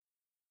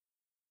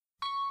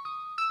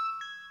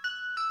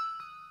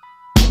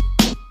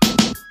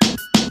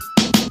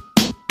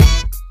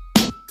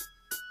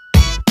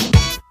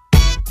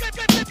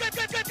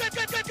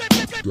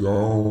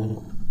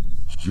Don't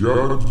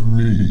judge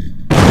me.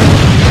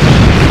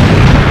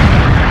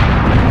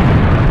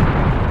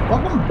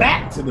 Welcome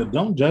back to the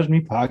Don't Judge Me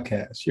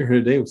podcast. You're here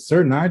today with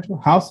Sir Nigel,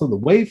 House of the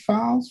Wave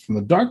Files from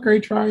the Dark Gray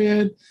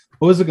Triad.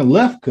 Always looking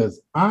left because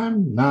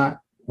I'm not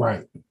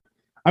right.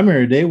 I'm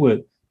here today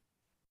with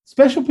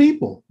special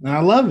people, and I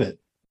love it.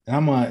 And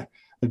I'm going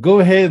to go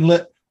ahead and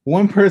let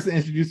one person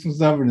introduce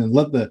himself and then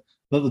let the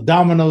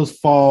dominoes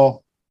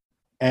fall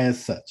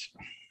as such.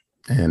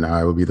 And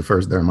I will be the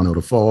first domino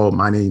to fall.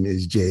 My name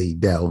is Jay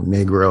Del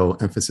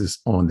Negro, emphasis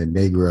on the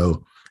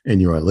Negro.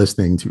 And you are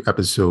listening to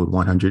episode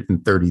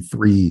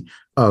 133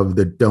 of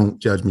the Don't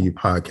Judge Me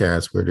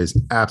podcast, where it is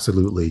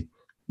absolutely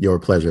your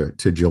pleasure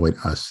to join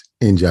us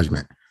in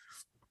judgment.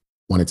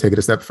 Want to take it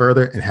a step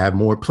further and have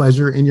more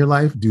pleasure in your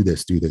life? Do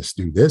this.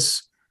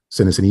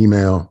 Send us an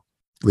email,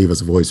 leave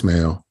us a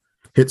voicemail,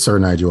 hit Sir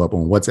Nigel up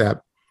on WhatsApp.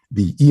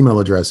 The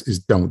email address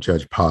is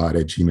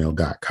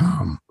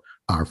don'tjudgepod@gmail.com.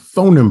 Our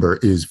phone number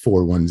is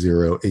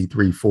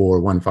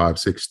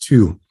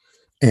 410-834-1562.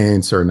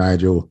 And Sir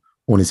Nigel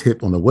on his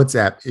hip on the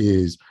WhatsApp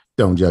is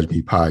Don't Judge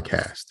Me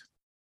Podcast.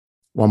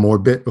 One more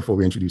bit before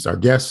we introduce our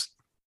guests.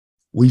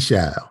 We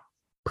shall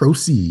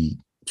proceed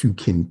to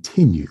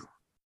continue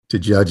to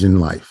judge in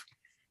life.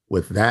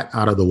 With that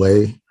out of the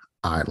way,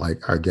 I'd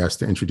like our guests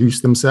to introduce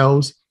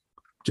themselves.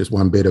 Just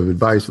one bit of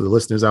advice for the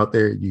listeners out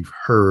there. You've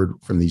heard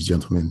from these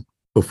gentlemen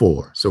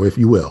before. So if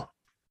you will,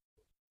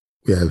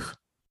 we have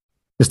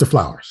Mr.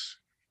 Flowers,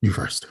 you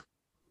first.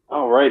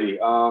 All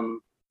righty. I'm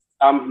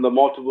the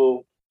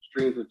multiple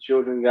streams of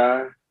children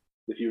guy.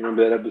 If you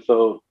remember that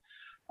episode,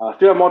 I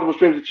still have multiple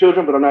streams of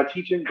children, but I'm not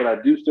teaching. But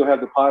I do still have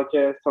the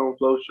podcast, Tone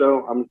Flow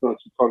Show. I'm just going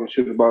to keep talking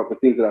shit about the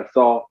things that I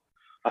saw.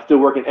 I still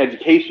work in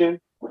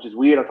education, which is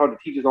weird. I talk to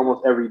teachers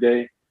almost every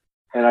day,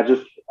 and I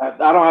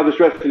don't have the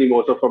stress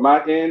anymore. So from my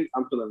end,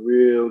 I'm feeling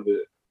real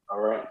good. All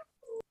right.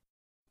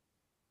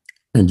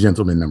 And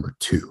gentleman number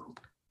 2.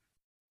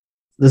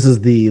 This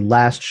is the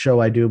last show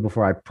I do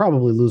before I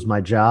probably lose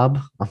my job.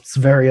 I'm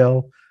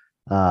Severio.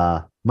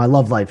 My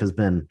love life has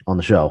been on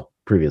the show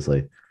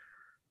previously,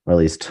 or at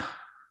least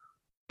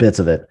bits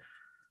of it.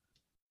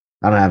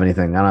 I don't have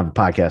anything. I don't have a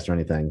podcast or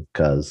anything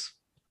because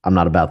I'm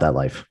not about that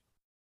life.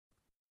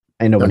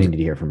 Ain't nobody need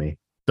to hear from me.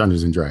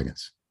 Dungeons and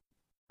Dragons.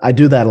 I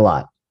do that a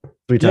lot,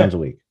 3 times a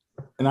week.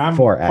 And I'm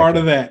part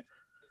of that.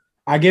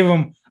 I give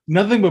them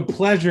nothing but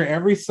pleasure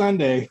every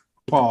Sunday.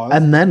 Pause.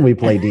 And then we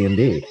play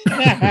D&D.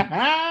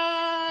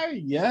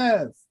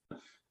 Yes.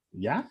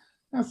 Yeah.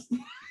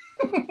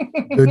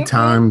 Good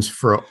times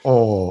for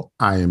all,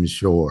 I am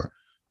sure.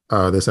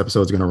 This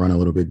episode is going to run a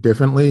little bit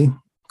differently.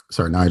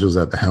 Sir Nigel's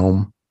at the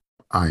helm.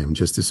 I am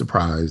just as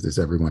surprised as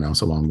everyone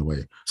else along the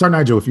way. Sir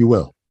Nigel, if you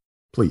will,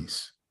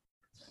 please.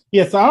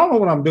 Yes, I don't know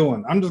what I'm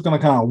doing. I'm just going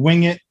to kind of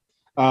wing it.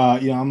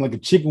 I'm like a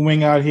chicken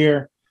wing out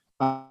here.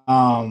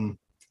 And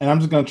I'm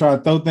just going to try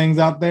to throw things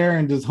out there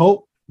and just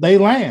hope they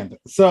land.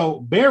 So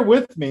bear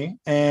with me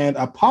and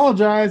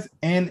apologize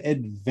in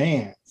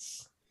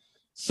advance.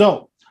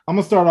 So I'm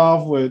going to start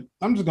off with,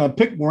 I'm just going to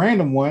pick a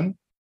random one.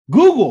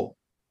 Google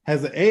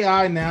has an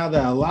AI now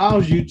that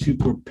allows you to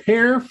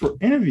prepare for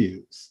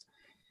interviews.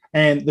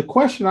 And the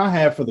question I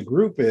have for the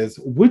group is,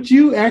 would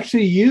you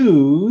actually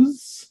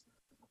use,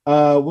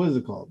 what is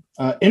it called?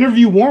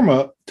 Interview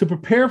warm-up to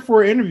prepare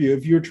for an interview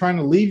if you're trying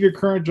to leave your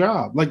current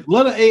job? Like,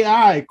 let an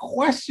AI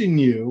question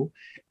you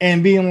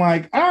and being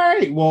like, all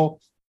right, well,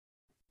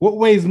 what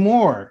weighs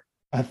more,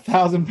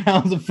 1,000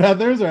 pounds of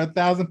feathers or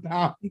 1,000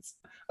 pounds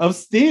of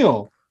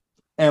steel?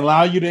 And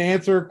allow you to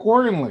answer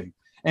accordingly.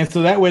 And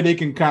so that way they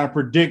can kind of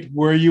predict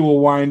where you will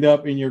wind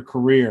up in your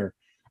career.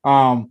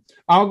 I'll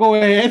go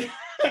ahead.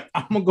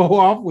 I'm going to go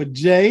off with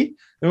Jay.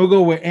 Then we'll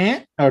go with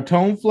Ant or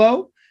Tone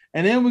Flow.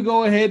 And then we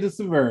go ahead to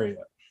Severia.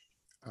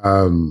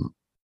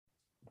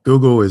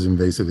 Google is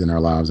invasive in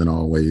our lives in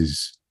all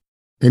ways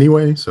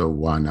anyway. So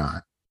why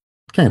not?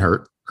 Can't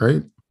hurt,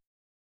 right?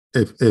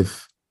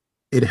 If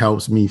it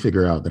helps me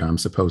figure out that I'm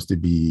supposed to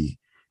be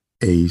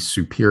a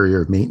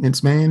superior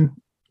maintenance man,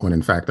 when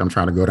in fact I'm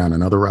trying to go down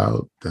another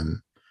route,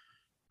 then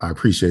I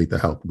appreciate the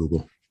help,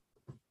 Google.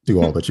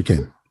 Do all that you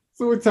can.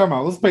 So we're talking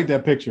about, let's paint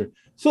that picture.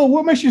 So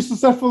what makes you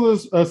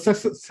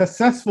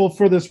successful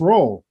for this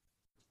role?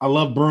 I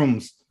love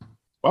brooms.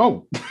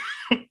 Oh.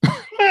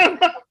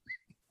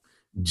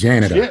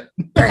 Janitor.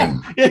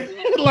 Bang.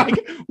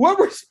 Like, what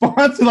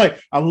response? Like,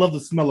 I love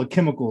the smell of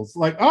chemicals.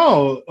 Like,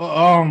 I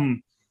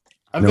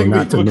think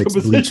not to mix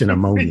bleach and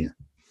ammonia.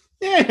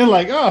 Yeah,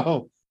 like,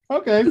 oh,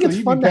 okay. I think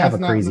it's fun to have a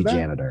crazy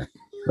janitor,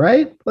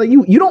 right? Like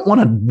you don't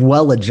want a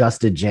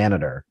well-adjusted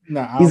janitor.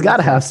 No, he's got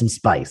to have some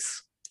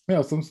spice.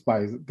 Yeah, some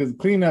spice because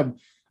cleaning up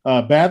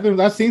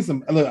bathrooms. I've seen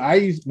some. Look,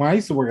 when I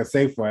used to work at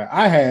Safeway,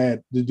 I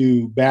had to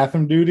do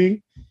bathroom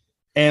duty,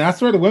 and I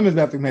swear the women's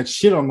bathroom had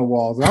shit on the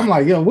walls. And I'm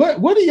like, yo,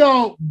 what are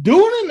y'all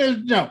doing in there?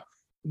 No,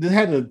 just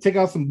had to take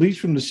out some bleach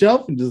from the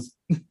shelf and just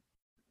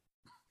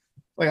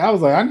like I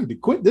was like, I need to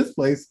quit this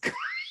place.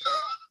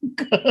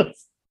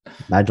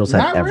 Nigel's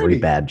had every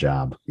bad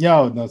job.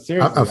 Yo, no,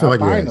 seriously. I feel like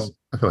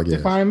they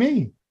find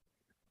me.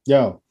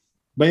 Yo,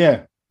 but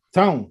yeah,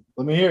 Tone,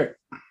 let me hear it.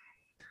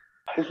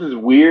 this is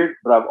weird,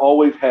 but I've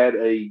always had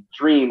a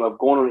dream of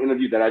going on an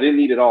interview that I didn't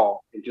need at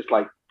all and just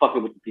like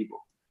fucking with the people.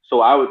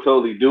 So I would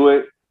totally do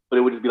it, but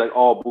it would just be like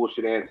all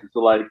bullshit answers. So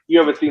like,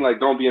 you ever seen like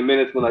Don't Be a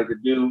Menace when like the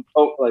dude,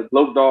 like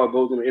Loc Dog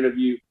goes in an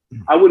interview?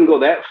 I wouldn't go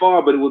that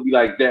far, but it would be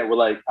like that, where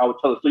like I would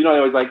tell it. So I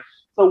was like,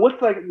 so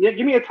what's like? Yeah,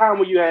 give me a time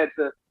where you had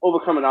to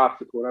overcome an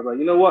obstacle. And I'm like,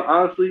 you know what?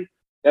 Honestly,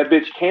 that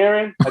bitch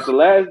Karen at the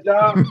last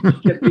job, she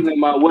kept getting in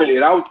my way,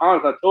 and I was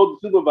honest. I told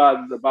the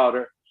supervisors about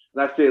her.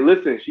 And I said,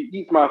 listen, she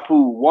eats my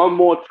food one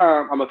more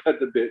time, I'm going to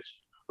cut the bitch.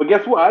 But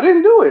guess what? I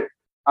didn't do it.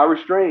 I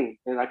restrained,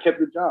 and I kept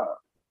the job.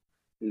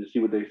 And to see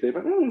what they say,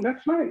 but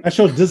that's nice. That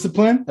shows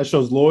discipline. That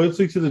shows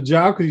loyalty to the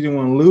job because you didn't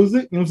want to lose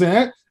it. You know what I'm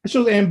saying? That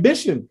shows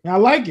ambition. I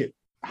like it.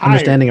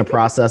 Understanding of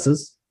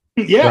processes.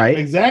 Yeah, right?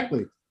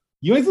 Exactly.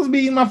 You ain't supposed to be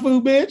eating my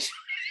food, bitch.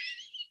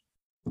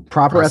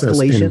 Proper Process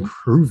escalation.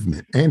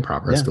 Improvement and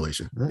proper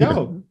escalation.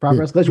 Yo, proper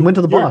escalation. Went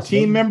to the you're boss. a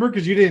team member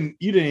because you didn't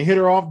hit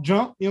her off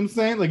jump. You know what I'm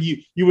saying? Like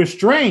you were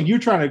strained. You're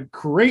trying to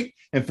create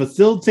and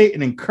facilitate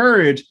and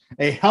encourage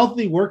a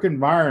healthy work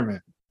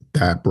environment.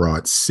 That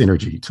brought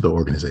synergy to the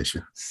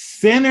organization.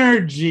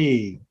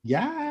 Synergy.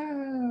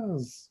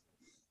 Yes.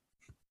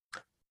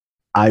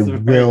 I So,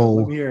 will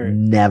let me hear it.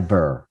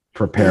 never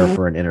prepare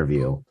for an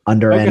interview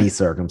under Okay. any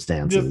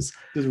circumstances.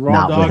 Just raw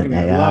Not with dogging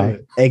an it. I love AI.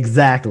 it.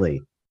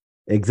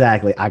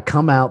 Exactly. I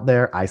come out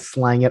there, I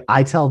slang it.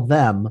 I tell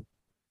them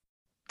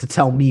to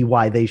tell me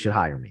why they should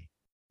hire me.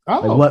 Oh,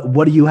 Like,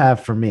 what do you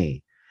have for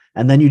me?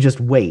 And then you just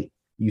wait.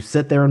 You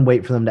sit there and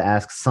wait for them to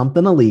ask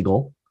something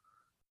illegal,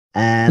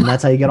 and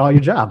that's how you get all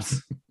your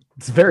jobs.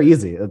 It's very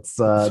easy. It's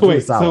so really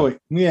wait, solid.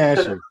 let me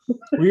ask you.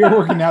 When you're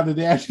working out, did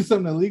they ask you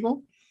something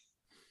illegal?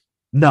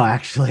 No,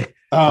 actually,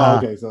 Oh,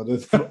 okay. So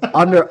this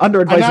under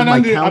advice of my I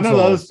know the counsel.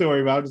 other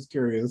story, but I'm just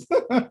curious.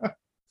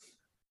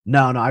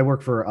 No, I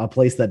work for a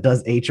place that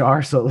does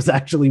HR, so it was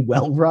actually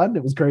well run.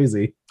 It was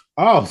crazy.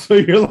 Oh, so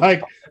you're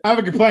like, I have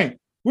a complaint.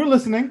 We're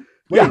listening.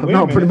 Wait a Pretty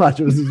minute. much.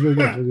 It was really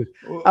good. It was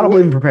good. I don't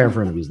believe in preparing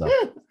for interviews, though.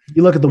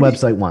 You look at the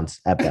website once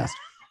at best.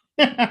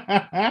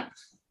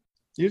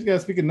 You just gotta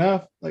speak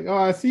enough. Like, oh,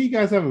 I see you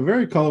guys have a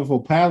very colorful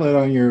palette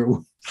on your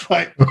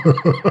website.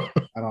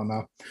 I don't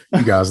know.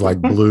 You guys like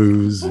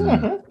blues.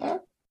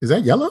 Is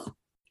that yellow?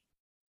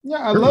 Yeah,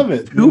 I love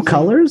it. Two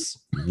colors?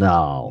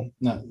 No.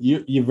 No,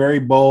 you're very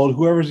bold.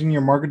 Whoever's in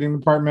your marketing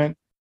department,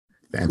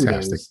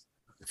 Fantastic. kudos.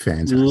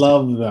 Fantastic.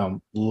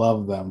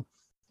 Love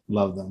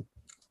them.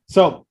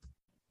 So,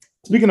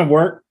 speaking of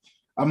work,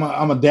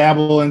 I'm a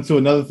dabble into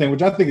another thing,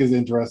 which I think is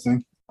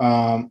interesting.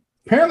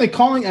 Apparently,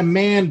 calling a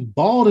man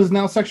bald is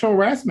now sexual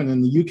harassment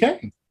in the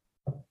UK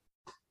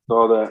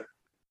Saw that.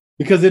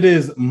 because it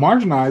is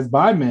marginalized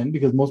by men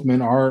because most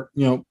men are,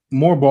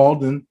 more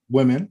bald than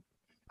women.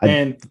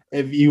 And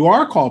if you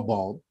are called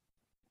bald,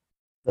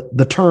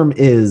 The term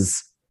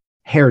is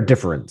hair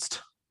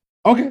differenced.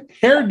 okay,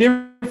 hair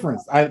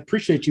difference. I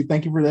appreciate you.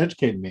 Thank you for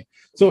educating me.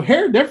 So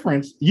hair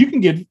difference, you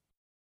can get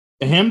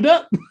hemmed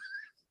up.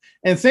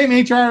 And same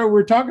HR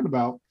we're talking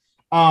about.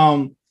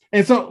 And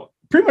so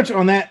pretty much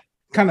on that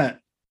kind of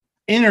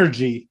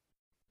energy,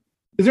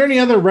 is there any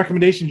other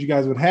recommendations you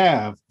guys would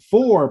have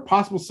for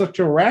possible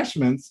sexual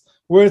harassments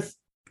with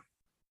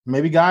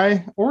maybe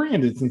guy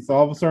oriented, since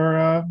all of us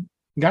are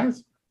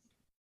guys?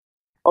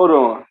 Hold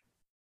on.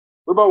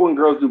 What about when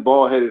girls do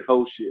bald-headed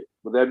hoe shit?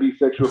 Would that be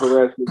sexual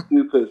harassment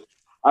too? Because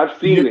I've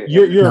seen it.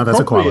 You're No, that's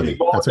appropriating.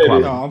 equality. That's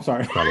equality. No, I'm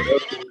sorry. Equality.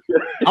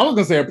 I was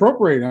gonna say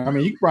appropriating. I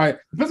mean, you probably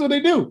depends what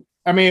they do.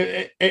 I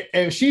mean,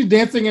 if she's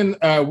dancing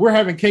and we're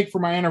having cake for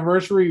my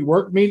anniversary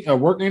work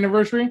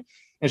anniversary,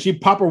 and she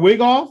pop her wig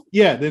off,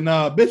 yeah, then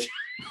bitch,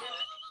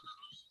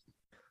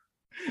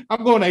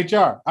 I'm going to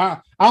HR. I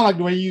don't like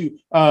the way you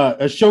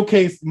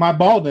showcase my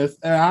baldness,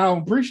 and I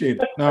don't appreciate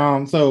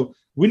it. So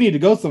we need to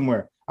go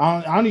somewhere.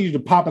 I don't need you to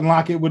pop and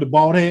lock it with a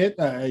bald head.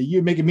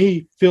 You're making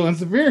me feel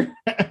insecure.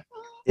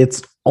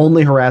 It's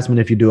only harassment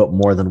if you do it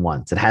more than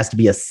once. It has to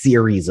be a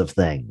series of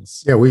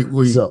things. Yeah, we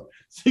So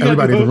So you gotta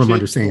everybody in the do room shit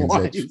understands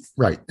that. twice.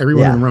 Right.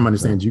 Everyone Yeah. in the room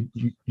understands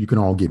you can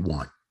all get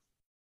one.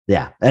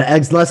 yeah,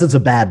 unless it's a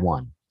bad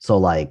one. So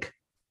like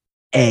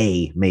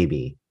A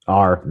maybe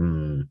R.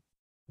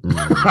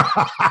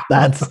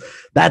 That's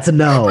a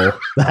no.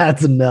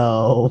 That's a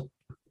no.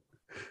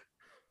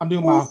 I'm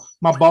doing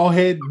my bald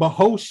head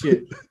beho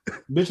shit.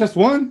 Bitch, that's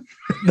one.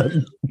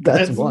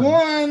 That's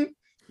one.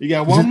 You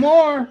got one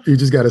more. You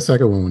just got a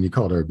second one when you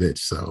called her a bitch.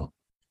 So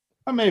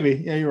Oh,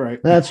 maybe. Yeah, you're right.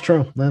 That's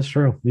true. That's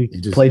true. You you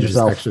just played you just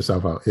yourself. X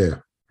yourself out. Yeah.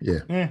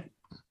 Yeah.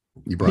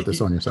 You brought this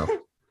on yourself.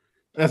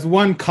 That's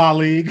one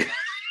colleague.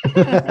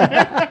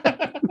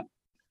 I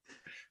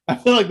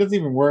feel like that's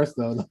even worse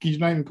though. Like you're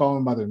not even calling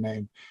them by their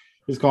name.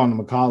 You're just calling them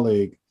a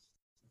colleague.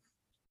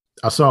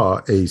 I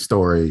saw a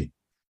story.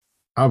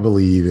 I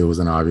believe it was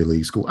an Ivy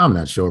League school. I'm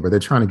not sure, but they're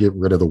trying to get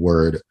rid of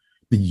the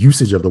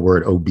usage of the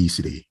word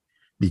obesity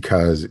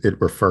because it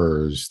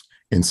refers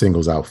and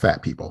singles out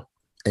fat people.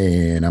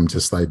 And I'm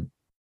just like,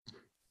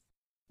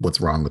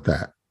 what's wrong with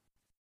that?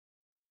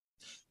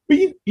 But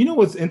you know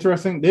what's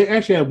interesting? They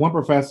actually had one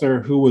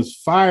professor who was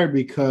fired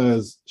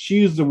because she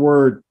used the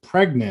word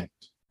pregnant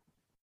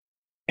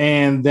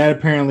and that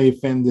apparently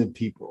offended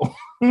people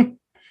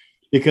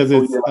because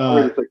it's I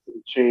heard it's like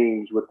some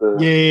change with the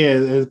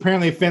it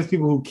apparently offends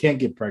people who can't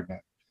get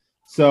pregnant.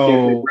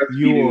 So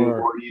breastfeeding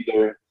or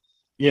either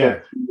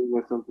breastfeeding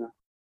or something.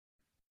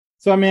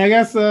 So I mean, I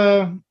guess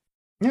I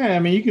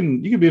mean you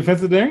can be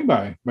offensive to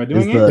anybody by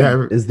doing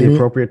it. Is the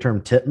appropriate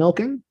term tit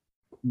milking?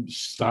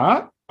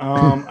 Stop.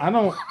 I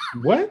don't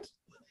what?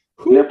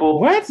 Who,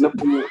 nipple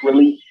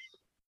relief.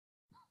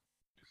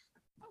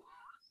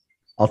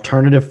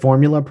 Alternative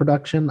formula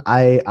production.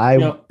 I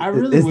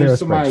really is there wish a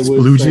somebody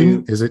would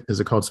splooging? say, Is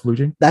it called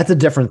splooging? That's a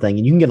different thing,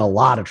 and you can get in a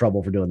lot of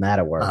trouble for doing that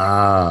at work.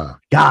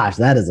 Gosh,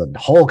 that is a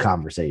whole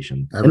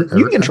conversation. You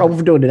can get in trouble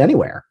for doing it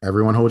anywhere.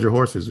 Everyone hold your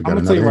horses. I'm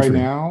gonna tell you right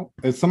now,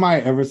 if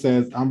somebody ever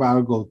says I'm about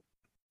to go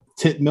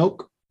tit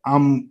milk,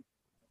 I'm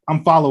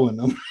following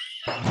them.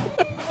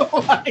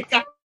 Like,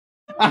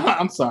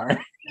 I'm sorry.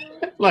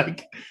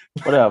 Like,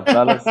 what up,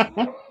 fellas?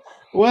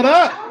 What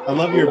up? I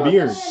love your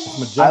beard. It's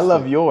majestic. I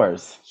love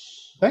yours.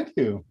 Thank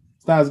you.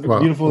 It's not as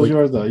beautiful as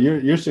yours though.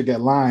 Your should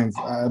get lines.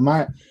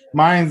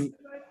 Mine's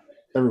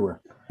everywhere.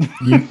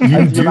 You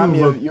remind me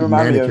of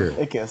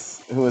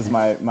Ickis, who is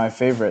my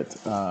favorite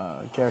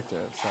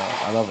character. So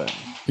I love it.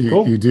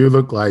 You do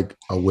look like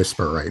a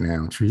whisper right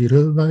now. Treat her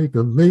like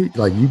a lady.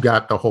 Like you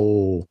got the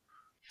whole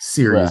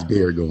serious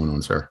beard going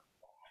on, sir.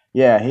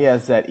 Yeah, he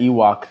has that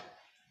Ewok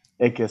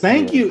Ickis.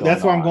 Thank you.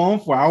 That's what I'm going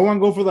for. I want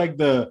to go for like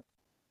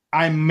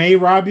I may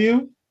rob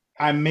you,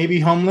 I may be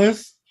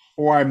homeless,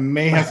 or I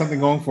may have something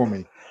going for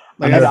me.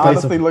 Like it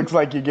honestly looks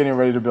like you're getting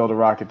ready to build a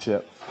rocket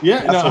ship.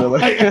 Yeah, all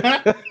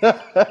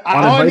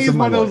I need is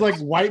one of those like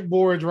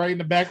whiteboards right in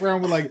the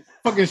background with like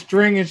fucking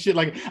string and shit.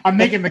 Like I'm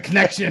making the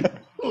connection.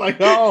 Like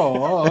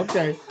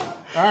okay,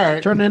 all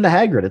right. Turn it into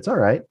Hagrid. It's all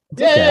right.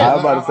 I'm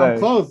about to say I'm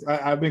close.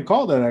 I've been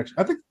called that actually.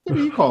 I think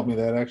maybe you called me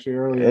that actually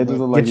earlier. It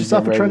doesn't like get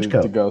yourself a trench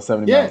coat to go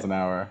 70 miles an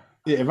hour.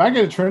 Yeah, if I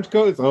get a trench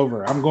coat, it's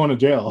over. I'm going to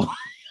jail.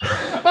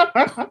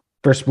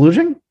 For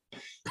splooging?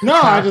 No,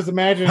 I just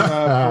imagine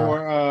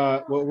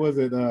for what was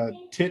it?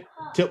 Tip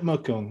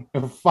milking.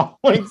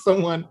 Following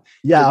someone.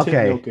 Yeah, tip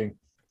okay. Milking.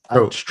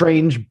 A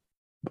strange,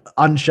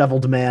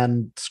 unshoveled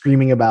man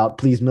screaming about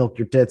 "Please milk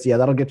your tits." Yeah,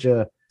 that'll get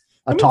you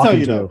a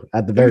talking to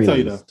at the very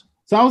least.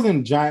 So I was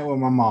in Giant with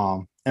my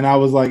mom, and I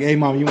was like, "Hey,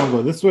 mom, you want to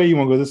go this way? You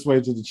want to go this way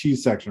to the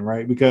cheese section,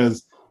 right?"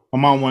 Because my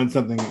mom wanted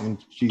something in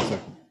the cheese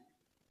section.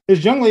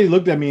 This young lady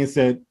looked at me and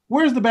said,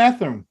 "Where's the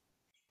bathroom?"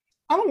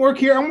 I don't work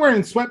here. I'm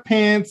wearing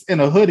sweatpants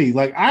and a hoodie.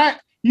 Like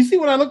you see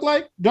what I look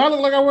like? Do I look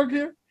like I work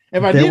here?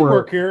 If I did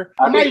work here,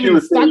 I'm not even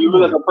you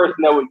look like a person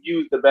that would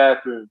use the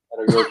bathroom.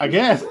 I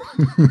guess.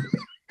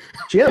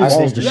 She had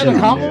balls to shit. Is that a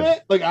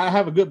compliment? Like I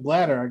have a good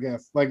bladder, I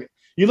guess. Like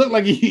you look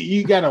like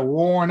you got a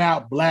worn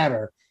out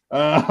bladder.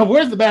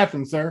 Where's the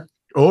bathroom, sir?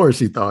 Or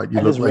she thought you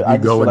look like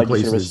you go in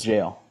places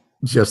jail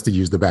just to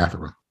use the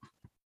bathroom.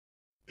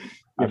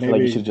 I feel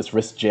like you should just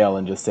risk jail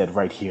and just said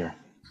right here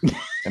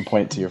and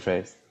point to your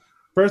face.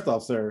 First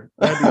off, sir,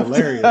 that'd be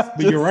hilarious.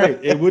 But you're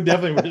right. It would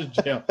definitely risk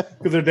jail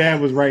because her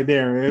dad was right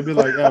there. It'd be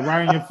like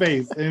right in your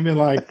face. And it'd be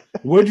like,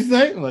 what'd you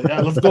say? I'm like,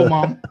 let's go,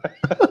 mom.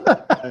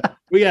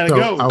 We gotta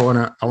go.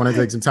 I wanna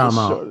take some time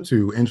out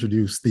to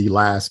introduce the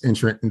last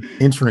entrant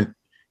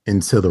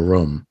into the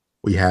room.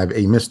 We have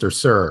a Mr.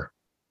 Sir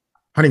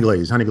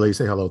Honeyglaze. Honeyglaze,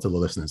 say hello to the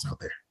listeners out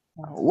there.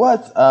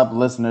 What's up,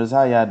 listeners?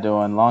 How y'all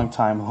doing? Long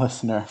time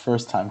listener,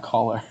 first time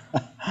caller.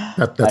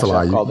 That's a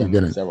lie. You've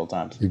been in several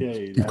times.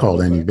 You've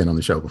called in. You've been on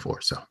the show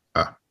before. So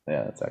yeah,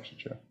 that's actually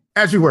true.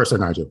 As you were, Sir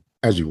Nigel.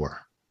 As you were.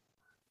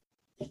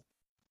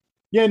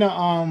 Yeah.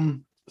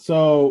 No.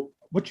 So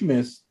what you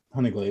missed,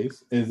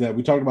 Honeyglaze, is that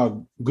we talked about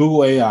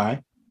Google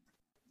AI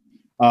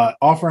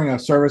offering a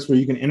service where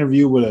you can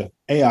interview with an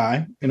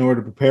AI in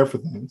order to prepare for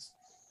things.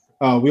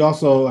 We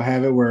also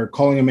have it where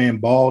calling a man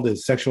bald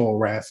is sexual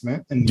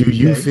harassment. And do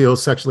you feel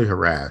sexually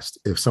harassed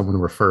if someone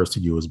refers to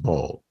you as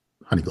bald,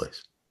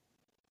 Honeyglaze?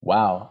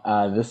 Wow,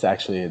 this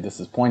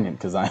is poignant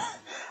because I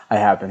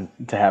happen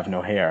to have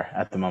no hair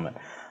at the moment.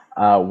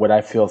 Would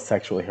I feel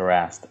sexually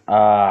harassed?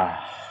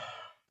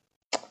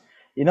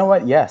 You know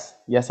what? Yes,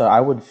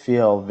 I would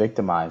feel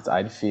victimized.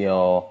 I'd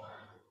feel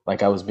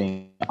like I was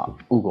being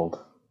ogled,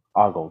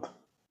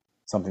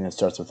 something that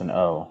starts with an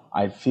O.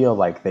 I'd feel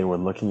like they were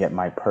looking at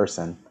my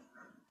person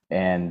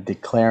and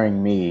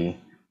declaring me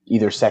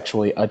either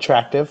sexually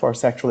attractive or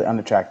sexually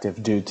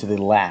unattractive due to the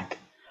lack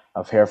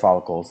of hair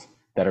follicles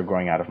that are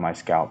growing out of my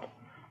scalp.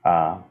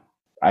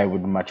 I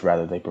would much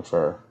rather they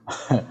prefer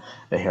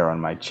the hair on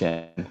my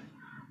chin.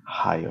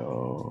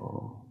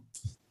 Hi-yo.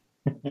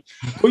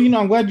 Well,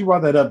 I'm glad you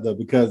brought that up, though,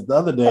 because the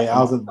other day I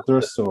was at the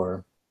thrift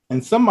store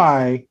and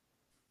somebody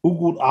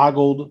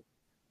ogled,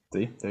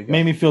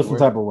 made me feel some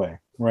type of way,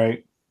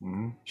 right?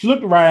 Mm-hmm. She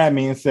looked right at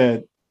me and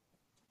said,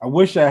 I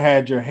wish I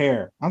had your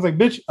hair. I was like,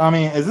 bitch, I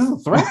mean, is this a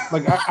threat?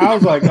 Like, I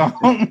was like,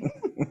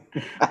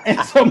 and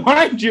so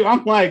mind you,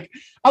 I'm like,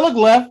 I look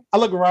left, I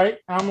look right,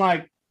 and I'm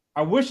like,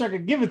 I wish I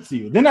could give it to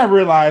you. Then I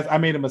realized I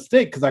made a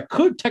mistake because I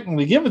could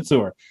technically give it to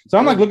her. So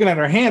I'm like looking at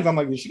her hands. I'm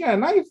like, she got a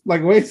knife?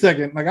 Like, wait a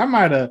second. Like, I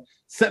might have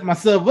set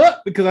myself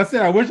up because I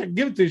said, I wish I could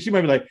give it to you. She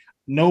might be like,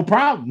 no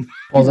problem.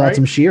 Pulls out Right?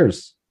 some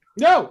shears.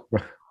 No,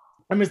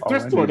 I mean, it's All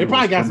thrift I store. They needed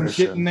probably was got some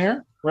shit permission. in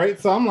there, right?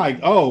 So I'm like,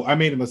 oh, I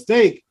made a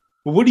mistake.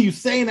 But what do you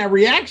say in that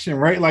reaction,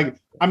 right? Like,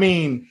 I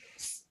mean,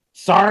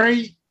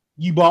 sorry,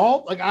 you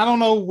bald. Like, I don't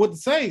know what to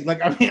say. Like,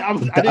 I mean, I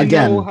didn't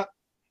Again, know.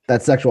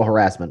 That's sexual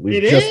harassment.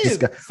 It is.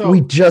 So-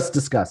 we just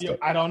discussed it.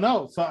 I don't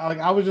know. So like,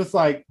 I was just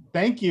like,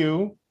 thank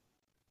you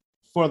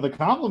for the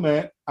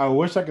compliment. I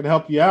wish I could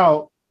help you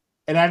out,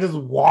 and I just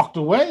walked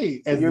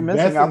away as You're best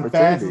missing and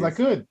fast as I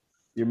opportunities. could.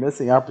 You're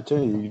missing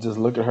opportunity. You just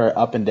look at her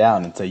up and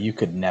down and say, you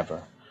could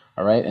never.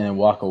 All right. And then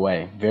walk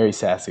away. Very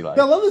sassy like.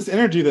 I love this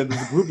energy that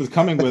this group is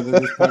coming with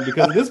at this point,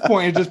 because at this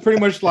point it's just pretty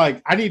much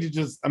like I need to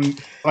just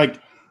like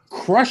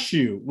crush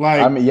you.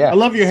 Like, I mean, yeah. I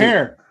love your See-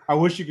 hair. I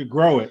wish you could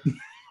grow it.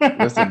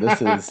 Listen,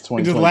 this is 2022.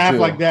 And just laugh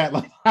like that.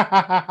 Like,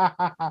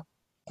 All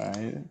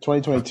right.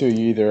 2022, you're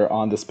either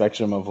on the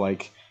spectrum of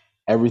like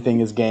everything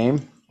is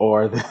game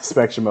or the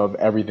spectrum of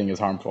everything is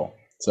harmful.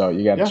 So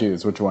you got to Yeah.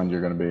 choose which one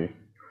you're going to be.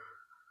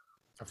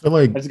 I feel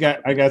like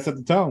I got to set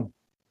the tone.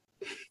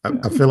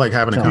 I feel like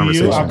having a To To you,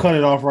 conversation. I'll cut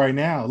it off right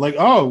now. Like,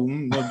 oh,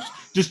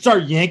 just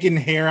start yanking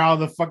hair out of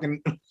the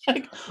fucking.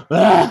 Like,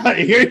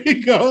 here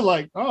you go.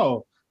 Like,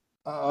 oh,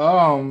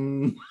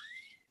 I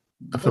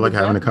feel like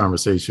having a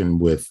conversation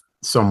with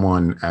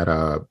someone at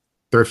a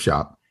thrift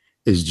shop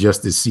is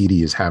just as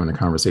seedy as having a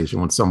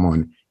conversation with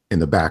someone in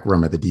the back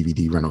room at the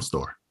DVD rental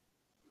store.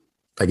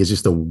 Like, it's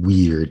just a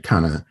weird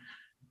kind of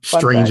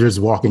strangers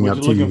walking what up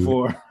you to looking you.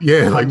 for?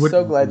 Yeah, like I'm what,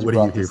 so glad you what are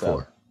you brought here this up.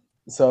 for?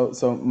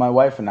 So my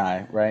wife and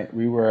I, right,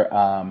 we were,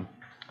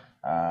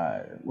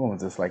 when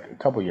was this? Like a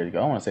couple years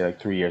ago. I want to say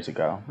like 3 years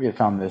ago. We had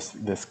found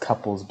this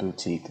couples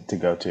boutique to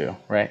go to,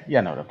 right? Yeah,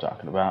 I know what I'm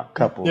talking about.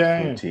 Couples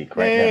Yeah, boutique,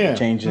 right? yeah, They had yeah. to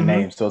change the Mhm.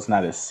 name so it's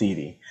not as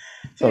seedy.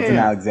 So it's in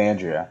Yeah.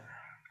 Alexandria.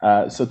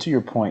 So to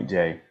your point,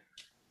 Jay,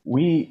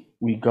 we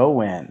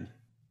go in,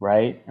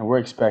 right, and we're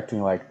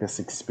expecting like this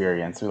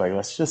experience. We're like,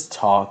 let's just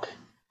talk.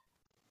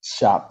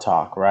 Shop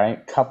talk,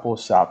 right? Couple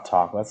shop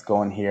talk. Let's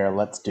go in here.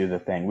 Let's do the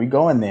thing. We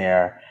go in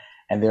there,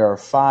 and there are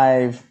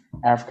 5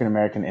 African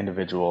American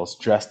individuals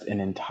dressed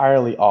in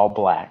entirely all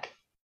black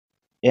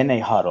in a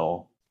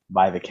huddle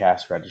by the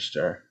cash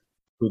register,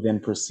 who then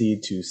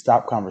proceed to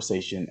stop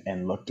conversation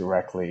and look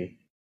directly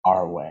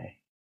our way.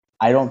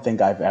 I don't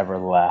think I've ever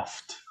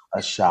left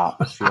a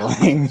shop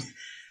feeling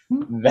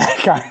that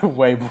kind of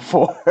way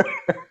before.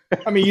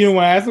 I mean, you don't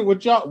want to ask it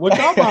what y'all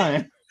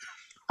buying.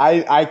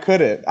 I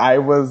couldn't. I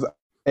was.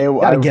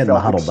 Gotta get in the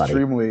felt huddle, buddy.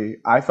 extremely.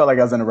 I felt like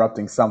I was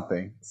interrupting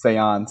something,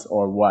 seance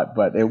or what,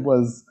 but it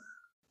was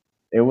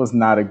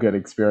not a good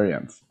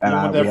experience. You And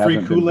want we that free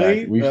haven't been back.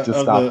 Kool-Aid, We've just of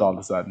stopped the- all of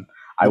a sudden.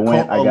 I the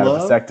went. cult I got a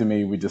of love?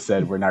 vasectomy. We just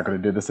said we're not going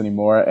to do this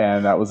anymore,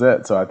 and that was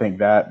it. So I think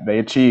that they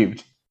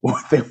achieved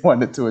what they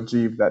wanted to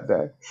achieve that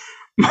day.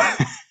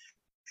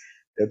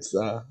 It's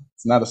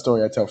not a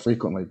story I tell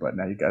frequently, but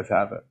now you guys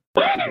have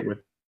it. With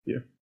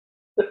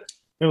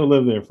It'll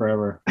live there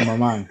forever in my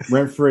mind,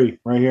 rent free,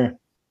 right here.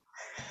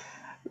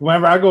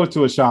 Whenever I go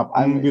to a shop,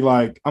 I'm gonna be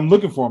like, I'm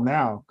looking for them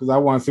now because I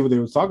want to see what they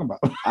was talking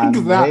about.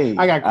 Because I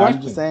got I'm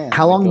questions. just saying.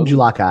 How long like, did you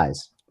lock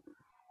eyes?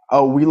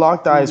 Oh, we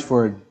locked eyes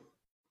for a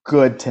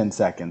good 10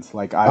 seconds.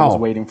 Like I was Oh.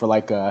 waiting for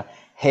like a,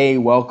 hey,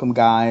 welcome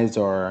guys,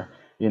 or,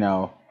 you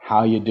know,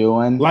 how you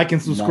doing? Like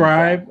and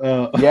subscribe.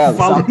 Yeah,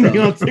 Follow something. me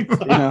on You TikTok.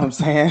 know what I'm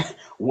saying?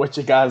 What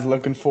you guys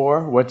looking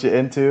for? What you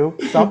into?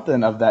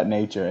 Something of that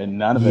nature. And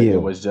none of it. You.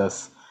 It was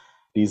just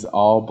these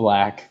all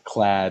black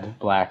clad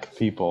black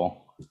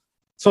people.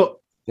 So,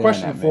 staring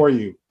question at me. for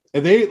you: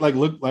 if they like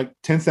look like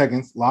 10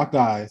 seconds, locked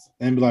eyes,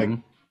 and be like,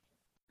 Mhm.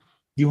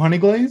 "You honey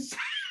glaze?"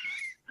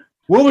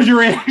 What was your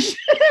reaction?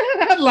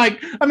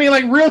 Like, I mean,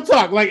 like real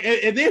talk. Like,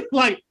 if they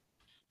like,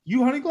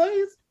 "You honey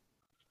glaze?"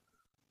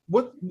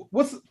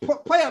 What's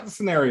play out the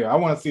scenario? I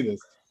want to see this.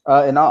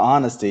 In all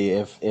honesty,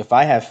 if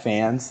I have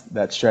fans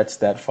that stretch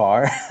that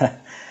far,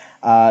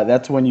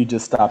 that's when you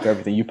just stop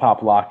everything. You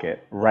pop lock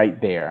it right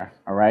there.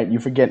 All right. You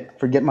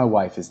forget my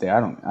wife is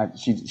there.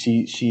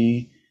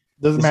 She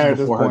Doesn't this matter is at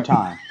this before her point.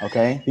 time.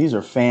 Okay. These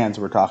are fans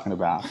we're talking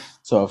about.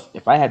 So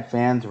if I had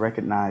fans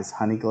recognize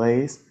Honey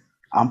Glaze,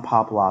 I'm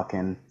pop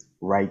locking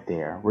right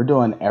there. We're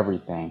doing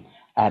everything.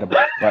 I had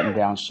a button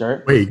down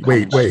shirt. Wait.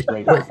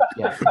 Straight up.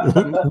 Yeah.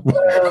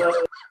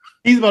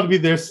 He's about to be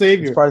their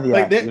savior. It's part of the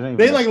like act. they, You don't even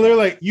they like understand.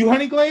 literally like, "You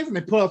honey glaze," and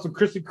they pull out some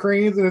Krispy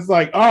Kremes, and it's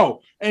like,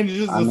 oh, and it's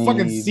just I the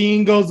fucking mean-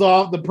 scene goes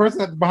off. The person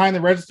that's behind the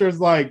register is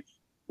like,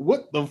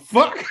 "What the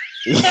fuck?"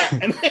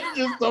 And they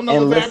just don't know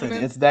And what's listen,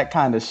 happening. it's that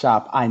kind of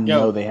shop. I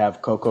know Yo. they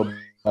have cocoa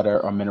butter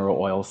or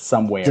mineral oil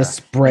somewhere. Just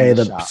spray in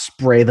the shop.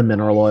 spray the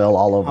mineral oil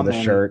all over I'm the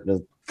in. shirt.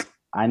 Just-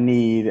 I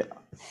need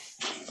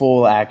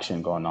full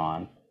action going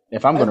on.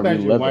 If I'm I going to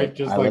imagine your relive wife it,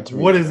 just I like, let's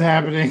 "What relive is it.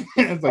 happening?"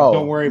 It's like, Oh,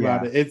 don't worry yeah.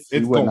 about it. It's You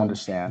wouldn't going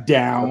understand.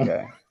 down.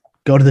 Okay.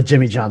 Go to the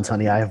Jimmy John's,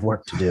 honey. I have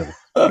work to do.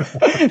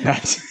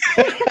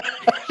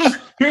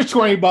 Here's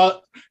 $20.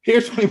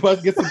 Here's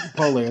 $20. Get some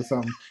Chipotle or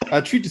something.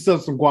 Treat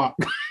yourself some guac.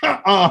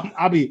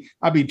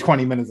 I'll be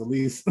 20 minutes at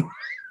least.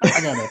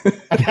 I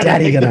gotta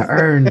Daddy make gonna this-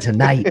 earn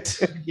tonight.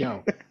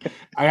 Yo,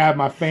 I have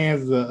my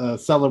fans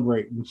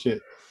celebrate and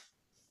shit.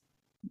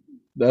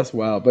 That's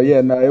wild. But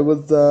yeah, no, it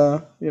was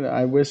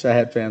I wish I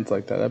had fans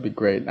like that. That'd be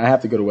great. I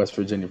have to go to West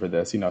Virginia for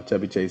this,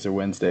 Chubby Chaser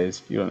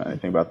Wednesdays. You don't know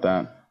anything about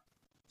that.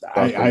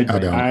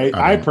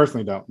 I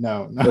personally don't.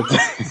 No.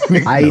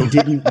 I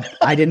didn't go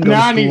to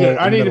Now I school need to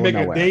in the make middle of a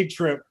nowhere. day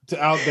trip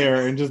to out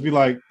there and just be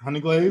like, Honey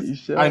You Glaze.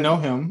 should. I know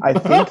him. I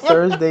think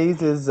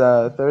Thursdays is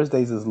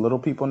Little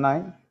People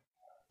Night.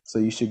 So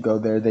you should go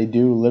there. They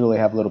do literally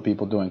have little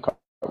people doing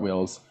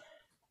cartwheels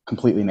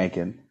completely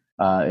naked.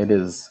 It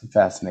is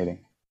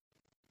fascinating.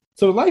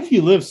 So the life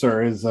you live,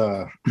 sir, is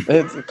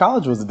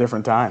College was a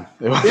different time.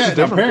 It was yeah, a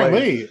different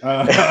apparently.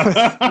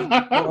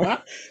 place.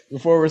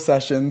 Before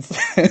recessions,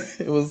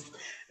 it was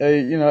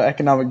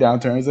economic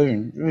downturns.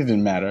 It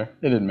didn't matter.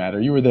 It didn't matter.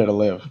 You were there to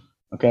live.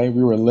 Okay,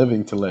 we were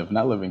living to live,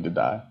 not living to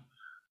die.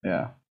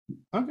 Yeah.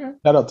 Okay.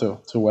 Shout out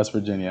to West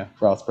Virginia,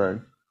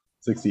 Frostburg,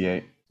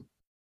 68.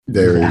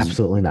 There is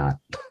Absolutely not.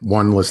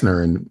 one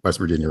listener in West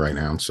Virginia right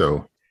now,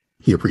 so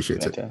he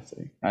appreciates it.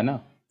 Fantastic. I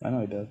know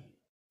he does.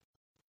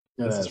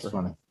 Yeah, This is that's for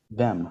funny.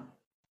 Them.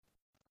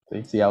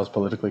 See, I was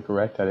politically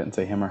correct. I didn't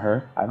say him or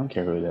her. I don't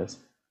care who it is.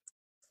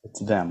 It's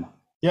them.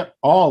 Yep,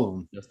 all of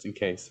them. Just in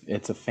case.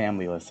 It's a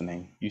family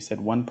listening. You said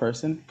one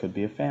person. Could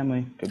be a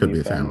family. Could be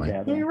a family. Yeah,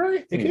 gathering. you're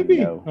right. It You could be.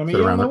 know. I mean, Sit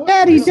you around don't the- know.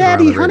 Daddy, Sit around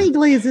Daddy, the ring. Honey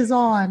Glaze is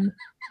on.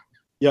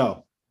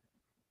 Yo,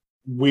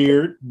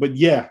 weird, but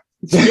yeah,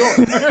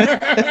 sure,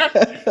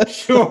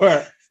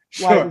 sure.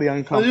 Slightly I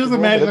uncomfortable. just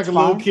imagine but like it's a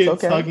little fine. kid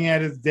It's okay. tugging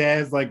at his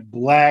dad's like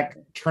black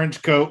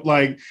trench coat,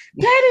 like,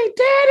 Daddy,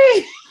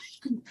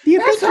 Do you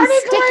That's think he's Honey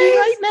sticky Glaze.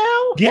 right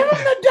now? give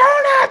him the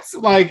donuts.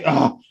 Like,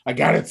 oh, I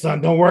got it,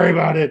 son. Don't worry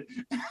about it.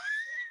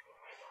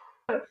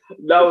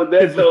 Not with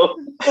that though.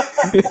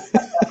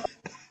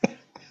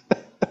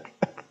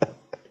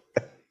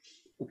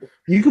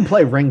 You can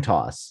play ring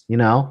toss,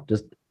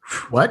 just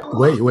What?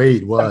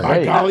 Wait, what? My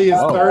Hey. golly, it's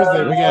Oh.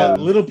 Thursday. We got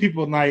little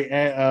people night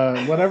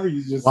at whatever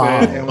you just Wow.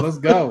 said, and let's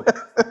go.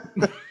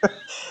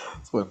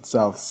 This went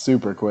south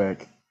super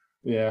quick.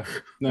 Yeah,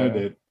 no, Yeah. it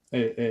did.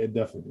 It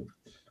definitely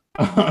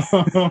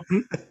did.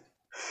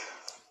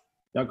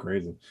 Y'all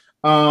crazy.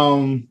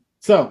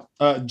 So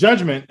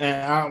Judgment,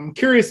 and I'm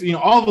curious,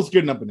 all of us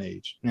getting up in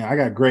age. I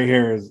got gray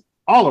hairs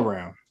all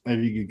around, if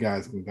you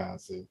guys can kind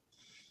of see.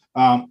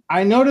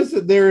 I noticed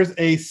that there's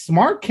a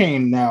smart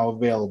cane now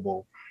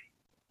available.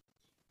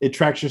 It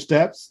tracks your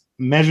steps,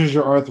 measures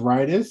your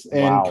arthritis,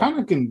 and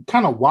Wow. can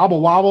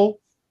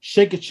wobble,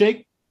 shake it,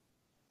 shake.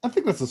 I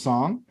think that's a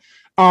song.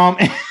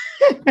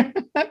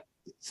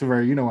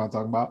 Severe, you know what I'm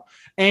talking about.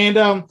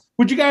 And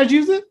would you guys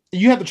use it?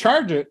 You have to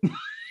charge it.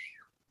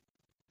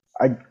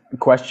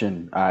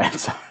 Question.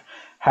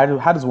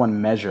 How does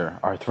one measure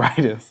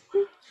arthritis?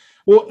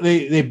 Well,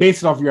 they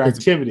base it off your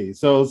activity.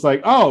 So it's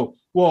like, oh,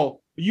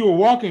 well, you were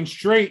walking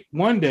straight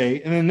one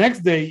day, and the next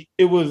day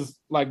it was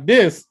like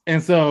this,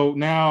 and so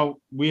now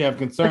we have It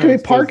concerns. could be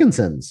 'cause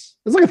Parkinson's.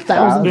 There's like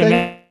 1,000 then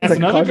things that's that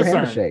can another cause your hand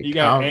to concern. shake. You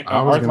got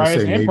I was gonna arthritis say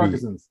and maybe-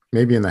 Parkinson's.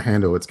 Maybe in the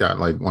handle, it's got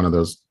like one of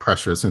those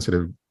pressure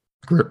sensitive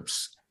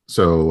grips.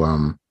 So,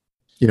 like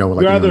You're on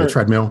the either-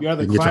 treadmill, you're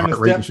either you can get your climbing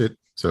heart rate and steps- shit.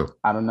 So,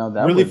 I don't know.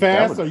 That Really would,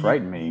 fast, That or would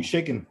frighten you me.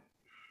 shaking?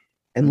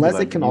 Unless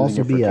Like it can using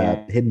also it for be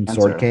a hidden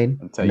sword cane.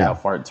 And tell you how No.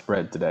 far it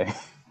spread today.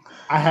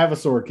 I have a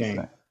sword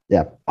cane.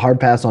 Yeah. Hard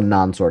pass on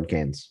non-sword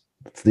canes.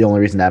 It's the only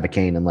reason to have a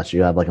cane unless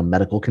you have like a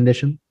medical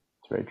condition.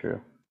 It's very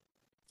true.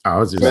 I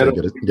was just saying,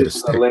 get a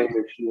stick. Lame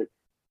as shit.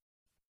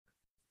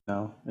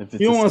 No, if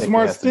it's You don't want a stick,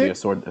 smart it has to be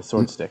stick? a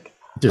sword stick.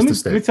 Just a Let me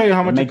stick. tell you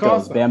how They much it make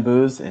those costs.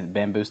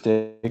 bamboo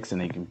sticks, and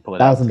they can pull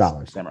it out.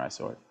 $1,000. Samurai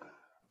sword.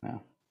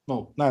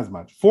 No, not as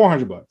much.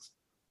 $400.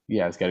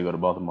 Yeah, it's got to go to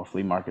Baltimore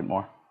flea market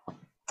more.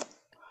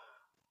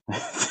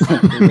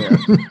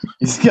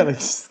 You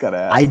just gotta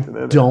ask. I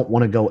don't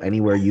want to go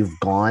anywhere you've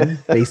gone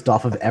based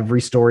off of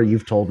every story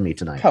you've told me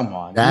tonight. Come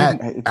on. That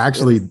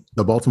actually,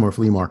 the Baltimore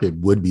flea market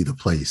would be the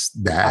place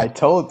I that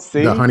told.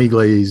 See, the Honey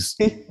Glaze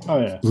Oh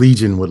yeah,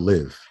 Legion would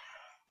live.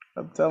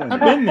 I'm telling I've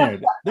you. been there.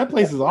 That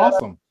place is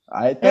awesome.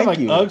 I They have thank like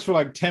you. Uggs for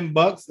like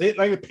 $10. They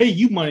like pay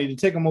you money to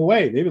take them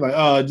away. They'd be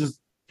like, just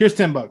here's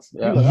 $10.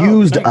 Yeah. You're like, oh,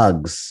 Used thanks.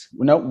 Uggs.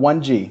 No,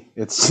 1G.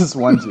 It's just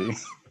 1G.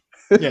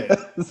 Yeah.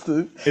 It's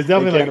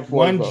definitely can't like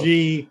afford both.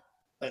 1G.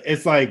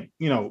 It's like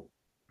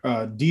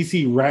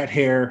DC rat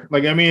hair.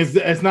 Like I mean,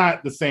 it's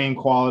not the same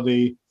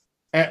quality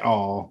at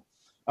all.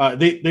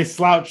 They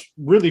slouch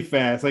really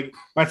fast. Like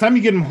by the time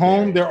you get them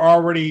home, they're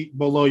already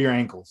below your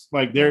ankles.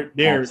 Like they're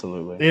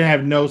Absolutely. they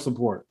have no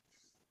support.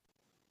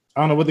 I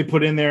don't know what they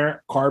put in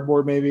there,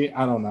 cardboard maybe.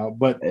 I don't know,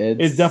 but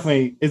it's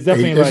definitely It's like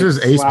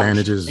just ace slouch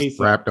bandages ace-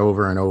 wrapped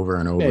over and over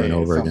and over Yeah, and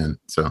over something. again.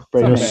 So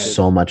Spray Something There's bad. painted.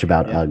 so much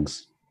about Yeah.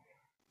 Uggs.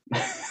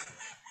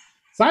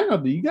 Side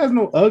note, do you guys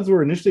know Uggs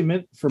were initially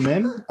meant for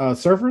men,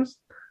 surfers?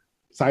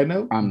 Side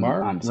note, I'm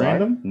sorry.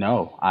 random.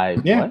 No,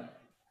 Yeah. What?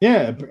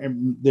 Yeah,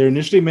 they're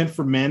initially meant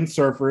for men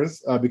surfers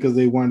because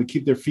they wanted to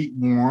keep their feet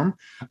warm.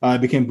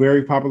 It became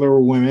very popular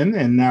with women,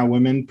 and now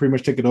women pretty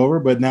much take it over.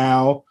 But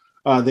now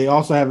they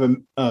also have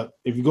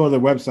if you go to their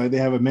website, they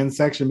have a men's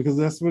section because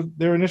that's what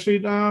they're initially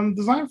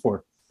designed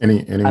for.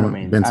 anyone been to I don't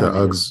mean-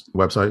 Uggs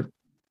website?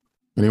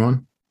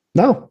 Anyone?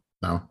 No.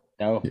 No.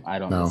 No, I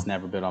don't. No. It's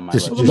never been on my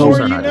Just- Well, list. the just more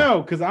use you our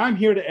know, because I'm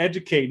here to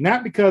educate,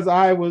 not because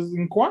I was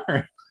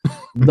inquiring.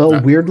 Though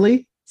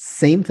weirdly,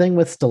 same thing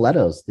with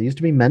stilettos. They used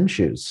to be men's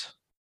shoes.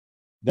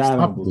 That I don't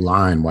Stop believe.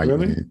 lying, white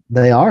Really? man.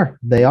 They are.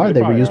 They are. They They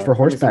were probably used are. for Frank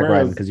horseback Somero's-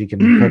 riding because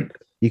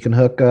you can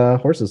hook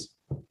horses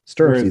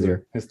stirrups Ray is a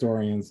easier.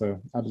 historian, so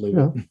I believe You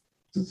know, it.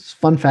 it's a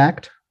fun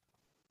fact,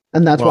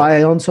 and that's Well- why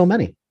I own so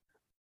many.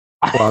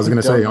 Well, I was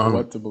gonna say, don't know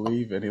what to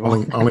believe any Only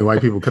longer. only white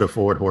people could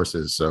afford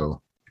horses,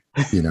 so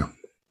you know.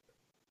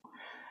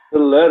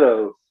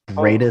 Stilettos.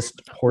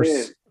 Greatest Man,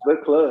 horse,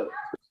 good club.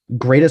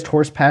 greatest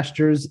horse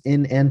pastures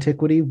in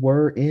antiquity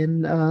were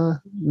in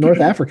North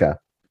Africa.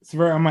 So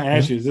I'm gonna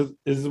ask you: is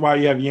this why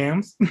you have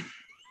yams?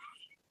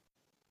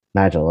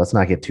 Nigel, let's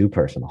not get too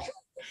personal.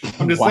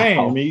 I'm just Wow. saying.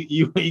 I mean,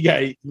 you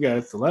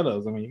got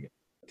stilettos. I mean, you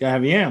gotta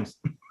have yams.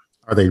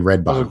 Are they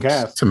red Those are bottoms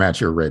calves. to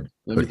match your red?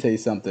 Let me hoodie? tell you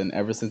something.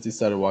 Ever since he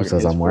started walking,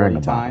 says his I'm wearing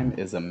 40 a bottom? time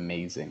is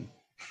amazing.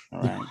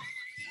 All right.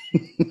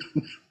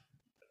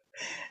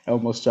 I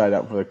almost tried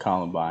out for the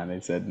Columbine. They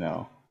said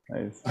no.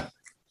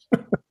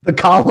 The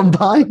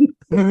Columbine.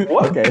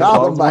 Okay,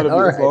 Columbine.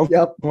 All right.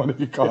 Yep. One of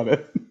you caught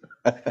it.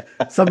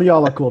 Some of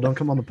y'all are cool. Don't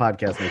come on the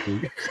podcast next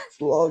week. As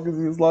long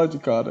as you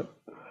caught it,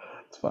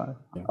 it's fine.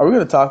 Are we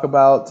going to talk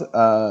about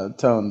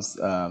Tone's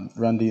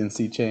Run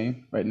DNC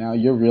chain right now?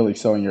 You're really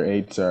showing your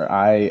age, sir.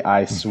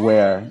 I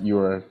swear you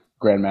were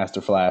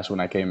Grandmaster Flash when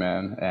I came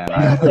in, and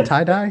The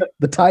tie dye.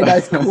 The tie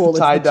dye's cool. It's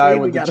the tie dye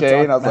chain we with the gotta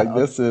chain. talk I was like, about.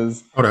 this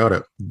is Hold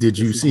up. Did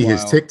you This is see his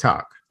wild.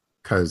 TikTok?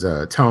 Because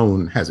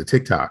Tone has a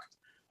TikTok.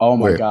 oh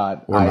my Where-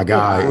 god. where my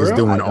guy is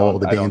doing I all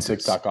don't- the I don't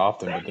dances. TikTok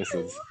often, but this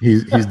is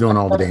He's doing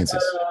all the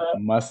dances.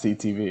 must see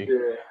TV.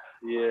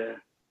 Yeah.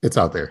 It's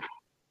out there.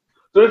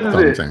 So this That's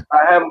all I'm is it. saying.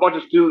 I have a bunch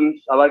of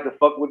students. I like to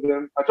fuck with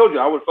them. I told you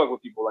I would fuck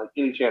with people like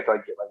any chance I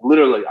get. Like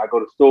literally, I go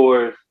to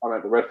stores. I'm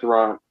at the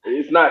restaurant.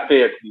 It's not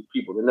fair to these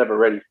people. They're never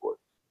ready for it.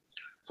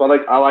 So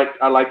I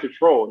like to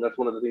troll, and that's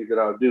one of the things that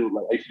I'll do.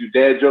 Like I used to do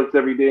dad jokes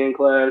every day in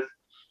class.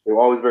 They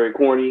were always very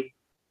corny,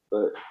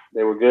 but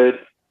they were good.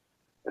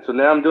 And so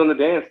now I'm doing the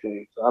dance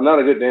thing. So I'm not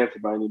a good dancer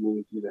by any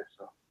means either.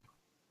 So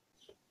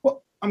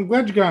Well, I'm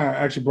glad you guys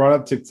actually brought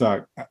up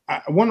TikTok.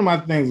 One of my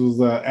things was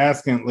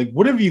asking, like,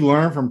 what have you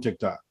learned from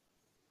TikTok?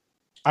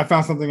 I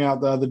found something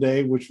out the other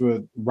day which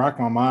would rock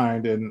my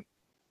mind, and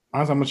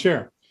honestly, I'm gonna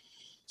share.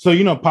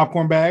 So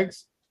popcorn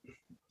bags.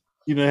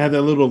 They have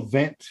that little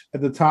vent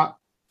at the top.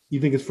 You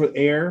think it's for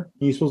air,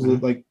 and you're supposed to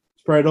like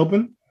spread it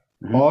open.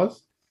 Mhm.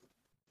 Pause.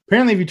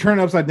 Apparently, if you turn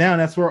it upside down,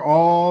 that's where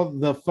all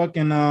the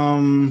fucking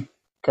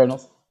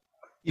Colonels.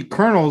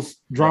 kernels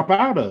drop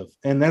out of,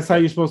 and that's how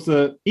you're supposed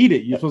to eat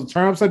it. You're supposed to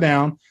turn it upside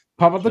down,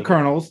 pop out the Sure.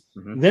 kernels,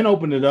 Mhm. then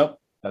open it up,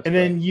 That's and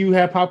correct. then you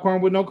have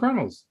popcorn with no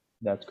kernels.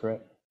 That's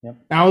correct. Yep.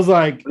 And I was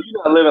like,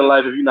 you're not living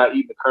life if you're not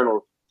eating the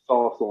kernel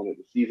sauce on it,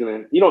 the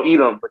seasoning. You don't eat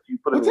them, but you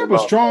put them what in type your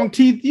of mouth. strong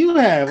teeth you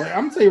have? Like,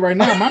 I'm telling you right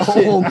now, my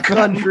Oh, shit,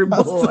 country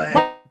boy.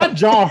 my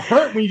jaw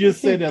hurt when you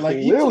just said that. Like,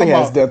 you Clearly talking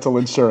has about, dental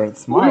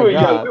insurance. We My were,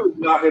 God. we were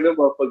knocking them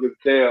motherfuckers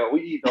down.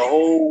 We eat the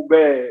whole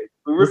bag.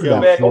 We This rip is the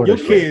that bag Florida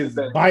open. your shit.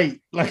 kids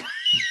bite. Like,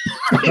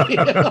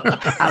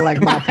 I like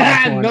my I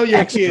popcorn know your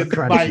extra kids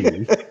bite.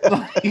 crunchy.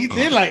 Like,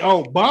 they're like,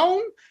 oh,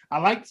 bone. I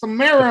like some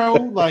marrow.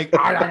 Like,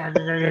 That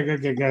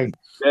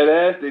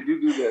ass, they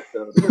do that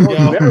stuff.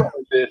 Yo.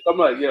 I'm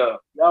like, yo,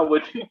 y'all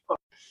what you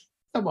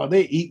about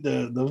they eat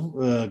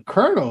the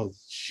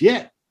kernels.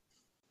 Shit.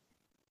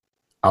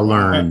 I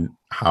learned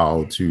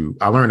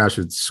I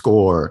should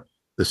score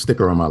the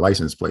sticker on my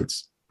license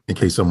plates in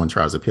case someone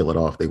tries to peel it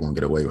off. They won't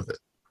get away with it.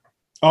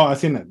 Oh, I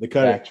seen that. They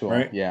cut Actual, it,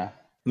 right? yeah.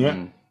 Yeah.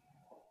 Mhm.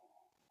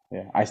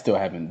 Yeah, I still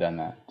haven't done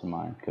that to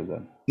mine because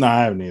No,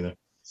 I haven't either.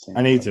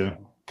 I need to,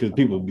 because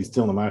people be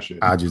stealing my shit.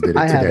 I just did it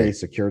I have today. a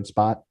secured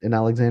spot in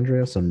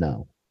Alexandria, so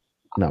no.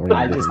 No, we're not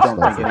I doing just this don't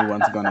think stuff.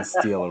 anyone's going to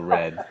steal a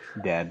red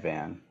dad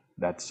van.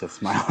 That's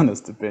just my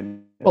honest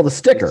opinion. Well, the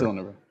sticker. Stealing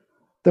a red-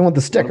 They want the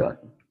What sticker.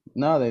 about-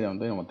 No, they don't.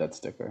 They don't want that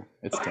sticker.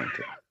 It's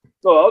tainted.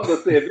 So I was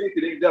gonna say, if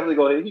anything, they definitely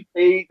go ahead. He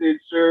paid the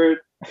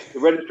insurance. The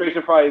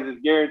registration price is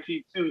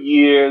guaranteed 2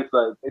 years.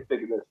 Like they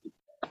taking that.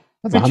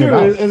 That's It's true.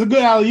 $100. It's a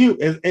good alley-oop.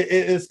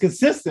 It's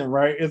consistent,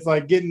 right? It's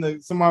like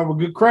getting somebody with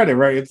good credit,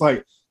 right? It's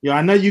like, yo,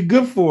 I know you're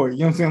good for it.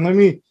 You know what I'm saying? Let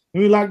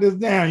me lock this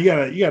down. You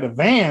got a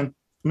van.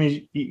 I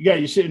mean, you got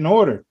your shit in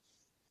order.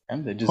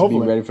 And they just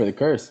Hopefully. be ready for the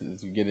curse.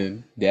 If you get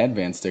a dad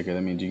van sticker,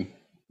 that means you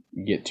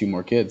get 2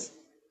 more kids.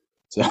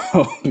 So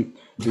be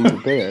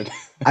prepared.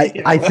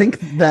 I think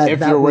that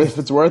if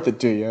it's worth it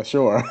to you,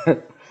 sure.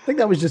 I think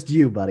that was just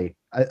you, buddy.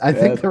 I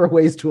think Yeah. there are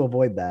ways to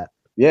avoid that.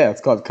 Yeah,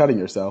 it's called cutting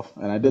yourself,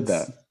 and I did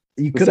that.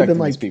 You could have been Vasectomies,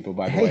 like, people,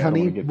 by the hey, way. I don't honey,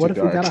 wanna get what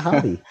too if we got a dark.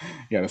 hobby?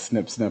 You got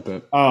to snip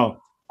it. Oh,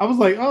 I was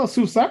like, oh,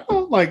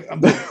 suicidal? Like,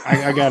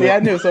 I got See, it. I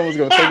knew someone was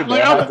going to think of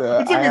Like,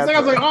 that. it took me a second. I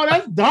was like, oh,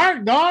 that's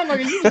dark, dog.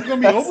 Like, you just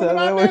gonna be open That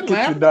about would that, get you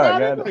laughing dark,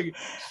 about it? yeah. Like,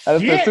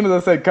 As shit. soon as I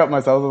said cut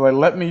myself, I was like,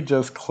 let me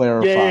just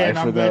clarify. Yeah, and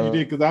for I'm glad the- you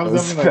did, because I was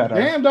those definitely like, that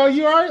are damn, dog,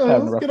 you all right? having a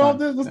Let's rough get off time.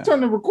 this. Let's Yeah. turn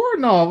the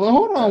recording off. Well,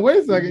 hold on, wait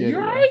a second. Yeah, You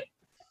all yeah.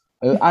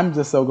 right? I'm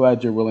just so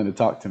glad you're willing to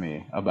talk to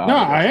me about No, it.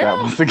 I if am.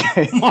 That was the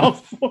case. I'm all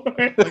for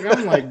it. Like,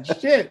 I'm like,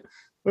 shit.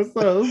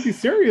 let's be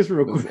serious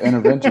real It was quick.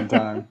 intervention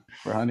time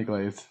for Honey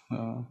Glaze.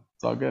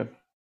 It's all good.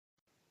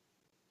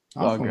 It's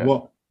all Awesome. good.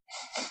 Well,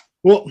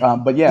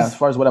 But yeah, as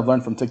far as what I've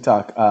learned from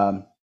TikTok,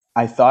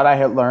 I thought I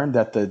had learned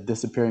that the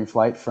disappearing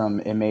flight from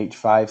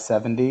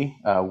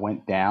MH570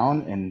 went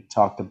down and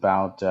talked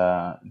about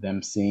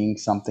them seeing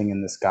something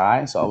in the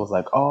sky. So I was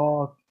like,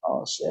 oh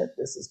shit,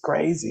 this is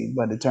crazy.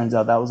 But it turns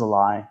out that was a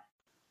lie.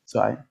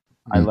 So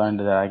I learned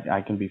that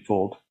I can be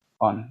fooled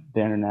on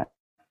the internet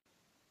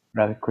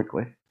rather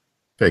quickly.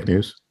 Fake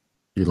news.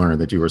 You learned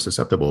that you were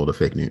susceptible to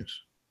fake news.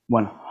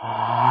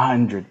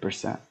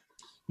 100%.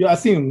 I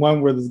seen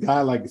one where this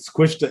guy like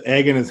squished the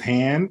egg in his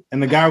hand,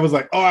 and the guy was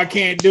like, "Oh, I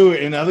can't do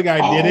it," and the other guy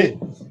did it,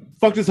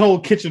 fucked his whole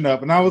kitchen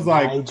up, and I was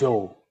like,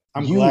 Nigel,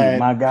 I'm glad.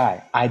 my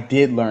guy. I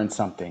did learn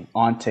something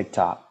on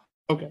TikTok.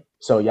 Okay.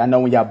 So y'all know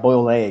when y'all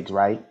boil eggs,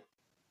 right?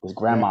 His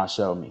grandma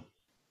showed me.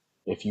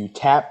 If you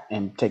tap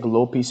and take a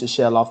little piece of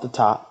shell off the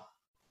top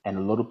and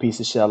a little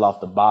piece of shell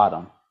off the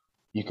bottom,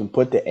 you can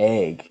put the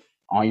egg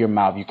on your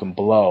mouth. You can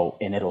blow,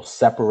 and it'll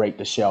separate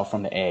the shell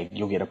from the egg.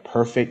 You'll get a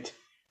perfect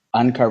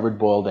uncovered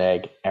boiled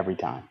egg every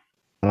time.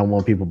 I don't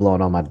want people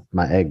blowing on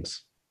my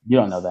eggs. You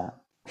don't know that.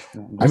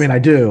 I mean, I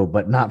do,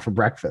 but not for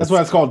breakfast. That's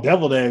why it's called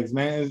deviled eggs,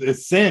 man.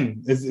 It's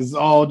sin. It's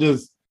all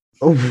just.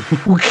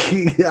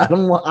 Okay.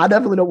 I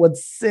definitely don't want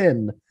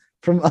sin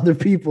from other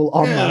people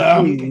on my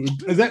food.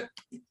 Is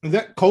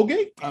that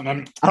Colgate? I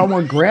don't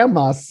want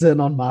grandma's sin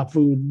on my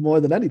food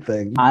more than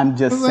anything. I'm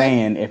just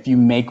saying, if you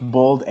make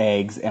boiled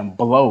eggs and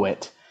blow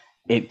it,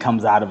 it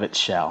comes out of its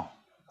shell.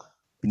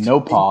 No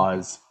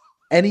pause.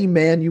 Any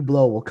man you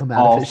blow will come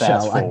out of his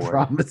shell. I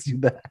promise you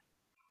that.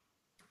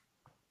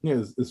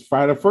 Yeah, it's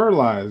fried or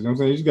fertilized. You know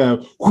what I'm saying? You just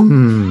gotta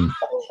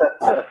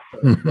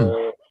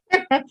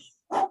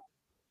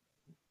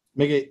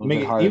make it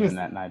harder even than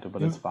that, Nigel,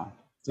 but it's fine.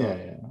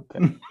 Yeah.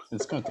 Okay.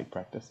 It's gonna take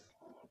practice.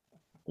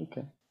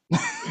 Okay.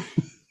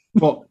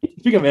 Well,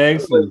 speaking of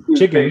eggs and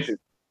chickens,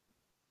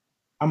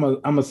 I'm a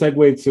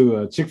segue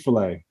to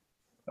Chick-fil-A.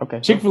 Okay.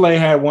 Chick-fil-A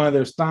had one of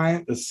their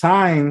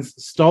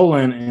signs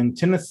stolen in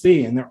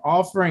Tennessee, and they're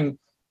offering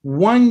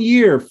 1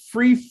 year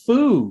free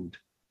food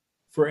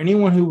for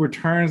anyone who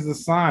returns the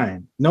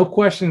sign. No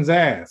questions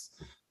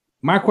asked.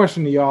 My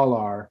question to y'all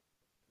are,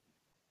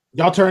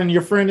 y'all turning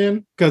your friend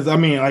in? Because I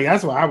mean, like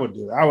that's what I would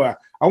do. I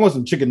want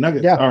some chicken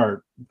nuggets.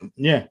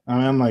 Yeah. I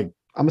mean, I'm like,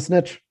 I'm a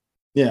snitch.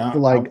 Yeah, I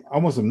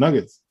want some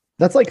nuggets.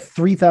 That's like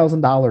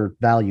 $3,000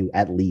 value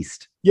at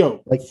least.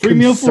 Yo, like free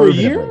meal for a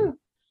year?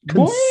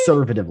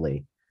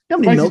 Conservatively. You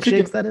know how many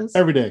milkshakes that is?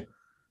 Every day.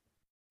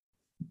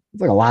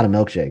 It's like a lot of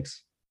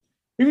milkshakes.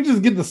 You can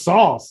just get the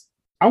sauce.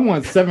 I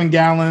want 7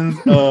 gallons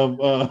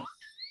of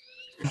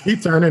He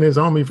turning his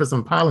homie for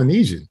some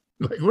Polynesian.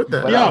 Like what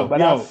the hell?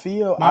 I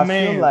feel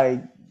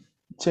like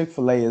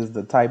Chick-fil-A is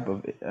the type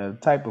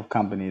of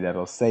company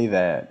that'll say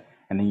that,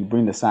 and then you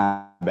bring the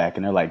sign back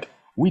and they're like,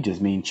 we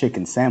just mean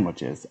chicken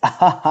sandwiches.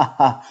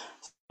 So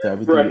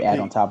everything you add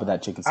on top of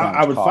that chicken sandwich.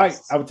 I would fight.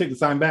 I would take the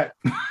sign back.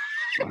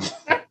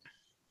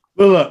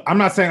 Look, I'm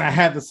not saying I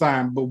had the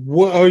sign, but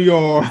what are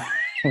your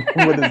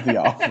what is the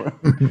offer?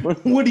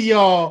 What are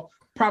y'all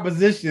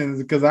propositions?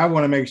 Because I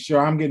want to make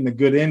sure I'm getting the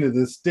good end of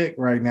this stick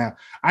right now.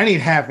 I need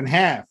half and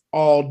half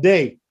all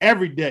day,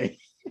 every day.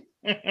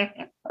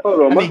 Hold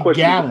on, my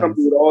question is, the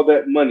company with all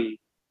that money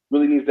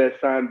really needs that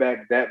sign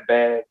back that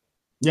bad?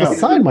 Yeah, the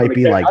sign might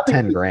be like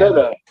 10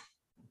 grand.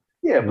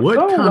 Yeah, but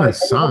what kind of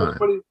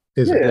sign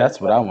is it? That's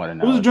what I want to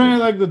know. It was a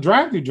drink like the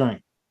drive-thru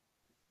drink.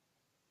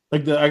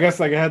 Like I guess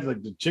it had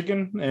like the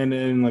chicken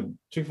and like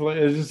Chick-fil-A.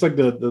 It's just like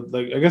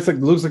the I guess like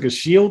looks like a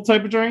shield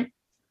type of drink.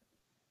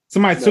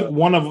 Somebody took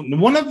one of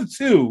the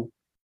two,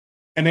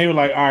 and they were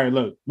like, "All right,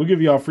 look, we'll give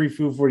you all free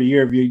food for the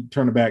year if you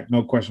turn it back,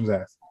 no questions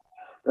asked."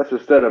 That's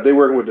a setup. They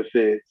working with the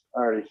feds. I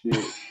already see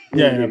it.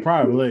 Yeah,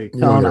 probably.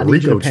 I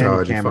need you to pan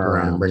the camera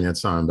around and bring that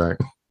sign back.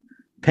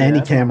 Pan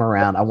the camera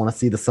around. I want to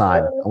see the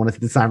sign. I want to see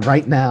the sign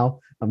right now.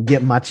 I'm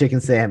getting my chicken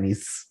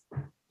Sammys.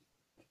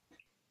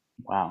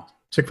 Wow.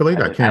 Chick-fil-A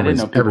got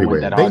cameras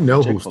everywhere. They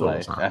know who stole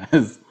the sign.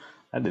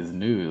 That is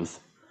news.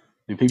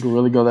 Do people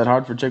really go that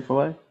hard for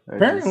Chick-fil-A?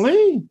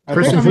 Apparently.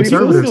 Christian people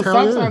conservatives steal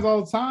stop signs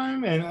all the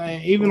time,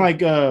 and even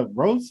like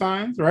road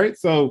signs, right?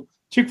 So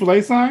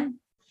Chick-fil-A sign,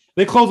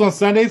 they close on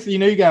Sundays, so you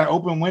know you got an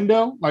open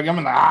window. Like I'm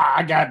like,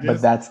 I got this.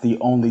 But that's the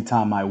only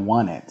time I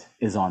want it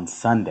is on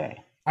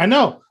Sunday. I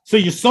know. So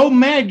you're so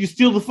mad you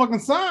steal the fucking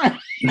sign.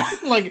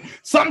 Like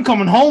something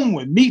coming home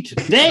with me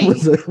today.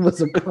 It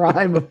was a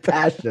crime of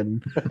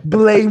passion.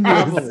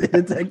 Blameless in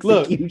its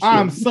execution. Look,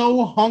 I'm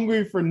so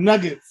hungry for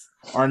nuggets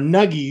or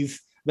nuggies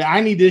that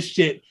I need this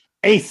shit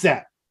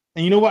ASAP.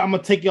 And you know what? I'm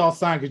gonna take y'all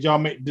sign because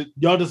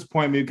y'all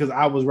disappoint me because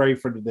I was ready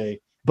for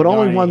today. But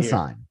only one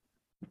sign.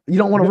 You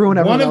don't want to ruin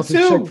everyone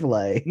else's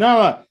Chick-fil-A.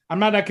 No, I'm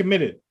not that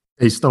committed.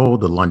 They stole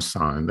the lunch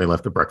sign. They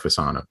left the breakfast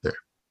sign up there.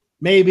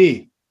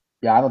 Maybe.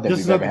 Yeah, I don't think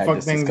we've ever had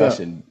this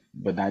discussion.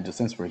 But Nigel,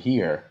 since we're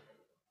here,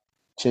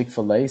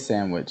 Chick-fil-A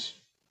sandwich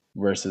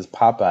versus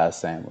Popeye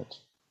sandwich.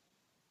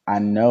 I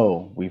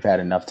know we've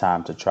had enough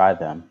time to try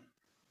them.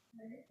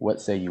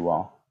 What say you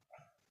all?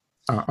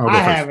 I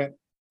haven't.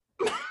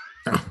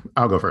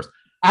 I'll go first.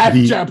 I've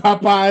The- tried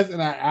Popeyes,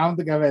 and I don't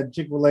think I've had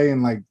Chick-fil-A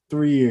in like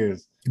 3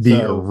 years. The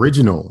So-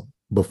 original,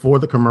 before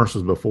the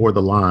commercials, before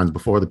the lines,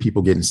 before the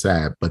people getting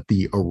stabbed, but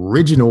the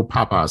original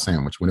Popeye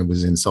sandwich when it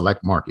was in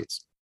select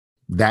markets,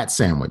 that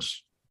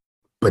sandwich,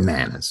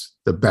 bananas,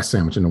 the best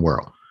sandwich in the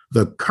world.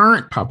 The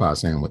current Popeye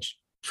sandwich,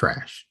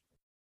 trash.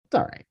 It's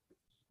all right.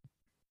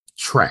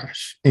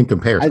 Trash in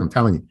comparison. I'm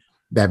telling you,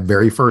 that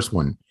very first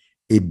one,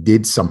 it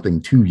did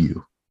something to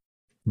you.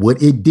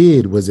 What it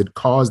did was it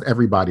caused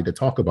everybody to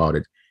talk about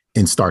it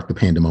and start the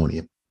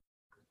pandemonium.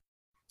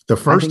 The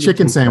first think it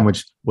chicken tastes better.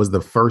 sandwich was the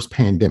first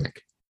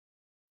pandemic,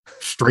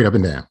 straight up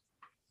and down.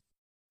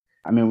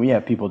 I mean, we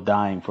have people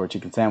dying for a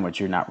chicken sandwich.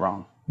 You're not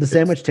wrong. The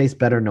sandwich tastes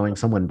better knowing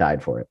someone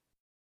died for it.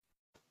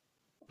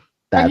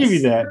 I'll give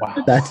you that.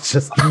 Wow. That's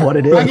just what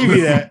it is. I'll give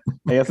you that.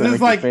 I guess that It's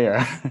makes like- it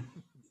fair.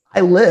 I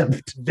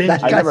lived.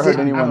 Vengeance. That I never guy heard said-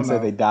 I anyone don't say know.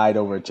 they died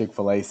over a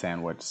Chick-fil-A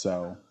sandwich.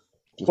 So,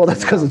 just Well,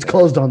 that's putting because it out it's there.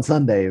 closed on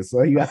Sundays,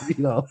 so you have And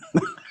You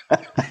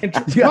have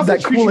plus that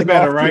they treat cooling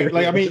better, off right? period.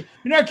 Like, I mean,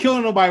 you're not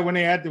killing nobody when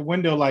they're at the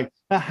window. Like,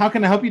 how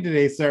can I help you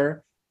today,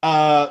 sir?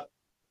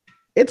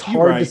 It's You're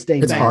hard right. to stay.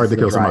 It's nice hard to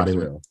the kill somebody,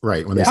 drive-thru.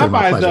 right? When they Yeah. say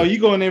my Popeyes though, pleasure. you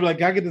go in there like,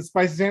 "Can I get the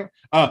spicy sandwich?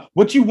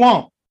 What you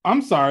want?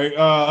 I'm sorry.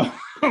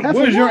 What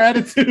is your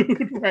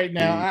attitude right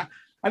now?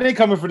 I didn't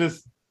come in for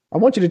this. I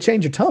want you to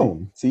change your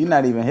tone. See, you're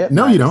not even hip.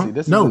 No, Mike. you don't. See,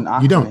 this No, is an you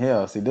Oxon don't.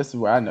 Hill. See, this is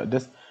where I know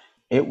this.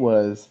 It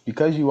was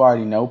because you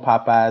already know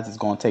Popeyes is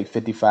going to take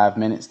 55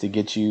 minutes to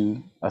get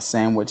you a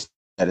sandwich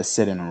that is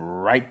sitting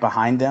right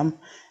behind them.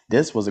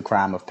 This was a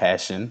crime of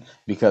passion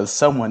because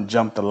someone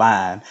jumped the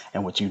line,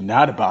 and what you're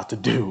not about to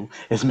do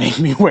is make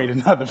me wait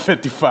another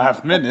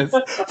 55 minutes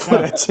for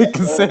that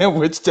chicken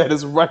sandwich that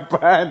is right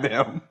behind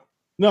them.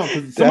 No, because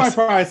somebody That's-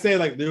 probably said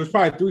like there was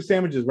probably 3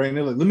 sandwiches right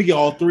there. Like, let me get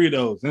all 3 of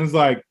those. And it's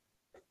like,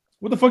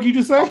 what the fuck you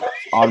just say?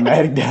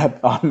 Automatic death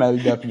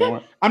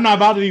warrant. I'm not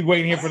about to be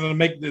waiting here for them to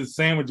make this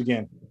sandwich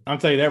again. I'll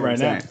tell you that right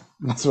now.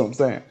 That's what I'm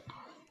saying.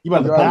 You about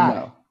to You already die.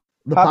 know.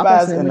 The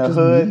Popeyes in sandwich the is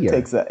hood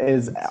meatier.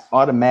 is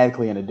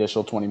automatically an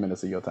additional 20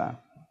 minutes of your time.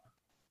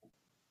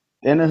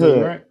 In the Yeah, hood,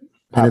 you're right.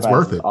 And it's Popeyes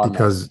worth is it automatic.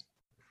 because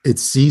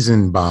it's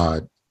seasoned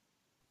by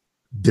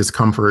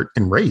discomfort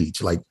and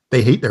rage. Like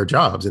they hate their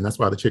jobs, and that's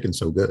why the chicken's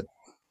so good.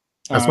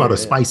 That's why the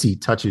yeah. spicy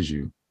touches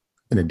you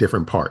in a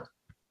different part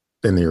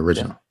than the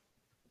original.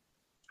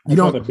 You That's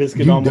why don't. the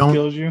biscuit you almost don't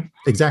kills you.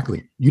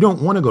 exactly. You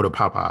don't want to go to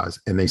Popeyes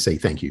and they say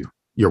thank you.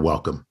 You're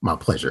welcome. My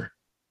pleasure.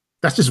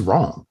 That's just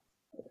wrong.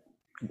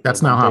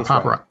 That's not how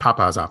Tastes right.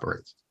 Popeyes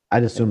operates.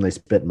 I'd assume they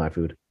spit in my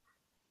food.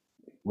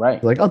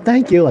 Right. Like, oh,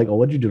 thank you. Like, oh,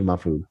 what'd you do to my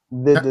food?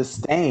 The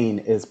disdain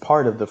is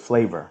part of the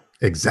flavor,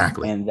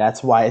 Exactly. and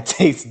that's why it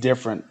tastes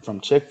different from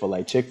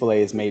Chick-fil-A.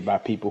 Chick-fil-A is made by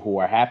people who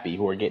are happy,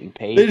 who are getting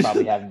paid, They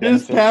probably have They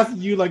just benefits.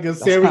 passing you like a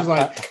sandwich,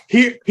 like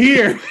here,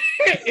 here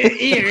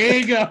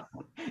you go.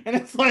 And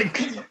it's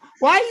like,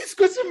 why are you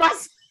squishing my?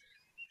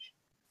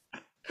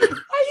 Why are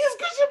you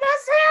squishing my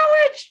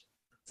sandwich?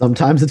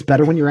 Sometimes it's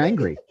better when you're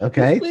angry.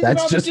 Okay, Squeeze it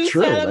that's on the just juice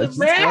true. out of That's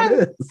the just what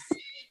it is.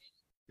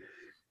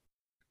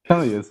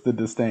 Tell you, it's the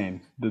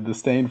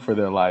disdain for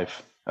their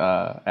life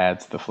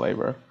adds the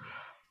flavor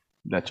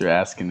that you're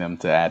asking them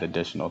to add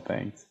additional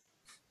things.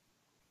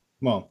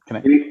 Well,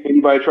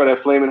 Anybody try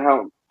that flaming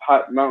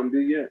hot Mountain Dew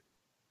yet?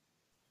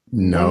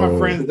 No. one of my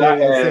friends did.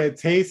 It said it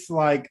tastes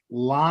like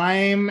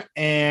lime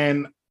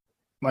and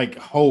like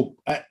hope.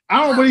 I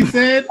don't know what he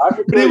said, I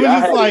can but tell it you, was I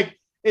just had- like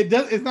it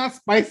does. It's not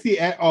spicy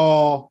at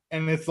all,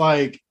 and it's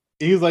like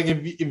he was like,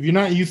 if you're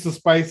not used to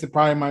spice, it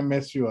probably might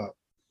mess you up.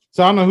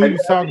 So I don't know who he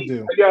was talking to.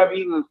 Have you ever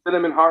eaten the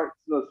cinnamon hearts?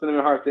 The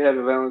cinnamon hearts they have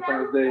at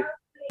Valentine's Day.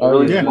 Oh,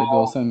 Really yeah,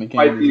 small, those cinnamon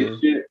Spicy candies. as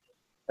shit.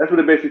 That's what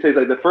it basically tastes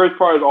like. The first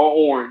part is all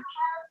orange,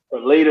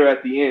 but later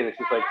at the end, it's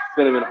just like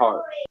cinnamon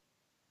hearts.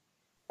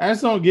 I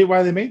just don't get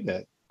why they made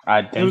that.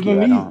 I There was thank no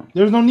you. I need. don't.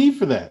 There was no need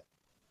for that.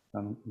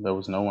 There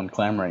was no one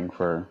clamoring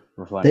for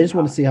flaming They just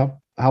want to hot. see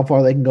how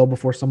far they can go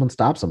before someone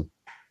stops them.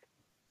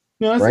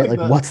 You know, it's Right? Like,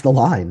 the- what's the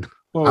line?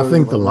 what I was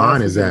think it, the like line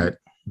last is weekend? at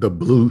the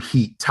Blue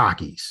Heat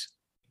Takis.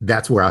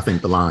 That's where I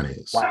think the line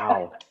is.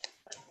 Wow.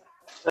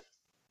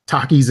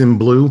 Takis in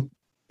blue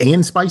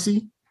and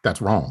spicy.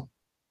 That's wrong.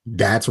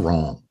 That's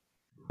wrong.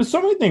 There's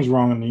so many things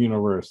wrong in the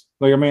universe.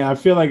 Like, I mean, I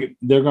feel like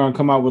they're gonna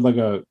come out with like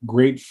a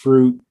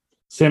grapefruit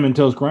cinnamon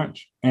toast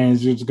crunch, and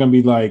it's just gonna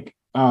be like,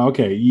 oh,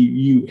 okay,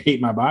 you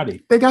hate my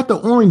body. They got the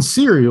orange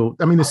cereal.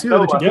 I mean, the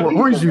cereal that you Yeah. pour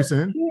orange juice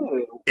in. Yeah.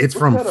 It's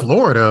from What's that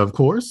Florida, of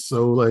course.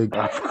 So, like,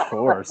 Of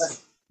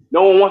course.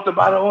 No one wants to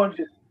buy the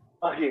oranges.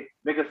 Okay,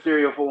 make a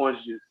cereal for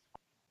orange juice.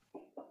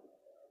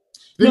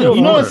 You know,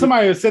 Florida.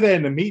 somebody said that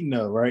in the meeting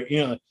though, right?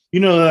 You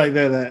know, like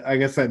that. I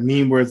guess that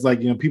meme where it's like,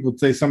 people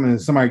say something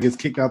and somebody gets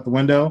kicked out the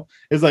window.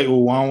 It's like,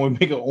 well, why don't we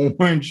make an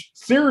orange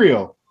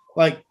cereal?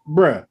 Like,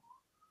 bruh,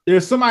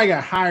 there's somebody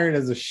got hired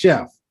as a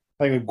chef,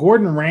 like a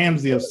Gordon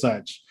Ramsay of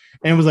such,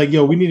 and was like,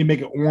 yo, we need to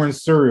make an orange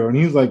cereal. And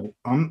he was like,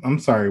 I'm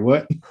sorry,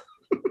 what?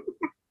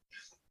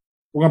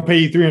 We're gonna pay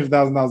you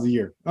 $300,000 a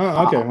year.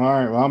 Oh, okay, all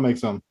right. Well, I'll make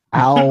some.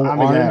 How I'll make it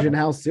orange happen. and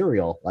how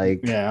cereal?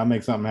 Like, Yeah, I'll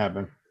make something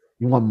happen.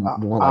 you want I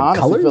like honestly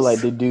colors? feel like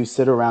they do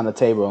sit around the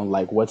table and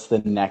like, what's the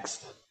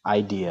next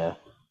idea,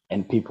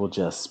 and people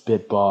just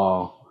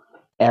spitball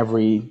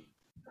every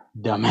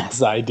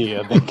dumbass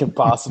idea they can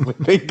possibly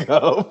think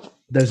of.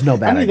 There's no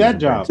bad I need ideas that in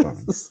job.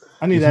 brainstorming.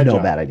 I need There's that no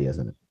job. bad ideas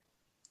in it.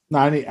 No,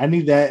 I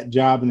need that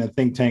job in a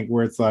think tank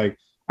where it's like,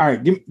 all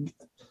right,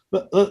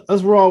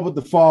 let's roll with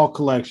the fall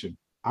collection.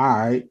 All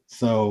right,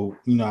 so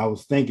I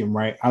was thinking,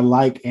 right? I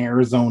like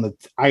Arizona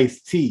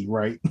iced tea,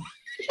 right?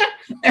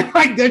 And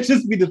like that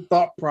just be the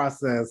thought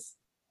process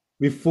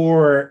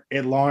before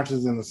it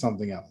launches into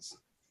something else.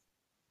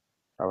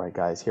 All right,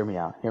 guys, hear me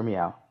out. Hear me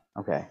out.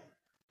 Okay.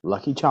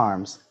 Lucky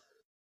Charms,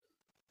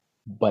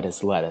 but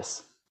it's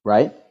lettuce,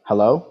 right?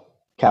 Hello?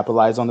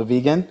 Capitalize on the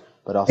vegan,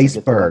 but also get the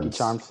Lucky Icebergs.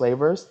 Charm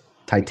flavors.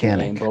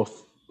 Titanic. And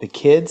both the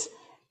kids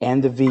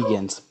and the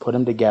vegans, put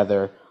them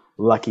together,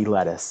 Lucky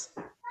Lettuce.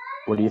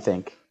 What do you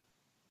think?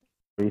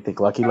 What do you think?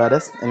 Lucky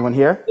Lettuce? Anyone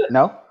here?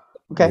 No?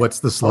 Okay. What's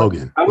the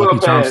slogan? I'm Lucky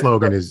gonna Charm pass.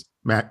 slogan is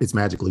it's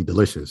magically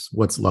delicious.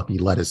 What's Lucky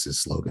Lettuce's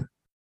slogan?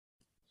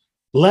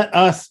 Let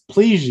us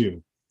please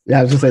you. Yeah,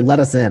 I was just say, let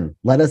us in.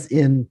 Let us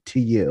in to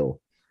you.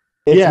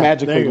 It's Yeah, there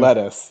magically you go.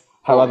 lettuce.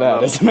 How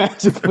about that? It's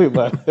magically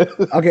lettuce.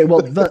 Okay,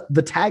 well,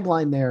 the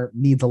tagline there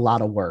needs a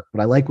lot of work,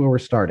 but I like where we're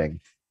starting.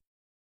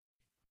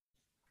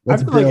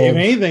 Let's I feel like if build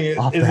anything,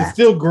 off is it that.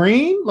 still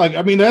green? Like,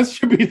 I mean, that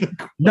should be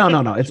the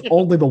No. It's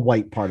only the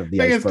white part of the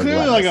like it's iceberg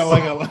clearly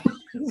lettuce.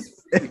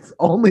 It's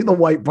only the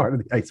white part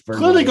of the iceberg.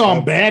 clearly lettuce.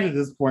 gone bad at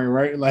this point,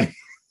 right? Like,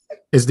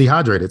 It's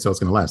dehydrated, so it's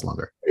going to last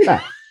longer.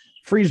 Yeah.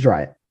 Freeze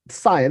dry it.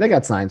 Science. They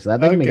got science for that.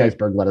 They can make Okay.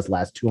 iceberg lettuce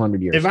last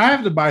 200 years. if I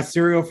have to buy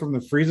cereal from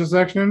the freezer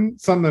section,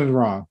 something's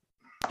wrong.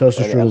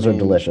 Toaster I strudels are mean,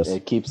 delicious.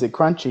 It keeps it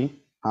crunchy,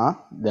 huh?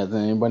 Doesn't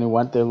anybody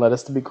want their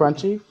lettuce to be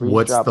crunchy? Freeze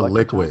What's drop the Lucky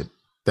liquid Charms?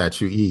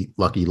 that you eat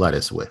Lucky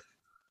Lettuce with?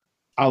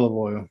 Olive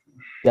oil.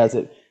 Does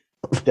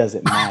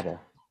it matter?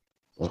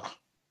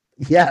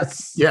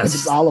 Yes. Yes. If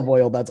it's olive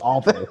oil, that's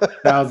awful.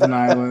 Thousand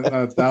Island,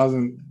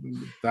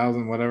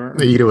 thousand, whatever.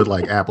 They eat it with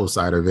like apple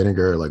cider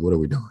vinegar. Like, what are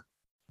we doing?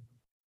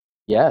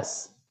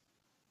 Yes.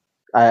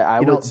 I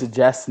You would know-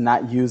 suggest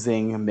not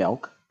using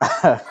milk.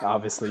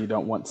 Obviously, you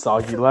don't want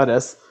soggy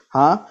lettuce,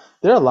 huh?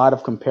 There are a lot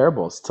of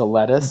comparables to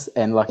lettuce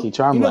and Lucky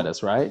Charm You know-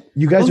 lettuce, right?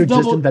 You guys Let's are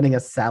just double- inventing a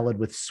salad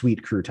with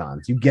sweet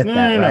croutons. You get No,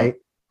 that, no, no. right?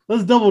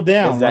 Let's double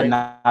down. Is that right?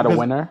 not a Because-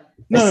 winner?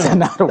 No, Is no, that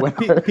no. not a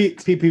winner?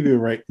 PPP,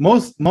 right?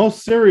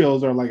 Most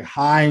cereals are like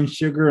high in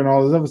sugar and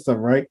all this other stuff,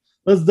 right?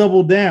 Let's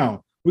double down.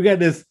 We got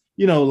this,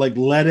 like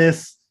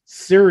lettuce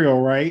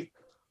cereal, right?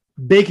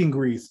 Bacon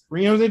grease.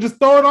 They just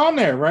throw it on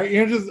there, right?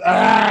 Just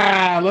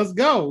let's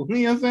go. You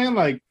know what I'm saying?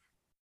 Like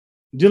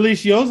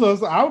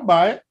deliciosos, I would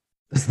buy it.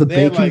 Does the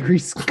They had, bacon like-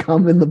 grease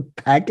come in the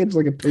package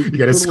like a toaster You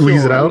got to strudel?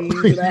 squeeze it out.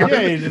 Squeeze it out.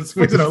 Yeah, you just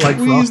Squeeze it out like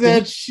squeeze frosting.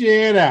 that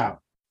shit out.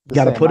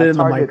 Gotta Saying, put my it in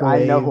the target-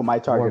 I know who microwave, my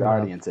target warm it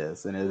up. audience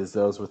is, and it is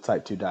those with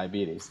type 2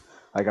 diabetes.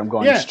 Like, I'm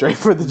going Yeah. straight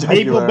for the Maple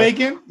jugular.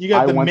 bacon. You I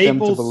got the want them to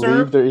maple believe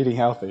syrup. they're eating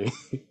healthy.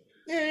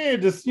 Yeah,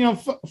 just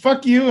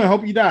fuck you and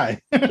hope you die.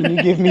 Can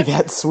you give me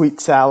that sweet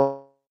salad?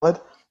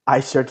 I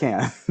sure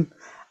can.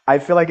 I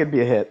feel like it'd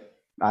be a hit.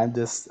 I'm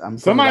putting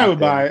Somebody out would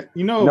there. buy it.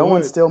 No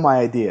one steal my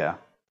idea.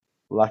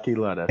 Lucky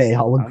lettuce. Hey,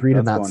 I'll agree to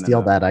That's not going in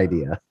steal there. that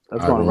idea.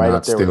 That's I going will right not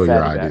up there steal with your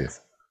fatty idea.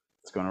 bags.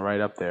 It's going right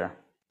up there.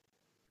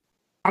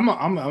 I'm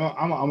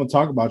gonna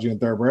talk about you in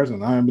third person. I'm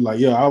gonna be like,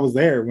 yo, I was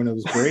there when it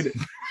was created.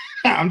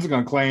 I'm just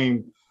gonna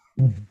claim,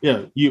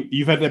 yeah,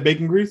 you've had that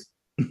bacon grease.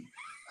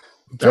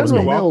 That was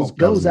General me. Mills That was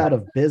goes me. out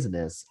of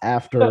business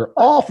after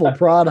awful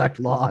product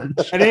launch.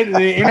 And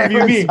they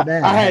interviewed me. was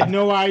mad. I had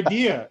no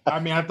idea. I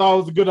mean, I thought it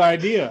was a good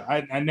idea.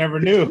 I never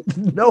knew.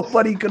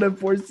 Nobody could have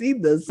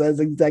foreseen this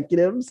as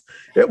executives.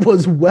 It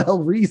was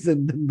well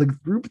reasoned in the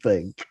group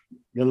thing.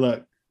 Good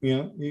luck.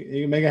 You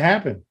can make it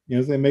happen. You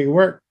know what I'm saying? Make it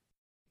work.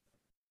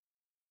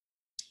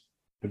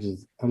 Which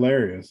is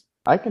hilarious.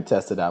 I can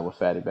test it out with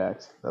fatty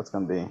bags. That's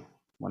going to be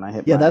when I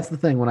hit Yeah, my- that's the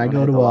thing. When I When I go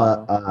hit to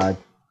the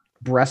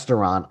a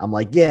restaurant, I'm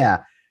like,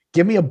 yeah,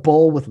 give me a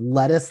bowl with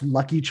lettuce,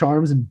 Lucky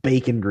Charms, and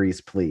bacon grease,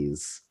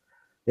 please.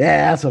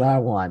 Yeah, that's what I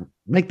want.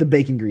 Make the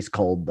bacon grease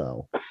cold,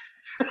 though.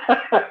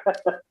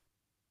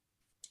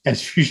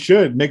 As you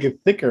should make it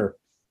thicker,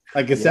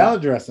 like a Yeah.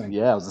 salad dressing.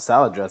 Yeah, it was a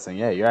salad dressing.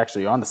 Yeah, you're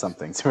actually onto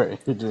something. Sorry,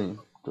 you're doing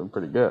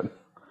pretty good.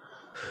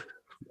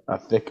 A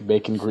thick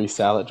bacon grease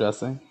salad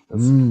dressing.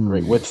 That's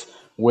great.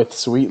 With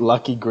sweet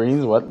Lucky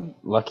Greens. What?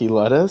 Lucky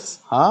lettuce?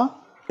 Huh?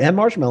 And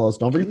marshmallows.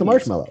 Don't forget the Jeez.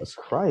 marshmallows.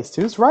 Christ,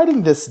 who's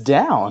writing this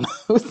down?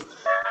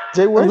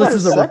 Jay, where's Well, our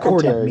this is a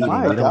recorded secretary? meeting.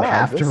 My We don't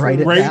have to this write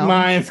is- it Great down.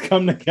 minds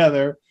come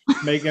together,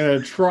 make an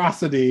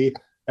atrocity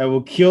that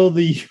will kill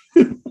the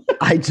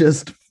I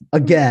just,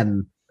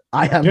 again,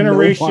 I have no part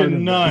generation of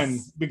none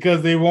this.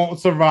 because they won't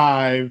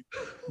survive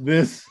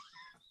this.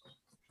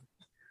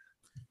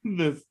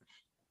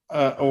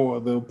 Or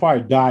they'll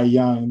probably die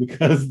young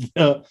because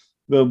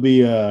they'll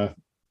be high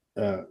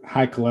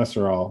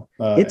cholesterol.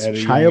 It's at a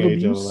young child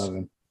age of abuse.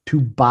 11. To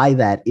buy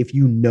that if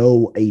you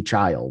know a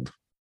child.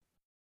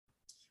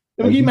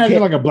 Can Like, you you imagine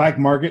can't- like a black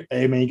market?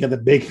 Hey man, you got the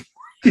big.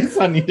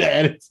 I need to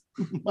add it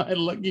to my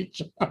Lucky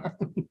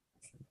Charm.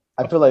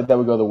 I feel like that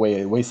would go the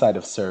wayside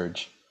of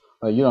Surge.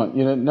 Like you don't,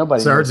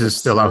 nobody. Surge knows is what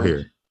still out Surge-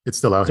 here. It's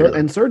still out here.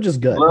 And Surge is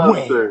good.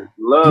 Love Surge.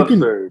 Love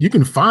Surge. You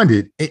can find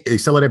it. They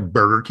sell it at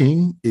Burger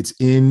King. It's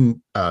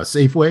in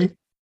Safeway.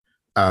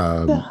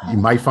 You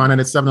might find it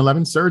at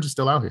 7-Eleven. Surge is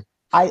still out here.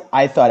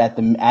 I thought at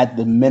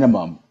the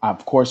minimum,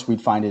 of course,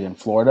 we'd find it in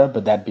Florida,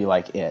 but that'd be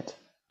like it.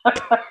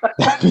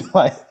 That'd be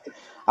like,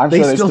 I'm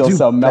sure they still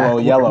sell Mellow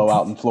Yellow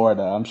out in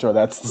Florida. I'm sure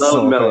that's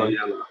Love Mellow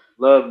Yellow.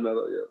 Love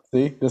Mellow Yellow.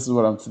 See, this is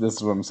what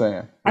I'm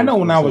saying. I know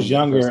when I was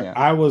younger,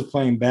 I was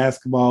playing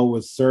basketball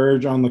with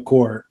Surge on the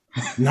court,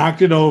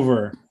 knocked it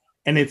over,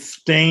 and it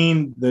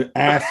stained the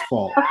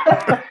asphalt.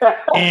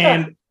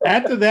 And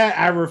after that,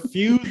 I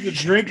refused to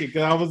drink it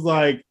because I was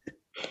like,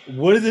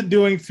 what is it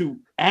doing to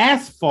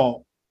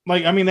asphalt?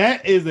 Like, I mean,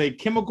 that is a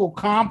chemical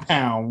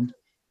compound.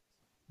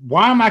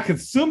 Why am I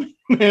consuming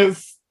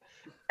this?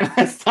 And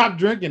I stopped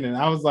drinking it.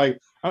 I was like,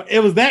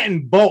 it was that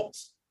in Bolt,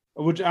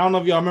 which I don't know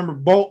if y'all remember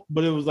Bolt,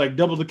 but it was like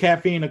double the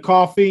caffeine of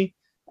coffee.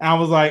 And I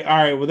was like, all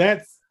right, well,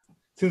 that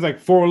seems like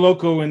Four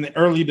Loko in the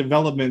early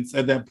developments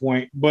at that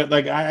point. But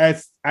like, I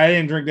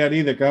didn't drink that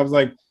either because I was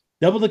like,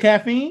 double the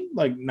caffeine?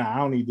 Like, nah, I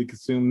don't need to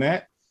consume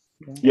that.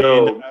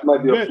 Yo, it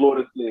might be a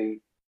Florida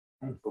thing.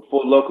 But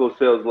Four Loko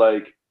sells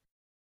like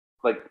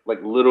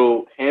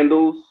little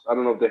handles. I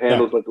don't know if the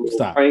handles like the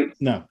little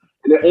pints. No.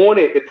 And then on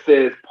it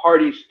says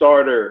party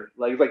starter.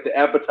 Like it's like the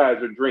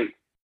appetizer drink.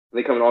 And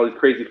they come in all these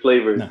crazy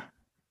flavors. No.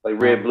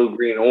 Like red, blue,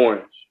 green,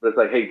 orange. But it's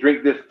like, hey,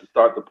 drink this to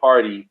start the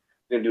party,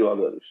 then do all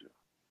the other shit.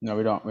 No,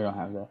 we don't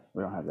have that.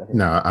 We don't have that here.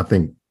 No, I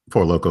think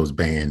Four Loko's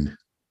banned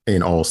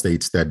in all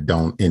states that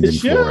don't end in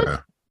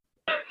Florida.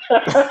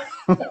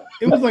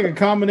 It was like a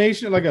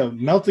combination, like a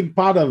melting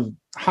pot of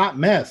hot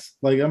mess.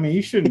 Like, I mean,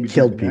 you shouldn't be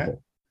killed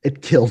people.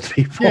 It killed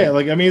people. Yeah,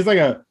 like I mean, it's like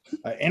a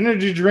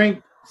energy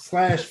drink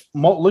 /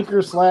 malt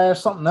liquor /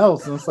 something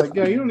else, and it's like,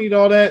 yeah, you don't need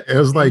all that. It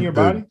was like in your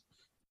body.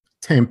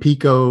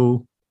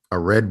 Tampico, a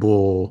Red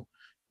Bull,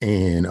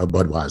 and a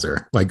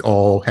Budweiser, like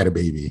all had a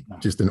baby,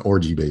 just an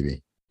orgy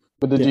baby.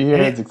 But did you hear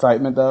his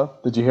excitement though?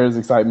 Did you hear his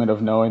excitement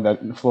of knowing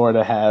that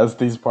Florida has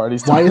these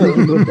parties? Why do you think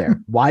he moved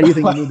there? Why do you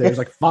think he moved there? He's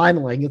like,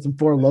 finally, I can get some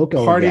Four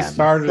Loko Party again.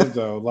 started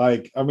though.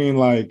 Like, I mean,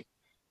 like,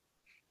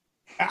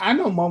 I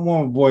know one of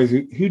my boys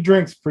who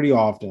drinks pretty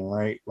often,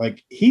 right?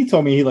 Like, he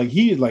told me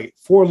he like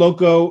 4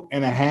 Loko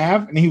and a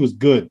half, and he was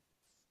good.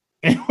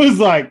 And it was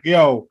like,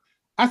 yo,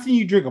 I seen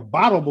you drink a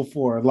bottle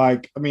before.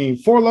 Like, I mean,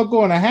 4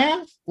 Loko and a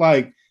half.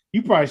 Like,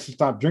 you probably should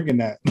stop drinking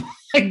that.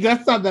 Like,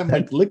 that's not that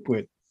much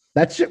liquid.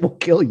 That shit will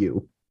kill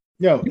you.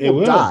 Yo, You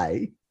will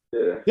die.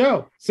 Yeah.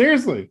 Yo,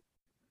 seriously.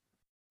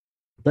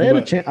 They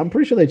had I'm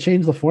pretty sure they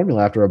changed the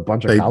formula after a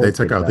bunch of They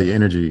took out the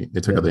energy.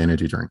 They took out the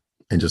energy drink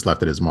and just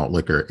left it as malt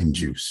liquor and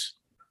juice.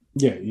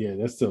 Yeah,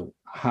 that's still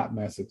Hot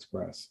Mess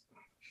Express.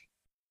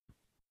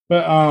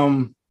 But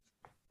I'm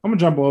gonna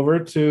jump over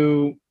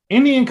to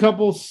Indian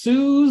couple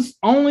sues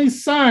only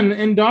son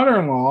and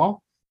daughter-in-law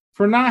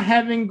for not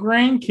having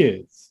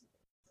grandkids.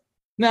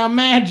 Now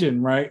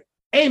imagine, right?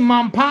 Hey,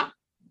 mom, pop,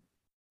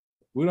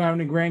 we don't have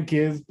any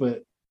grandkids,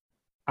 but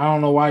I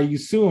don't know why you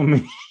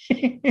suing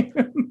me.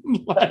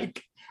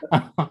 Like,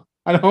 I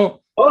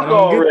don't get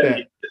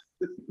that.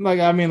 Like,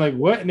 I mean, like,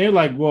 what? And they're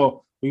like,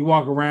 well, we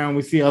walk around,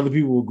 we see other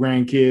people with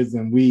grandkids,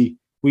 and we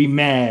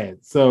mad.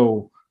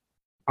 So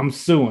I'm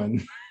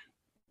suing.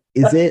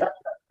 Is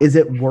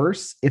it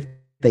worse if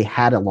they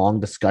had a long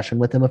discussion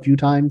with him a few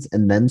times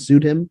and then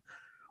sued him,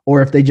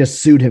 or if they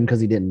just sued him because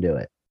he didn't do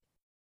it?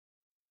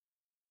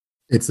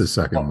 It's the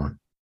second one.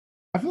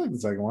 I feel like the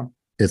second one.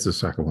 It's the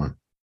second one.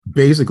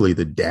 Basically,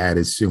 the dad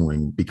is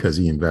suing because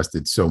he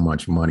invested so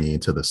much money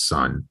into the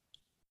son,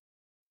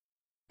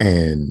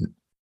 and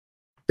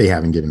they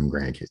haven't given him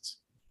grandkids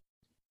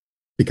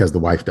because the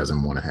wife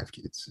doesn't want to have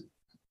kids.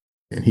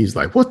 And he's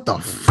like, what the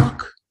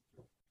fuck?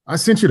 I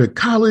sent you to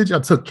college. I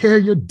took care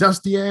of your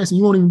dusty ass and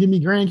you won't even give me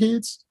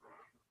grandkids?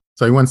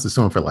 So he wants to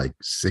sue him for like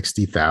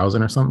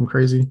 60,000 or something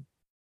crazy.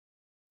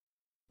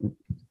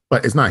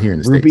 But it's not here in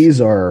the States. Rupees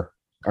are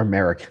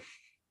American.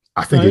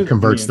 I think it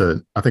converts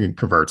to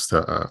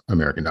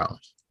American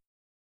dollars.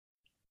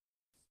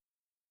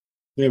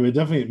 Yeah, but it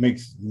definitely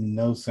makes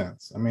no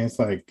sense. I mean, it's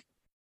like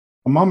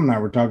my mom and I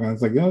were talking.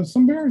 It's like,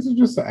 some parents are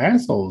just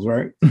assholes,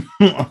 right?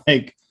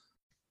 Like,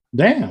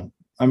 damn.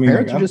 I mean,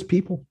 parents are just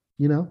people,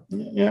 you know?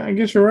 Yeah, I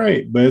guess you're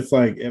right. But it's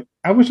like,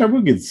 I wish I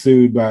would get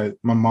sued by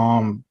my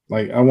mom.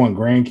 Like, I want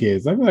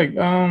grandkids. I'd be like,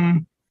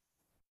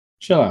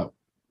 chill out.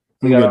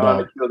 You gotta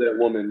honor kill that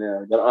woman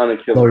now. You gotta honor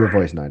kill her. Lower your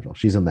voice, Nigel.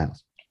 She's in the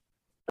house.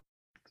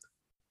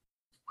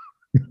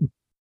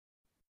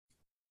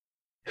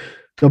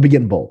 Don't be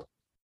getting bold.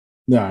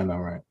 Yeah, I know,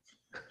 right?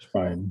 She's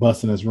probably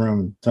busting this room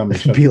and tell me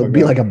to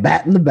be like a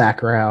bat in the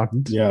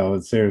background. Yeah,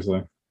 seriously.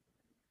 What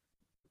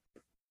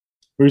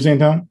were you saying,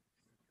 Tom?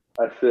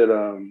 I said,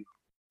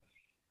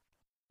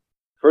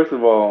 first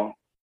of all,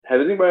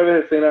 has anybody ever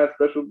had St. Ives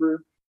Special Brew?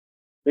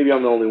 Maybe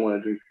I'm the only one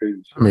that drinks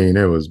crazy shit. I mean,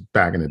 it was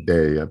back in the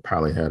day. I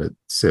probably had a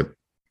sip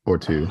or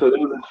two. So there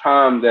was a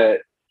time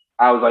that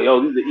I was like,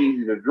 "Oh, these are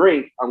easy to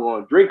drink. I'm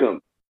going to drink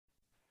them."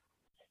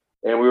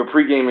 And we were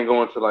pre-gaming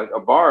going to like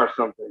a bar or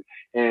something.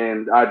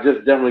 And I just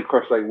definitely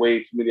crushed like way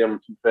too many of them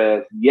too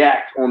fast.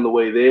 Yacked on the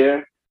way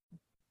there.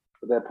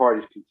 but that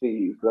party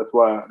continues. That's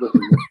why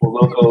listen, for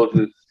locals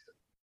is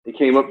it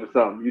came up to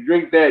something. You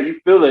drink that, you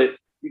feel it,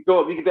 you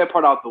throw it, you get that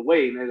part out the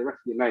way, and then the rest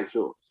of your night's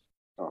yours.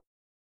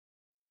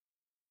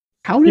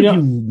 How have you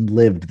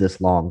lived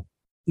this long?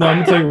 No, I'm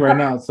gonna tell you right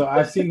now. So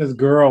I've seen this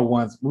girl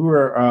once. We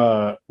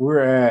were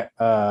at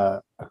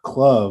a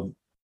club.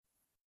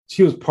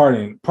 She was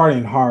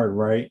partying hard,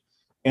 right?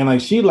 And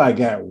like she like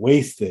got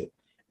wasted.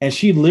 And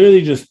she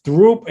literally just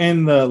threw up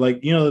in the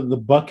like, you know, the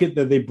bucket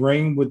that they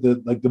bring with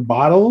the like the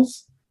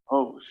bottles.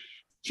 Oh,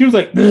 she was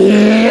like,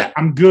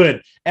 I'm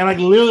good. And like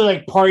literally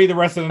like party the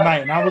rest of the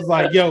night. And I was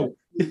like, yo,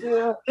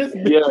 yeah,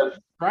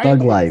 right?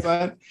 Thug life.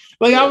 Son.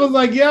 Like I was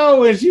like,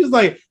 yo, and she was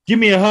like, give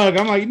me a hug.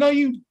 I'm like, no,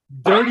 you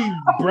dirty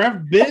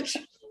breath bitch.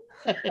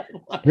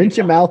 Rinse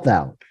your mouth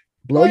out.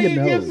 Blow your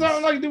nose.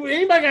 Like, do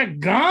anybody got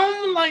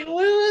gum? Like,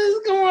 what is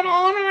going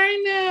on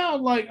right now?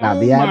 Like, nah,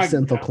 the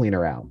absinthe will clean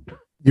her out.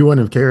 You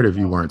wouldn't have cared if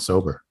you weren't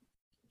sober.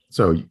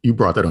 So you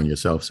brought that on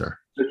yourself, sir.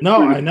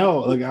 No, I know.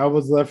 Like I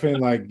was left in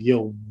like,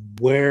 yo,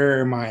 where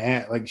am I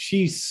at? Like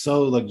she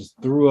so like just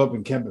threw up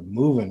and kept it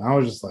moving. I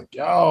was just like,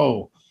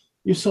 yo,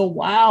 you're so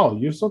wild.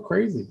 You're so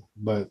crazy.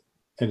 But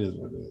it is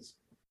what it is.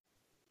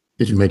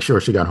 Did you make sure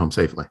she got home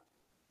safely?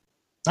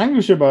 I didn't give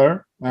a shit about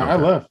her. I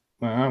Okay. left.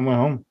 I went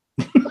home.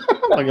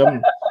 Like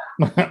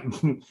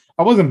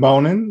I wasn't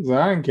boning, so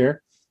I didn't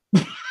care.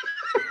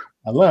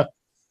 I left.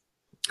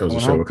 Goes to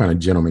show what kind of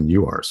gentleman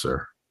you are,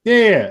 sir.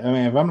 Yeah. I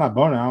mean, if I'm not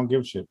boning, I don't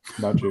give a shit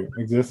about your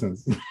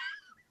existence.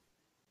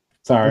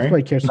 Sorry.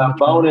 Everybody cares so I'm much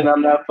not about boning,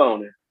 I'm not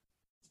phoning.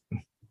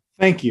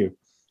 Thank you.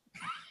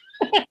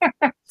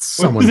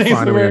 Someone What's his name,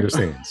 finally sir?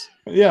 understands.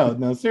 Yeah,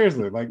 no,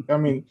 seriously. Like, I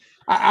mean,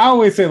 I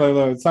always say, like,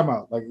 look, time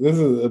out. Like, this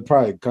is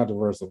probably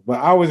controversial, but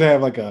I always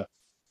have like a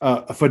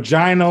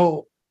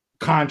vaginal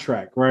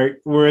contract, right?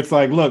 Where it's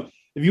like, look,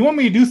 if you want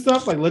me to do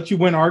stuff, like let you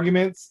win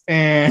arguments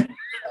and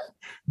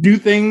do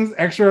things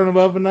extra and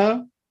above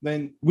enough,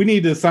 then we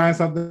need to sign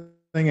something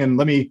and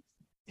let me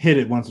hit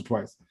it once or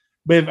twice.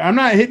 But if I'm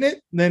not hitting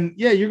it, then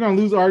yeah, you're gonna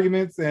lose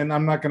arguments, and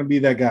I'm not gonna be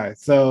that guy.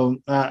 So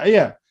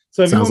yeah.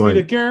 So if Sounds you want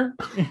me like- to care,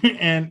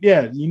 and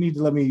yeah, you need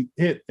to let me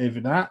hit. If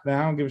not, then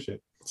I don't give a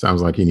shit.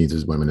 Sounds like he needs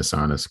his women to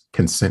sign a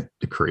consent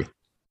decree.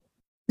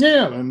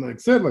 Yeah, and like I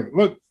said, like,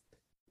 look,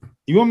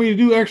 you want me to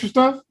do extra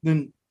stuff,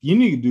 then you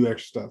need to do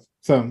extra stuff.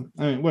 So I mean,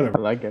 I whatever.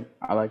 like it.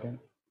 I like it.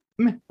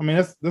 I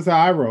mean, that's how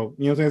I roll.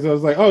 You know what I'm saying? So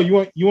it's like, oh, you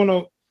want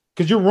to,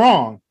 because you're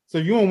wrong. So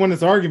if you want to win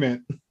this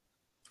argument,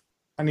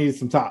 I need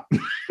some top.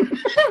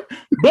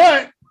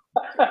 But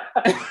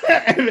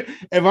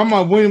if I'm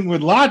gonna win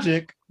with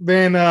logic,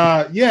 then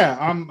yeah,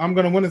 I'm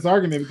gonna win this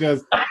argument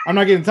because I'm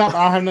not getting top.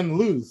 I don't have nothing to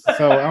lose,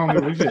 so I don't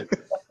give a shit.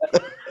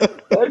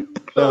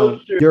 So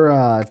You're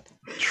a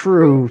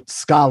true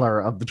scholar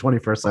of the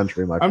 21st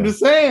century, my friend. I'm just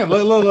saying.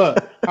 Look.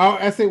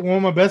 I say one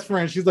of my best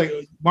friends. She's like,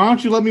 "Why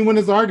don't you let me win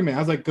this argument?" I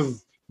was like,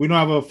 "Because we don't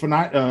have a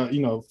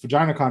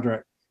vagina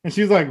contract." And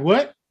she's like,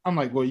 "What?" I'm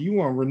like, "Well, you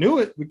want to renew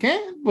it? We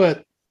can,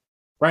 but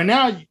right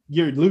now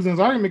you're losing this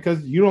argument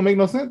because you don't make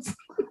no sense."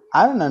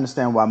 I don't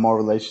understand why more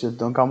relationships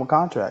don't come with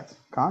contracts.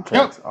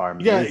 Contracts are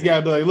amazing. You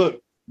gotta be like, look,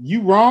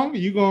 you wrong.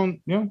 You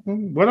going,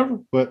 whatever.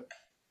 But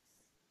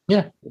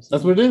yeah,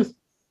 that's what it is.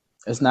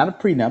 It's not a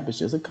prenup. It's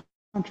just a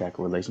contract,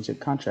 a relationship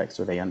contract,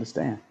 so they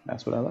understand.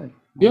 That's what I like.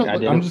 Yeah, I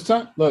look, did I'm it. just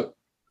telling. Look,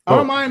 I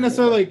don't mind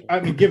necessarily. I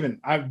mean, given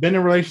I've been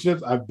in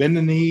relationships, I've been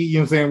in the, you know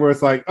what I'm saying, where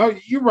it's like, oh,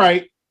 you're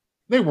right,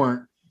 they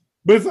weren't,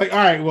 but it's like, all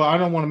right, well, I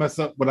don't want to mess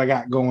up what I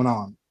got going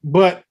on.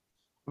 But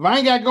if I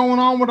ain't got going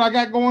on what I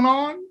got going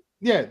on,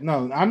 yeah,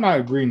 no, I'm not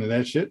agreeing to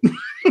that shit.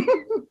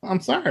 I'm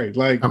sorry,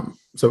 like,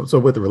 So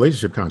with the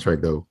relationship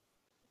contract though,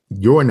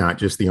 you're not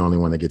just the only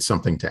one that gets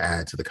something to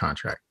add to the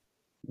contract.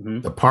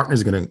 Mhm. The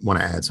partner's going to want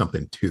to add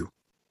something too.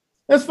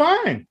 that's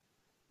fine.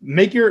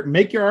 Make your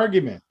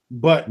argument,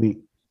 but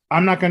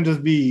I'm not gonna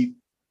just be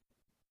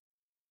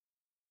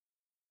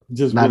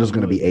not just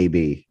going to be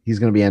AB. He's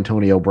going to be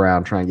Antonio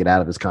Brown trying to get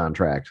out of his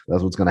contract.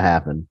 That's what's going to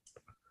happen.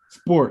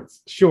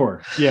 sports.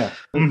 Sure, yeah.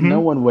 Mhm. No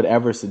one would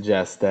ever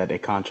suggest that a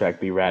contract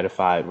be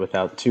ratified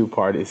without two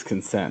parties'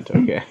 consent.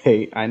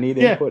 Okay, I need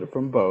Yeah. input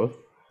from both.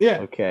 Yeah.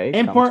 Okay,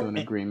 And come to an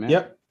agreement.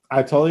 Yep,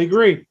 I totally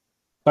agree.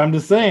 But I'm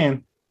just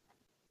saying,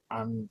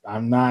 I'm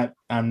not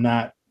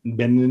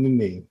bending the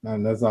knee,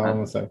 and that's all I'm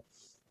gonna say.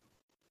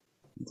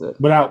 That's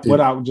it.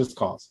 Without just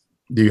cause.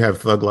 Do you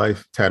have Thug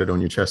Life tatted on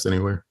your chest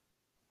anywhere?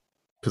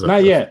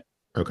 Not yet.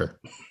 Okay.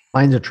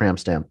 Mine's a tramp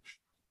stamp.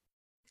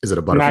 Is it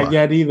a butterfly? Not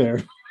yet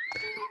either.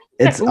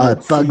 It's Ooh, a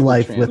thug see,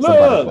 life with some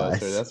Look.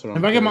 butterflies. That's what I'm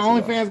If I get my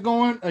curious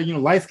about. OnlyFans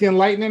going, light skin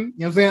lightning, you know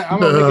what I'm saying? I'm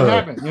gonna make it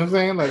happen. You know what I'm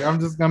saying? Like I'm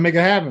just gonna make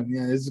it happen.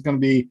 Yeah, it's just gonna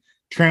be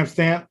tramp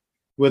stamp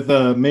with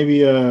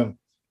maybe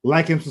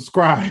like and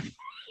subscribe.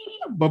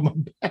 But my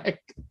back.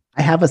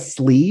 I have a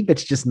sleeve.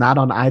 It's just not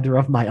on either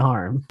of my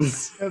arms.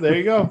 Yeah, there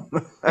you go. You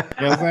know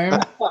what I'm saying?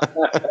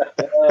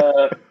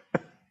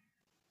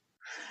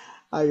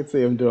 I could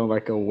see him doing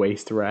like a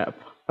waist wrap.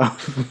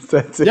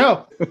 That's it.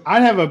 Yo, I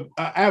have a It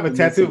tattoo of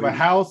needs a to be-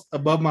 house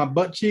above my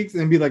butt cheeks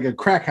and be like a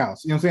crack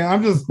house. You know what I'm saying?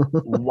 I'm just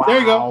Wow. there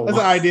you go. That's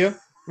an idea.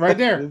 right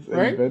there, It's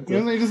right? inventive. You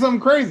know what I'm saying? Just something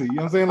crazy. You know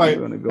what I'm saying? Like,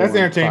 I'm gonna go that's in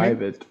entertaining.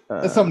 private,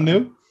 That's something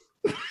new.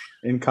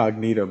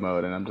 incognito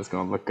mode, and I'm just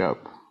gonna look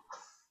up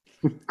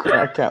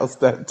crack house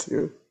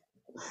tattoo.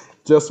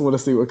 Just want to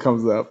see what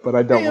comes up, but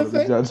I don't Yeah, want to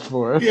be judged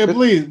for it. Yeah,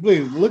 please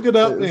look it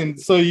up, and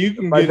so you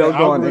can If I get an don't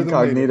go on algorithm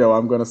later. incognito,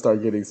 I'm gonna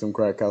start getting some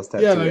crack house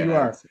tattoo. Yeah, no, you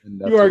are. ads, and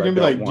that's You are what I gonna be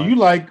don't like, do want. you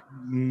like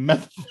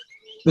meth?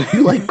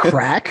 You like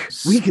crack?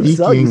 We can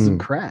sell you some Speaking-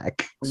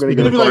 crack. I'm gonna You're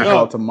get gonna a be like, phone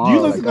call oh, tomorrow. do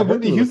you listen like, to I heard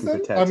Whitney you were looking for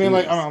Houston? I mean,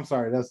 like, oh, tattoos. I'm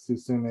sorry, that's too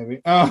soon,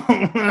 maybe.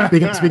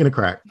 Speaking of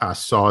crack, I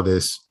saw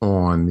this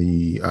on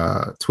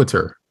the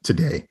Twitter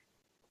today.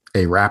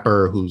 A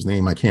rapper whose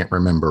name I can't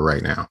remember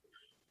right now.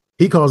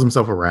 He calls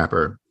himself a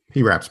rapper.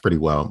 He raps pretty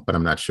well, but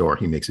I'm not sure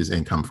he makes his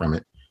income from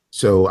it.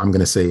 So I'm going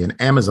to say an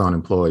Amazon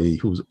employee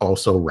who's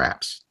also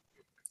raps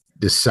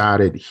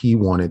decided he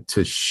wanted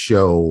to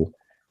show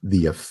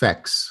the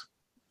effects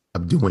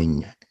of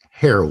doing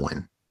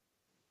heroin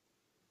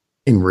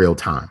in real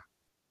time.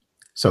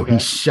 So Okay. he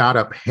shot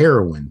up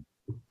heroin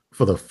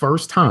for the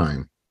first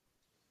time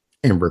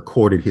and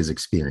recorded his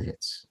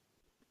experience.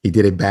 He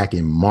did it back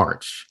in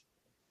March.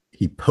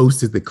 He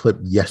posted the clip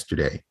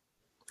yesterday,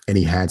 and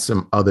he had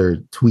some other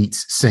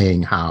tweets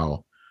saying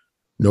how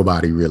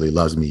nobody really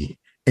loves me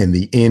and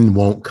the end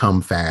won't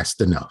come fast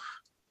enough.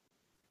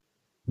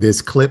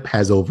 This clip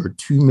has over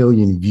 2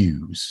 million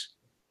views,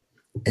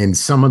 and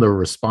some of the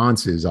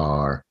responses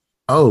are,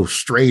 oh,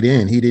 straight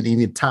in. He didn't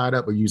even tie it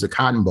up or use a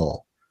cotton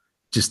ball,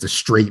 just a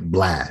straight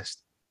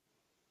blast.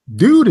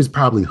 Dude is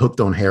probably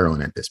hooked on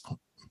heroin at this point.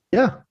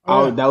 Yeah.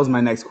 Oh, that was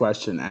my next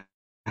question.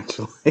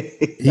 Actually,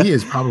 He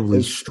is probably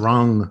It's-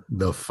 strung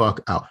the fuck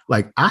out.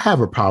 Like, I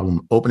have a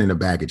problem opening a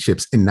bag of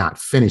chips and not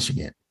finishing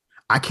it.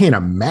 I can't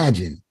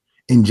imagine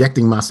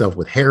injecting myself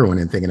with heroin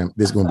and thinking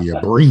this is going to be a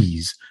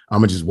breeze. I'm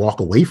going to just walk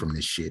away from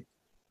this shit.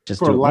 Just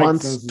For do it likes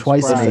once, and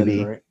twice, subscribers,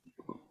 maybe. right?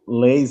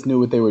 Lay's knew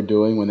what they were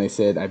doing when they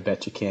said, "I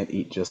bet you can't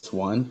eat just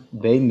one."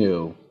 They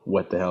knew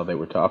what the hell they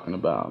were talking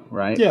about,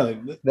 right? Yeah,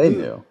 like, They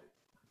knew.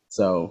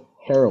 So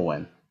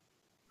heroin.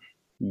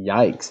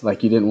 Yikes!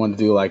 Like you didn't want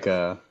to do like He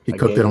a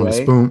cooked it on the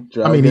gateway spoon.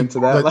 drug I mean, into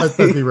that. let's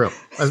be real.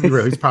 Let's be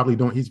real. He's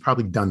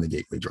probably done the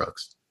gateway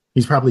drugs.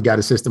 He's probably got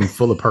a system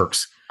full of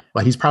perks.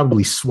 Like he's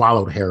probably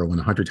swallowed heroin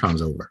 100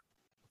 times over,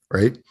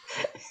 right?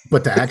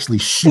 But to actually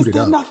shoot Is it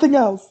there up, nothing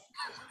else?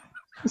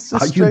 It's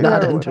just Are you straight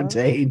not heroin, huh?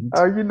 entertained?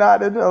 Are you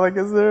not into like?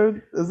 Is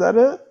that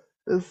it?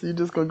 Is you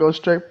just gonna go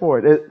straight for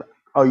it?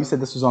 Oh, you said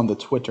this was on the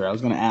Twitter. I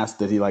was gonna ask,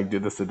 did he like do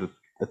this in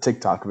the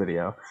TikTok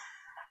video?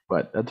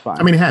 But that's fine.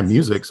 I mean, it had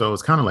music, so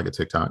it's kind of like a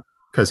TikTok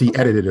because he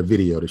edited a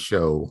video to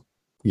show,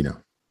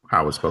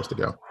 how it's supposed to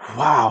go.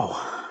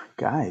 Wow,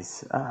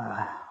 guys.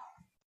 I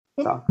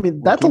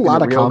mean, that's a keeping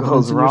lot it of real confidence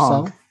goes in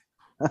wrong. yourself.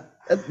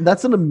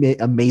 That's an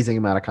amazing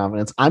amount of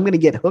confidence. I'm going to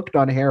get hooked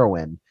on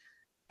heroin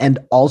and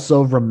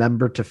also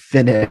remember to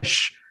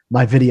finish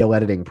my video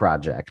editing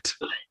project.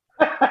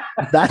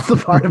 That's the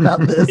part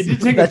about this. it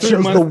did take that us 3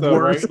 shows months the though,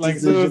 worst right? Like,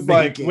 so decision it's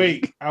like, making.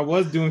 wait, I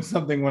was doing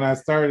something when I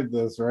started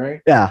this,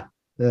 right? Yeah.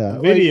 Yeah.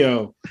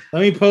 Video. Let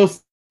me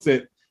post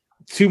it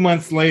 2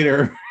 months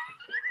later.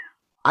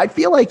 I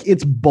feel like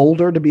it's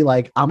bolder to be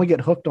like, I'm gonna get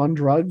hooked on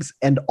drugs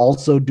and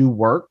also do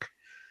work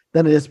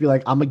than it is to be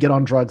like, I'm gonna get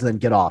on drugs and then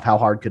get off. How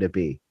hard could it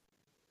be?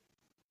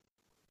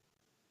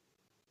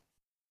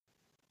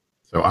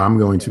 So I'm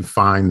going to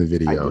find the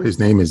video. His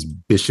name is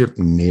Bishop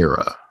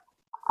Nera.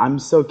 I'm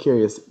so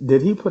curious.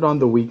 Did he put on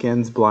the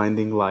Weeknd's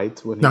 "Blinding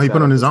Lights" when No, he set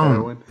put on up his own.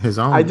 heroin? His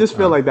own. I just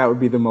feel like that would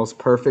be the most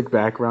perfect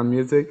background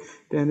music.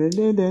 And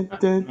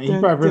he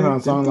probably put on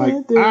a song like,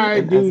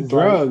 I do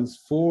drugs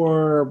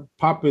for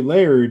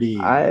popularity.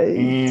 I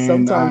and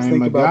sometimes I'm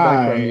think a about guy,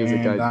 background music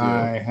and I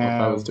do if I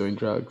have was doing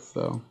drugs.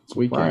 So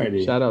sobriety.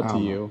 Weeknd, shout out to Oh.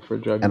 you for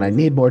drug And I music.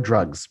 need more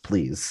drugs,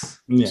 please.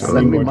 Yeah, So I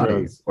Send need me more money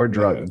drugs. or Yeah.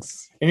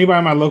 drugs. Anybody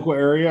in my local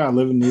area, I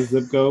live in this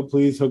zip code,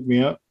 please hook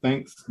me up.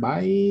 Thanks.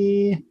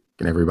 Bye.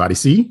 Can everybody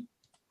see?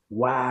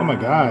 Wow. Oh my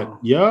God.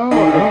 Yo,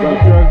 I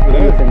don't do drugs for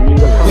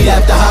that. We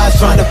after highs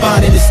trying to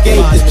find an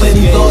escape. There's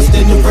plenty lost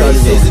in the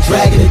race. There's a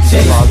dragon to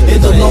chase.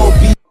 In the low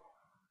beat.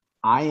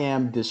 I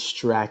am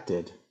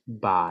distracted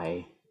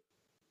by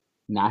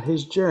not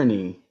his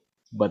journey,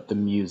 but the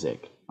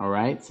music. All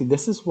right. See,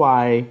 this is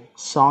why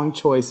song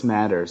choice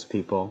matters,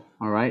 people.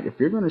 All right. If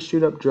you're going to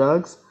shoot up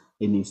drugs,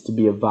 it needs to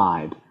be a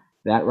vibe.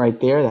 That right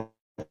there,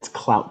 that's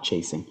clout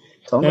chasing.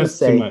 So I'm going to That's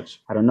too say, much.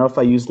 I don't know if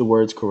I used the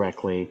words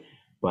correctly,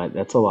 but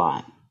that's a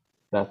lot.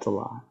 That's a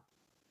lot.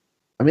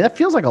 I mean, that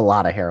feels like a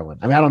lot of heroin.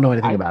 I mean, I don't know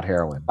anything about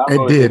heroin.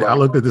 It did. I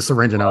looked at the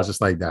syringe and I was just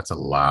like, that's a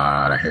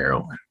lot of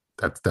heroin.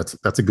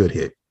 That's a good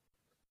hit.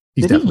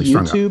 He's Did definitely he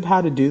strung up. YouTube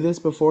how to do this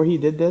before he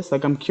did this?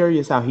 Like, I'm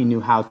curious how he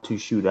knew how to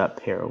shoot up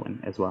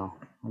heroin as well.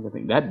 I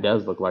think that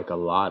does look like a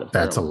lot of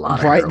That's a heroin. lot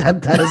of Right? heroin.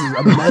 That is an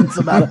immense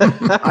amount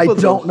of. I That was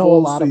a don't know a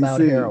full lot about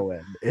CC.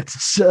 heroin.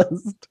 It's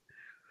just.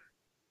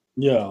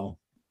 Yo.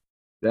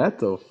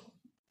 That's a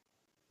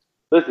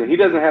Listen, he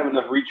doesn't have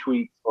enough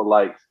retweets or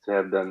likes to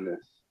have done this.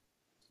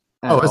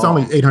 Oh, at it's all.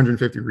 only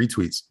 850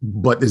 retweets,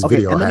 but this Okay,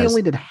 video and then he has.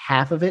 only did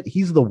half of it.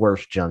 He's the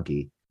worst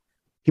junkie.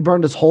 He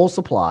burned his whole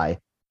supply,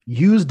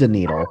 used a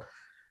needle,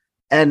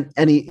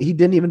 and he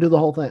didn't even do the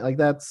whole thing. Like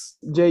that's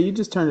Jay, you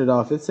just turned it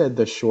off. It said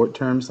the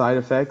short-term side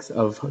effects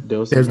of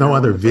dosing. There's no heroin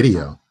other the first time.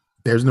 video.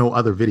 There's no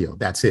other video.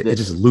 That's it. It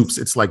just loops.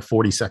 It's like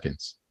 40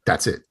 seconds.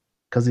 That's it.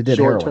 because he did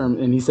Short heroin.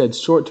 term, and he said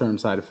short-term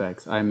side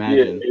effects. I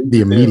imagine.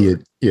 The immediate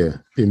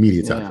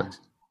side Yeah. effects.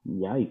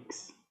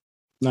 Yikes.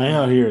 Now he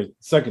out here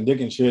sucking dick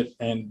and shit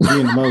and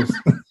being the most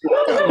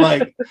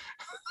like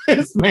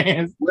this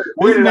man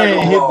did that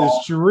go hit the wrong?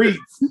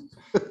 streets.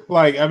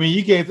 Like, I mean,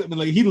 you can't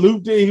like he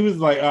looped it. He was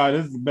like, "Oh,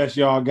 this is the best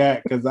y'all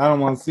got," because I don't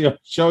want to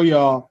show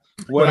y'all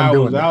what I'm I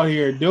was doing. out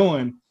here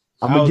doing.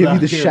 I'm I gonna was give you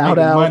out the here shout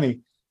making out money.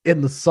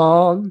 in the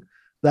song.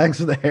 Thanks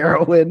for the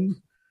heroin.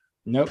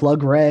 Nope.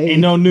 Plug Ray.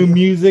 Ain't no new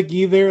music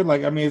either.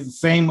 Like, I mean, it's the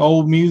same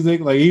old music.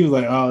 Like, he was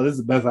like, "Oh, this is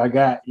the best I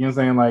got." You know what I'm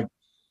saying? Like,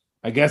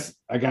 I guess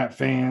I got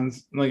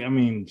fans. Like, I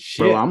mean,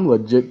 shit. Bro, I'm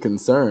legit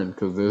concerned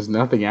because there's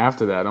nothing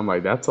after that. I'm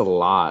like, that's a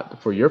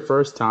lot for your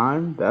first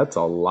time. That's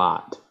a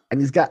lot. And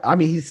he's got. I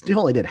mean, he still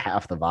only did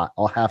half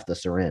the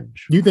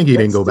syringe. You think he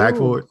didn't That's go back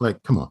still- for it?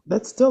 Like, come on.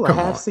 That's still a Come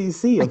half on.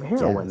 cc of I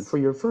heroin guess. for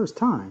your first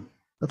time.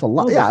 That's a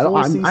lot. That was Yeah, a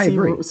full I cc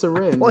agree.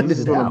 Syringe. I pointed You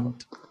just it wanna-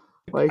 out.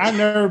 Like, I've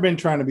never been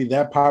trying to be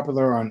that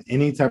popular on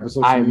any type of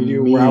social I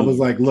media where I was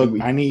mean, like, look,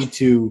 we- I need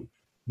to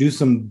do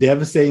some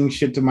devastating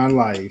shit to my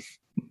life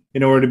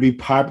in order to be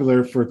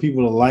popular for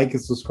people to like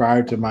and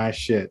subscribe to my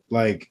shit.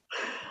 Like,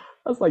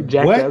 that's like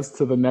Jackass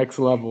to the next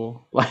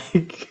level.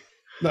 Like,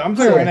 look, I'm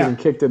telling you right getting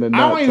now, kicked in the I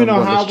nuts. don't even know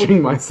I'm how I going would to string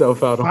even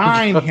myself out on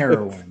find drugs.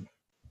 heroin,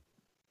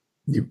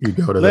 You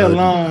go to let the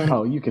alone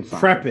Oh, you can find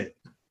prep it.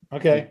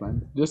 Okay,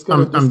 Just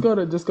go to I'm-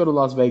 just go to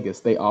Las Vegas.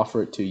 They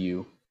offer it to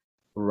you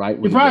right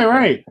when you're probably get there.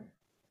 right,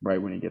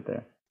 Right when you get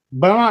there.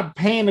 but I'm not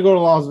paying to go to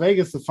Las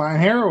Vegas to find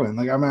heroin.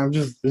 Like, I mean,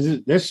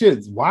 that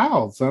shit's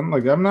wild, son.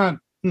 Like, I'm not.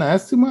 No,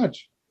 that's too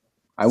much.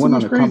 I Too went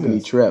on much a company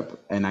craziness.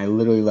 trip and I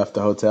literally left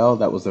the hotel.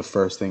 That was the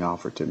first thing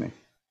offered to me.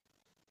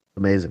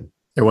 Amazing.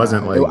 It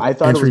wasn't like I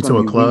thought it entry was to gonna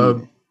a be club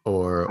weed.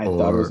 or I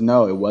thought it was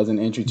no, it wasn't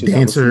entry to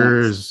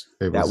dancers.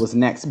 That was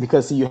next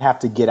because see, you have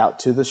to get out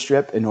to the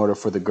strip in order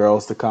for the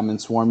girls to come and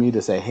swarm you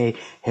to say,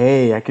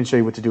 hey, I can show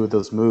you what to do with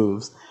those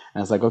moves.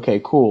 And it's like, okay,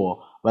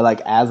 cool. But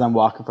like as I'm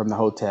walking from the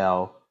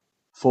hotel,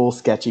 full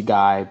sketchy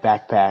guy,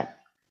 backpack,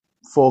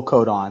 full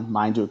coat on.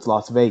 Mind you, it's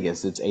Las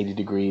Vegas. It's 80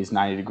 degrees,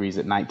 90 degrees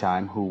at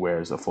nighttime. Who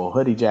wears a full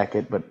hoodie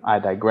jacket? But I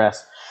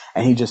digress.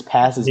 And he just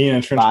passes Me in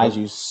a trench by coat.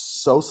 you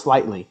so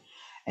slightly.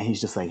 And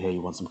he's just like, hey,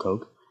 you want some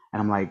Coke? And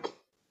I'm like,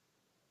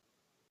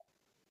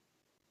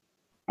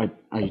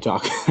 are you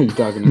talking? Are you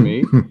talking to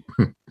me?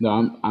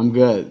 No, I'm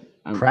good.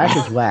 Crack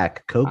is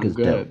whack. Coke I'm is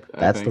good, dope. I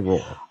That's the think.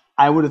 rule.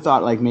 I would have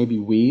thought like maybe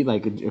weed,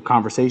 like a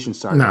conversation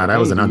started. Nah, like, that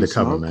was "Hey, an do you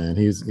undercover, smoke?" man.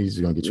 He's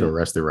gonna get you Yeah.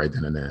 arrested right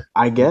then and there.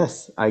 I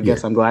guess. Yeah.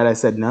 I'm glad I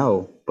said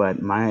no,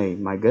 but my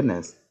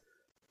goodness.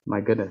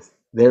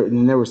 There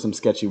were some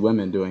sketchy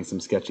women doing some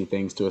sketchy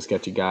things to a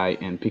sketchy guy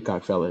in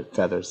peacock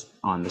feathers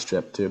on the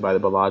strip too by the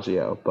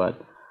Bellagio.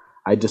 But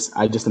I just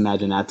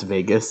imagine that's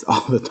Vegas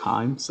all the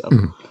time, so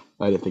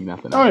I didn't think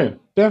nothing. Oh of yeah, it.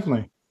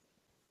 definitely.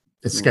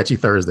 It's sketchy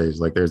Thursdays.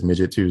 Like there's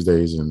midget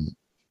Tuesdays in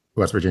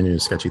West Virginia,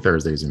 and sketchy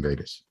Thursdays in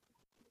Vegas.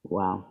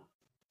 Wow.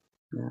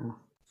 Yeah.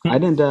 I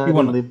didn't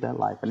wanna- live that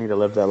life. I need to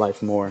live that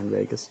life more in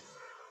Vegas.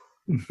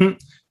 You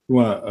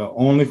want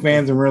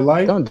OnlyFans in real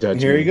life? Don't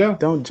judge Here me. you go.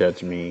 Don't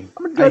judge me.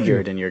 I'm gonna I judge hear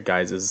you. it in your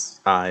guys'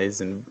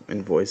 eyes and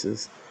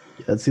voices.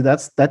 See,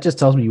 that just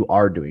tells me you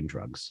are doing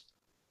drugs.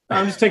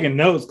 I'm just taking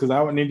notes because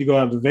I would need to go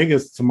out to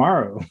Vegas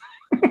tomorrow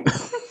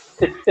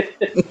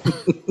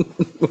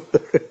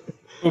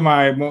with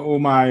my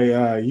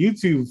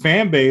YouTube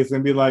fan base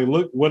and be like,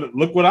 look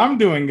what I'm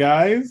doing,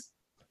 guys,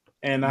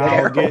 and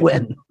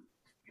Heroin.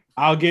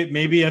 I'll get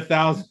maybe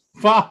 1,000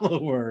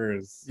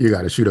 followers. You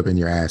got to shoot up in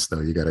your ass though.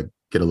 You got to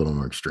get a little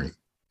more extreme.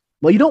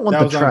 Well, you don't want That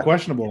the was track.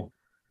 unquestionable.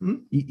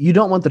 You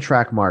don't want the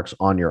track marks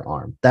on your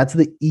arm. That's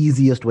the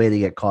easiest way to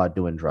get caught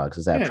doing drugs.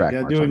 Is that Yeah, track you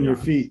marks gotta do it on in your your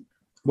arm. feet.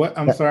 What?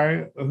 I'm Yeah.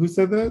 sorry. Who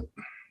said that?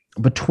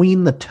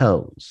 Between the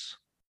toes.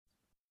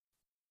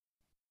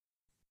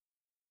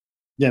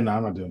 Yeah, no,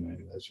 I'm not doing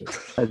any of that shit.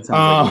 That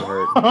sounds like it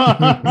hurt.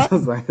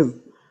 Uh,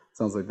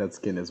 sounds like that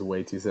skin is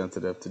way too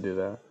sensitive to do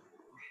that.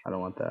 I don't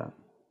want that.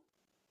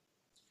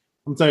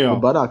 I'm telling The y'all.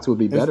 buttocks would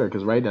be It's- better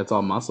because right, that's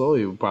all muscle.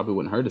 You probably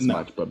wouldn't hurt as No.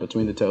 much. But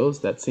between the toes,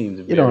 that seems.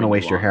 You don't want to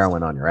waste your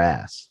heroin on your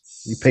ass.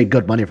 You paid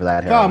good money for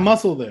that It's all heroin.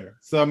 muscle there.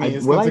 So I mean,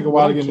 it's gonna take a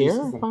while to get into the care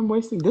if system. I'm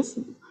wasting this.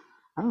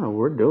 I don't know what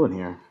we're doing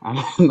here. I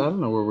don't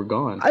know where we're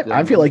going.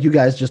 I feel like you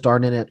guys just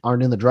aren't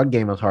in the drug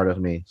game as hard as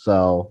me.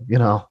 So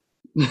you're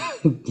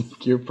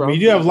I probably.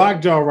 mean, you have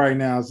lockjaw right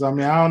now, so I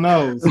mean, I don't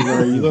know.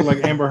 So, you look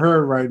like Amber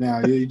Heard right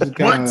now. You just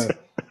kind of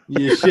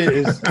your shit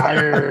is.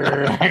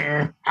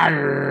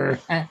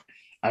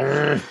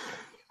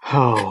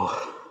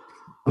 Oh,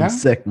 I'm Yeah?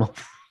 sick,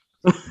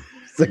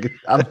 sick.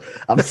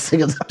 I'm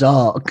sick as a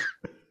dog.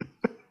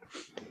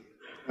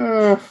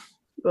 Uh,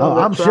 Oh,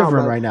 that I'm trial,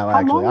 shivering man. right now, How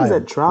actually. long has I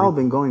that am trial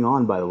been going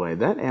on? By the way,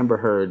 that Amber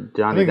Heard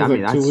Johnny. I think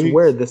it's like 2 I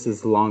swear weeks. this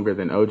is longer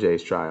than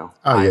OJ's trial.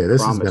 Oh yeah, I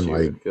this has promise been you,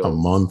 like it feels- a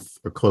month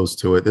or close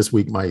to it.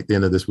 The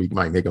end of this week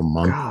might make a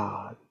month.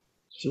 God,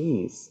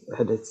 jeez,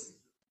 and it's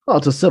Well,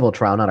 it's a civil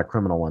trial, not a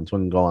criminal one, so it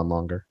can go on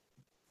longer.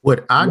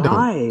 What I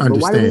Why? don't But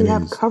why did he understand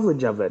have is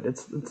coverage of it?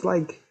 It's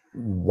like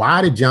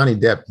why did Johnny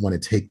Depp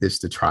want to take this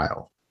to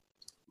trial?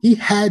 He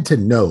had to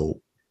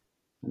know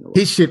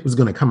his shit was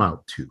going to come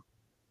out too.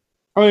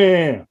 Oh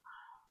yeah.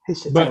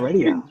 his shit's But-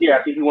 already out. Yeah,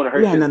 I think he wanted her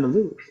He had shit. nothing to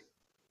lose.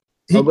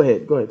 He- Go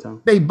ahead,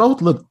 Tom. They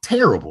both look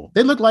terrible.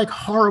 They look like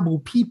horrible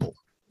people.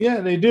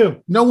 Yeah, they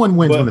do. No one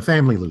wins But- when the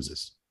family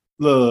loses.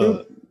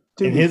 Look,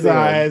 To in be his fair-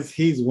 eyes,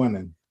 he's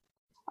winning.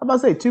 I'm about to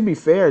say, to be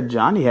fair,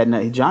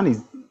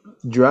 Johnny's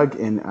drug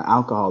and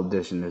alcohol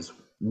addiction is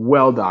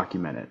well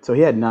documented. So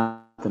he had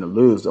nothing to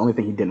lose. The only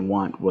thing he didn't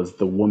want was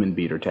the woman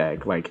beater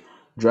tag. Like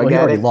drug Well, he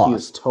already addict, he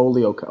was lost.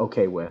 totally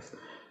okay with.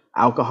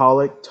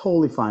 Alcoholic,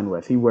 totally fine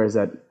with. He wears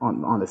that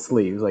on his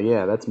sleeve. He's like,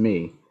 yeah, that's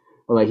me.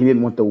 But like he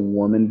didn't want the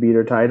woman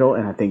beater title,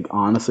 and I think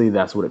honestly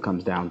that's what it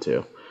comes down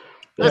to.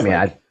 I mean,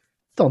 I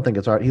don't think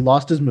it's hard. He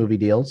lost his movie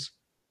deals.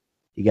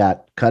 He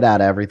got cut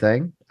out of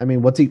everything. I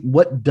mean,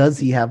 what does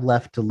he have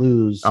left to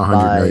lose?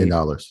 $100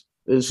 million.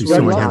 There's She's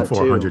Sweeney suing him Todd, for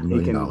too. $100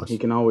 million. He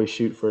can always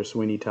shoot for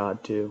Sweeney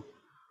Todd too.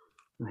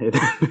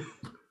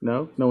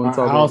 No one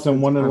saw Alice in I'm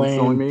suing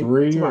Wonderland me.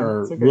 3 It's fine.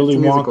 or It's okay. Willy It's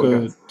a musical,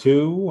 Wonka guys.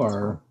 2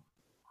 or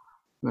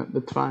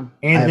That's fine.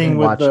 anything haven't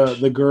with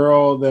watched- the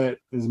girl that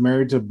is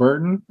married to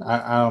Burton.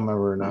 I don't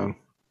remember her name.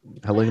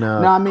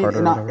 Helena No, I mean, Carter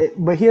or whatever.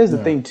 but here's the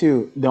Yeah. thing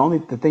too.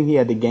 The thing he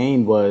had to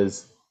gain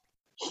was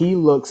he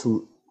looks,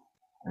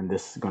 and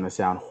this is going to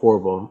sound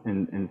horrible,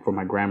 and for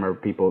my grammar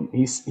people,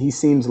 he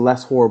seems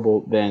less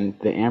horrible than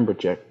the Amber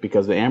chick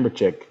because the Amber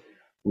chick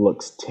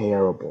looks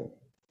terrible.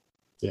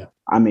 Yeah.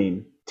 I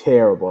mean,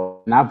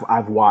 terrible. And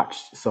I've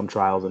watched some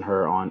trials in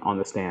her on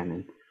the stand,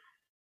 and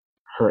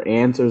her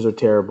answers are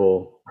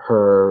terrible.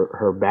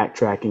 Her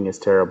backtracking is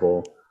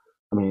terrible.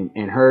 I mean,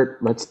 and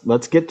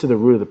let's get to the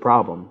root of the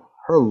problem.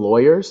 Her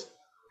lawyers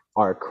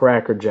are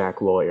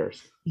crackerjack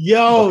lawyers.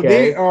 Yo, Okay.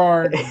 they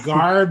are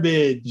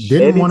garbage.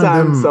 Didn't one of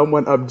Anytime them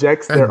someone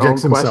objects their own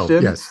objects himself?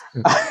 question, Yes.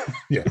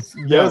 Yes.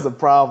 there's a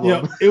problem.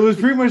 Yeah, it was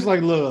pretty much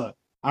like, look,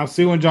 I'm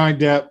suing Johnny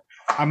Depp.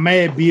 I may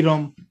have beat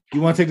him.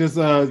 You want to take this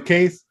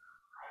case?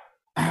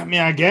 I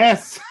mean, I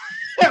guess.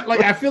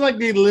 Like, I feel like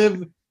they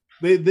live.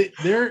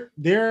 Their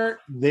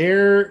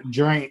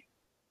joint,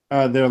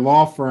 their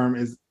law firm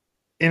is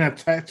in a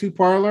tattoo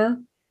parlor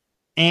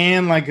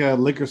and like a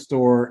liquor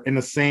store in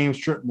the same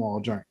strip mall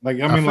joint. Like,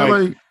 I mean,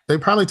 feel like they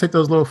probably take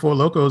those little Four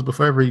Locos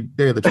before every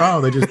day of the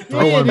trial. They just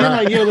throw yeah, one they're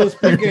back. like, yo, let's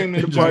pregame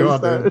this Just go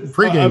out there, joint.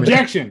 pregame it.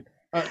 Objection.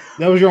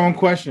 That was your own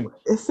question.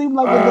 It seemed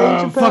like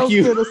a Dave fuck Chappelle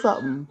you. skit or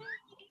something.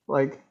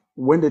 Like,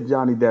 when did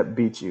Johnny Depp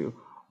beat you?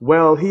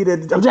 Well, he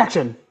did.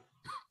 Objection.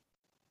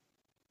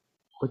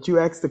 But you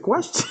asked the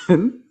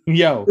question.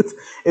 Yo,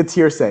 It's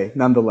hearsay,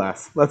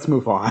 nonetheless. Let's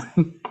move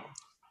on.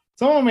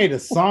 someone made a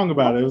song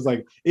about it. It was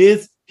like,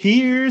 it's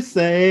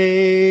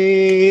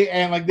hearsay.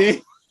 And like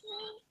they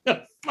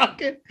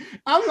fucking,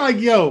 I'm like,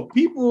 yo,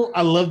 people,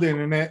 I love the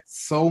internet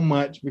so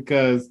much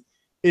because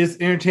it's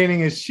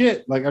entertaining as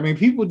shit. Like, I mean,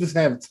 people just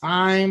have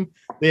time,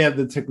 they have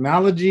the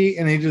technology,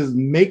 and they just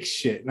make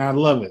shit. And I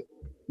love it.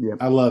 Yeah,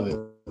 I love it.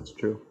 that's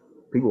true.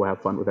 People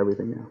have fun with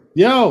everything now.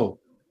 Yo,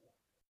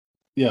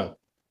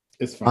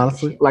 it's fun.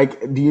 Honestly,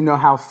 Like, do you know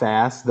how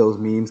fast those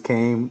memes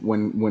came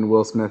when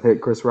Will Smith hit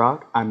Chris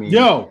Rock? I mean,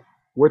 Yo,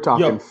 we're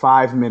talking yo.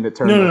 5 minute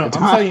turn. no. I'm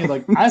telling you,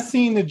 like, I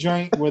seen the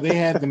joint where they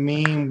had the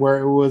meme where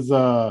it was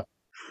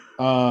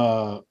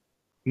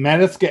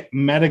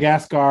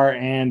Madagascar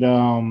and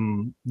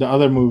the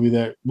other movie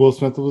that Will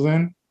Smith was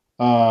in.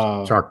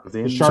 Shark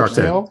Shark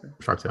Tale.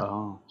 Shark Tale.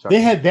 Oh,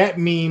 They had that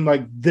meme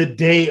like the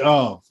day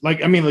of.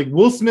 Like, I mean, like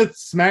Will Smith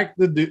smacked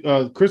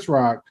the Chris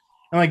Rock,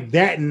 and like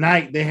that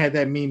night they had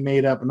that meme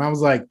made up, and I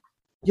was like,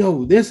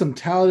 "Yo, there's some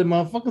talented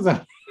motherfuckers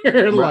out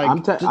here." Bro,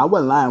 Like, I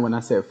wasn't lying when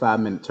I said 5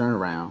 minute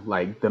turnaround.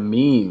 Like the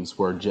memes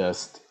were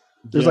just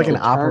there's like an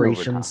turnover time.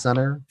 operations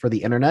center for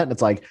the internet, and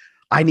it's like,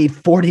 I need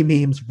 40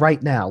 memes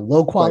right now,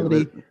 low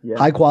quality, yeah.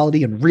 high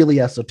quality, and really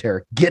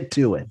esoteric. Get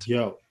to it.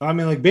 yo, I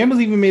mean, like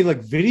Bama's even made like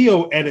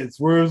video edits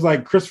where it was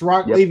like Chris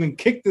Rock Yep. even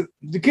kicked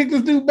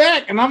this dude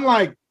back, and I'm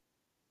like,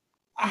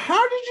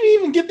 how did you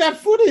even get that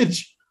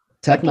footage?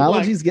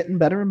 Technology's getting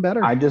better and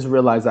better. I just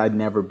realized I'd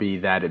never be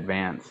that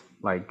advanced.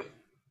 Like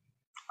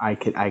I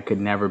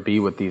could never be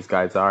what these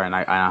guys are, and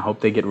I hope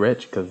they get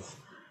rich because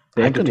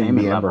the I couldn't even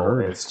entertainment be Amber level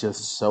Heard. is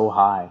just so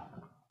high.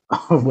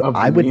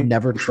 I would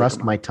never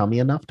trust my tummy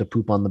enough to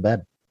poop on the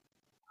bed.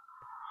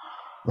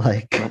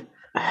 Like,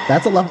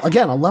 that's a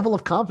level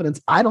of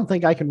confidence I don't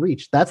think I can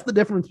reach. That's the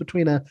difference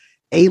between a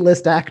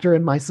A-list actor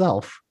and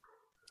myself.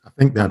 I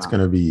think that's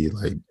going to be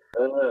like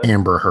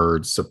Amber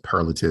Heard's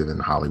superlative in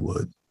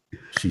Hollywood.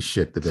 She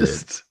shit the bed.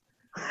 Just,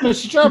 No,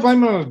 she tried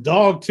blaming it on the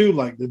dog too.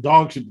 Like the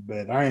dog shit the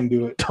bed. I didn't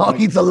do it. dog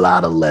Like, eats a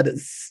lot of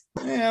lettuce.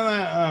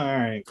 yeah, all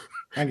right.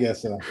 I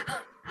guess so.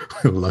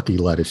 Lucky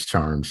lettuce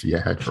charm she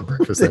had for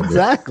breakfast. that day.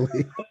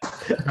 Exactly.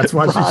 That's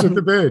why she shit Rotten.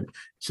 the bed.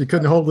 She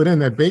couldn't hold it in.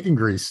 That bacon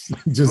grease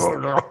just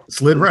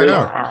slid right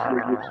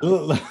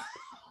out.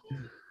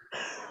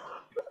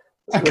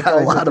 I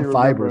got a lot of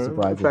fiber,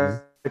 surprisingly.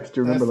 Do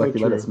you remember That's so Lucky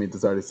Lettuce true. meat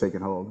is already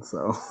taken hold?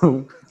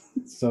 So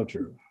So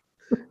true.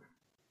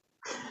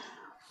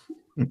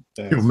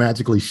 You'll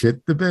magically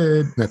shit the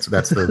bed. That's the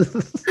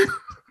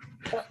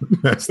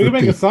that's We the can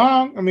make a theme.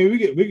 song. I mean, we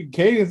could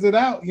cadence it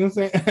out. You know what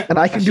I'm saying? And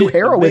I can do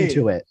heroin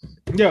to it.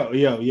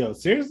 Yo,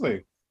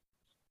 seriously.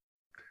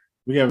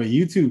 We have a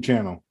YouTube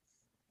channel.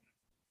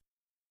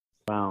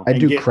 Wow. I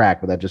do get-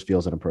 crack, but that just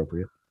feels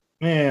inappropriate.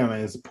 Man,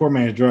 it's a poor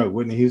man's drug.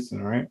 Whitney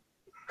Houston, right?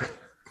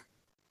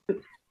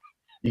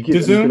 You Too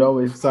could soon?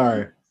 always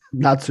Sorry.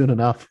 Not soon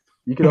enough.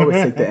 you could always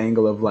take the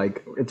angle of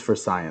like it's for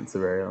science,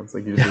 very it's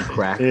like you just do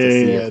crack to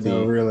see Yeah,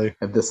 no, really.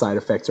 if the side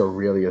effects are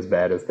really as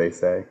bad as they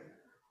say.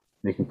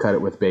 You can cut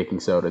it with baking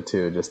soda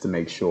too, just to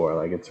make sure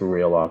like it's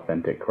real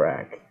authentic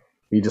crack.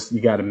 You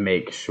got to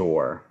make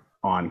sure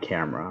on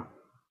camera.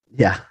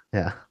 Yeah.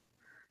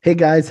 Hey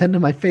guys, heading to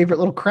my favorite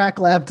little crack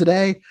lab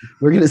today.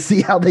 We're gonna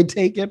see how they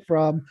take it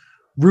from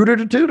rooter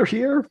to tutor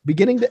here,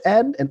 beginning to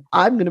end, and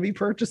I'm gonna be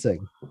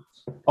purchasing.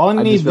 All I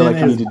I need just feel then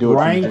like you is need to do it from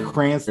Bryan Jersey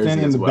Cranston in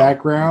as the well.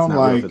 background, It's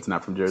not real if like it's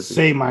not from Jersey.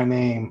 say my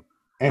name.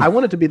 And I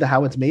want it to be the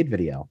how it's made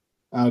video.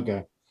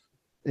 okay.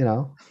 You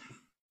know,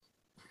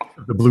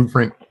 The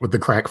blueprint with the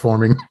crack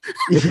forming.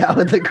 yeah,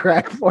 with the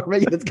crack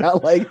forming, it's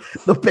got like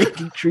the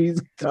baking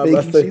sheets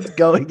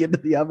going into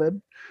the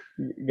oven.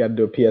 You got to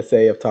do a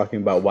PSA of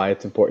talking about why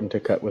it's important to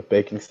cut with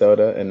baking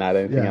soda and not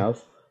anything Yeah.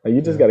 else. Like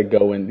you just got to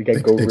go in. You got to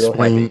go real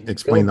heavy.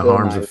 Explain the Real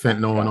harms of nice.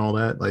 fentanyl and all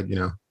that. Like,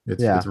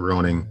 it's Yeah. it's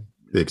ruining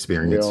the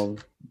experience. Real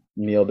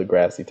Neil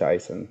deGrasse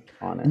Tyson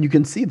on And it. you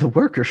can see the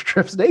worker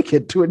strips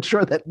naked to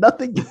ensure that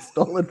nothing gets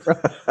stolen from.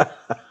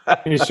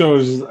 It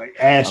shows just like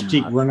ass I'm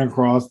cheek not- running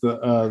across the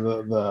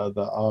Don't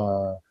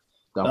forget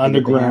the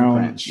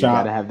underground handprint. You shop.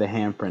 got to have the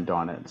handprint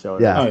on it. So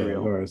Yeah. oh it's yeah, real.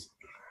 of course.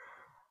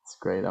 It's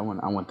great. I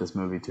want this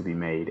movie to be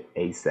made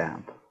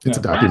ASAP. It's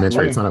a Yeah.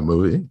 documentary. It's not a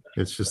movie.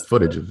 It's just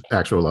footage of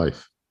actual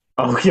life.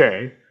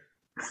 Okay.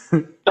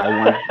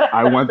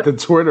 I want the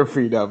Twitter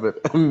feed of it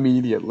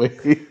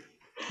immediately.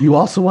 You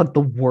also want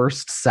the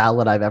worst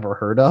salad I've ever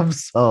heard of,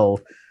 so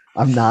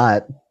I'm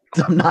not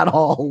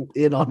all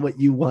in on what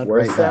you want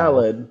Worst right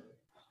salad,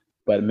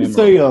 but Let me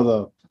tell y'all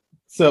though.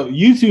 So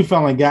YouTube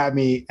finally got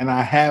me, and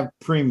I have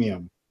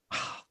premium now.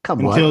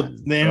 Come until on.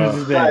 the end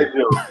of the day.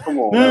 Nigel, come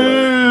on.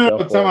 No, Go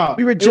for time it. out.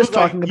 We were It just was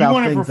like, talking you about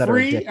want it things for that are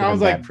free? addictive I was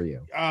and like, bad for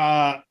you.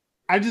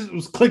 I just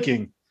was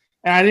clicking,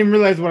 and I didn't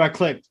realize what I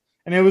clicked,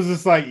 and it was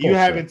just like you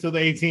have Bullshit. until the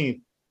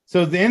 18th.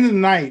 So at the end of the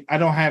night, I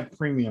don't have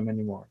premium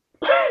anymore.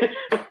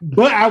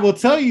 But I will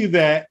tell you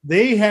that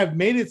they have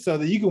made it so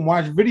that you can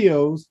watch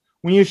videos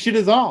when your shit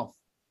is off.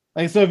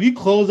 Like, so if you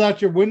close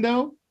out your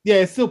window, yeah,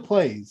 it still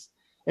plays.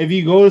 If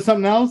you go to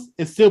something else,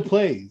 it still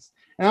plays.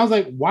 And I was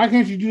like, why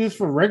can't you do this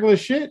for regular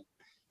shit?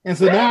 And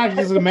so now I can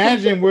just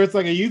imagine where it's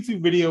like a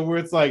YouTube video where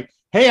it's like,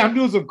 hey, I'm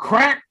doing some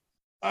crack.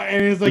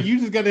 And it's like, you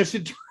just got that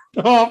shit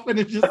turned off and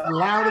it's just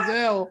loud as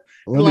hell.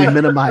 Let like- me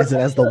minimize it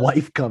as the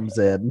wife comes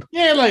in.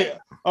 Yeah, like,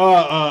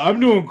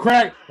 I'm doing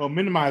crack. Oh,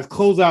 minimize,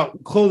 close out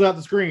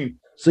the screen.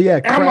 So yeah,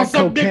 And I'm gonna crack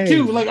suck dick cocaine.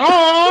 too. Like,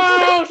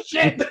 oh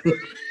shit.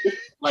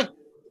 Like,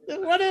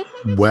 whatever.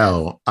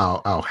 Well,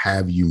 I'll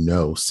have you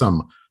know,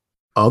 some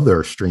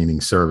other streaming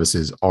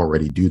services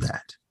already do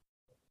that,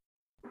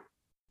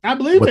 I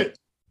believe What- it.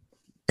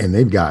 and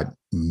they've got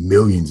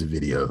millions of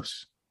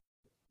videos.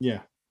 Yeah.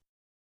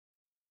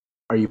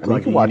 Are you I mean, you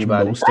plugging can watch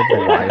anybody? most of the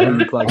Are wire.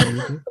 you plugging?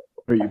 Who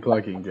are you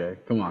plugging, Jay?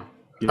 Come on.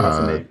 Give us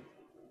a Uh, name.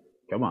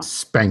 Come on.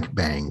 Spank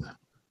Bang.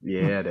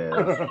 Yeah, it is.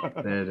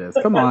 There it is.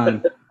 Come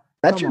on.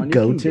 That's Come your on, you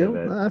can go-to. give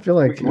it. I feel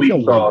like We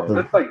saw the,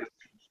 it's like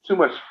too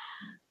much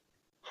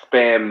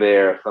spam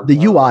there. Or something.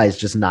 the UI is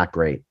just not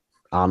great.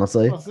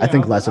 Honestly, Well, see, I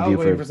think was- less I of was you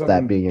waiting for that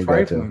something being your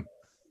go-to. trifling.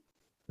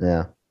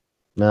 Yeah.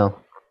 No.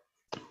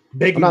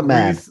 Bacon I'm not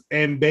mad. grease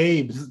and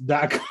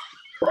babes.com.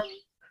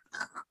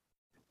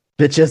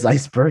 Bitches,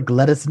 iceberg,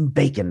 lettuce, and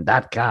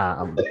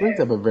bacon.com. That brings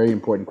up a very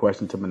important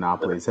question to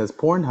monopolies. Has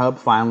Pornhub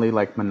finally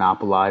like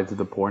monopolized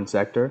the porn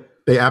sector?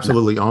 They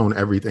absolutely own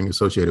everything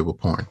associated with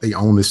porn. They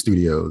own the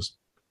studios.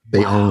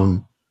 They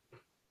own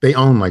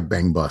like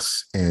Bang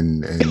Bus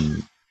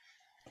and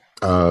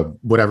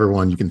whatever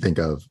one you can think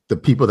of. The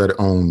people that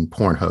own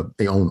Pornhub,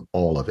 they own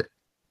all of it.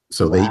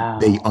 So Wow.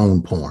 they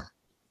own porn.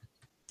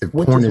 If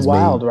Which porn is is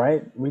wild, made,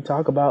 right? We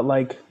talk about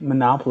like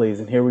monopolies,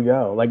 and here we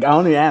go. Like I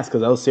only asked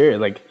because I was serious.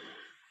 Like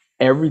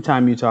every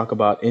time you talk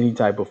about any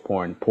type of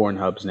porn,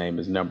 Pornhub's name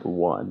is number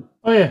one,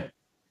 Oh yeah.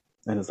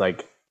 and it's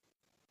like,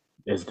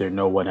 is there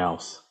no one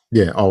else?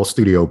 yeah, all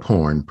studio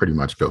porn pretty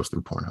much goes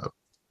through Pornhub.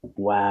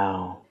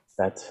 Wow,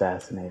 that's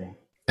fascinating.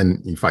 And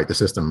you fight the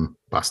system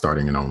by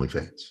starting an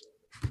OnlyFans.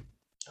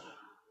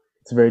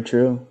 It's very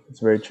true. It's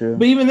very true.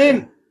 But even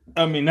then,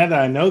 I mean, not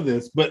that I know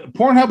this, but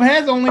Pornhub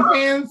has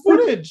OnlyFans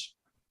footage.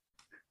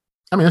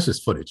 I mean, that's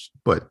just footage,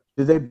 but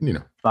Do they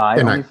buy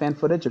they're not- OnlyFans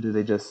footage, or do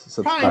they just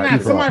subscribe? Probably not.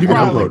 to Somebody You can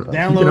probably upload like, it. You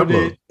can downloaded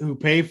upload it, who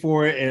paid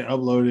for it and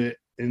uploaded it.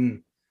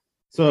 And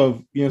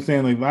so, you know what I'm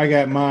saying? Like, if I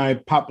got my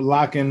pop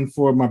locking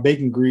for my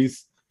bacon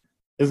grease,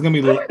 it's going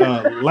to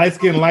be Light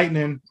Skin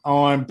Lightning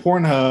on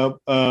Pornhub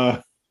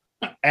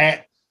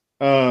at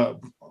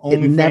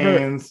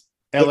OnlyFans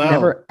It LL.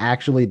 never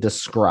actually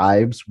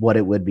describes what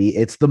it would be.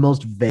 It's the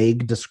most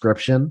vague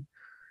description.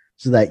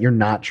 so that you're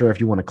not sure if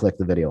you want to click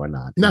the video or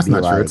not. That's It'd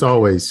be not true. It's like,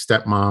 always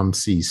stepmom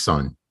sees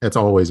son. That's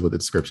always what the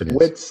description is.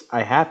 Which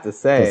I have to "Tell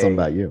say, something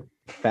about you."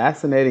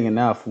 fascinating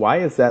enough. Why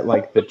is that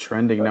like the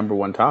trending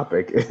 #1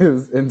 topic?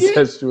 Is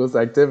incestuous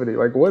activity?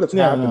 Like, what is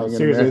Yeah, happening? no, in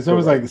seriously. America So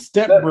it's like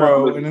step Step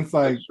bro, bro and it's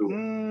like,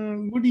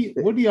 what do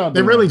y'all do?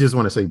 They really just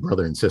want to say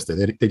brother and sister.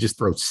 They just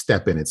throw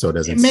step in it so it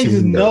doesn't It makes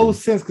seem no dirty.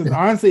 sense because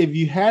honestly, if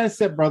you had a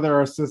step brother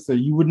or sister,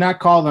 you would not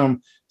call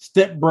them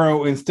step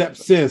bro and step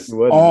sis You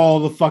wouldn't. all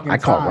the fucking I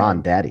call time.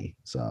 Ron Daddy,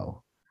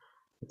 so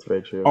That's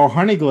very true. Or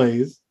honey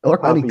glaze. or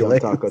Honey Poppy on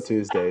Glaze. Taco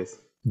Tuesdays.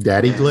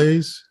 Daddy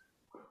glaze.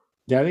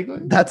 Daddy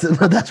glaze?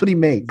 That's what he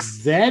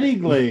makes. Zaddy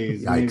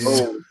glaze.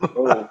 Yikes.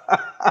 nigga.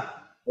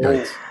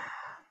 Yikes.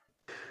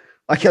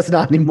 I guess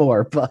not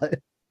anymore, but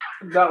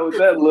Not with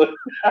that look.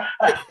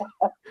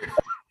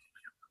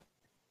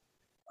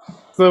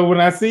 So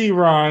when I see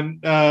Ron,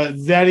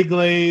 Zaddy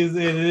glaze,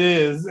 it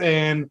is,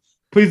 and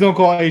please don't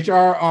call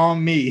HR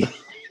on me.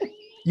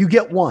 you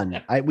get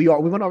one. We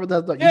went over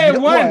that. You Yeah,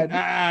 get one. one.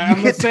 I'm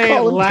gonna get to say it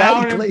call him loud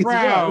Daddy and Glaze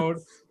proud.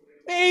 once.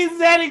 Hey,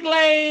 Zaddy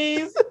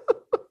glaze.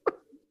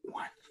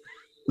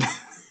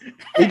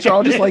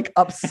 HR just like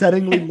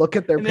upsettingly look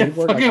at their And then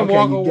paperwork like, fucking okay,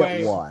 walk you away.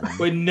 get one.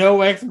 With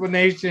no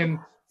explanation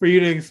for you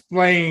to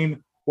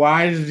explain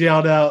why I just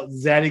yelled out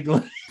Zaddy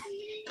glaze.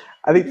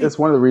 I think that's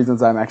one of the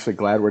reasons I'm actually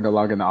glad we're no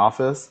longer in the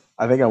office.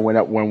 I think I went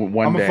up one I'm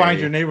day. gonna find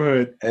your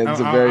neighborhood. And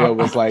Zaverio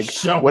was like,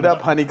 showing "What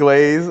up, Honey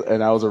Glaze?"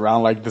 And I was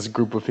around like this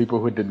group of people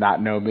who did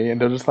not know me, and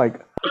they're just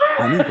like,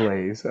 "Honey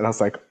Glaze," and I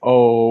was like,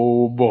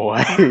 "Oh boy!"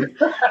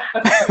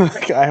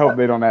 I hope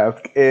they don't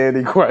ask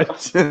any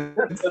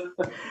questions.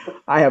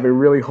 I have a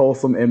really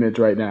wholesome image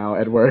right now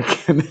at work,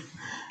 and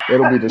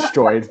it'll be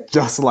destroyed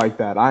just like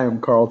that. I am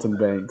Carlton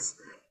Banks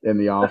in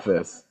the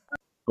office,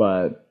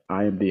 but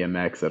I am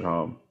DMX at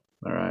home.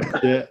 All right.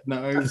 Yeah,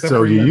 no. Except So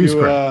for you use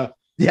do, crack.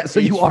 Yeah, so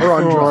you are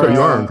on Or, drugs. So you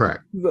are on crack.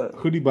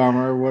 hoodie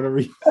bomber or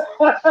whatever.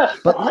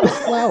 But like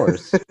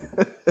flowers.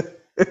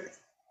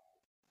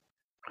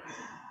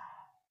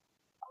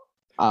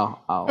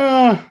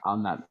 I'll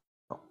not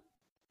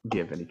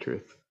give any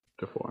truth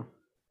to form.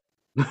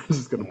 I'm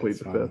just gonna plead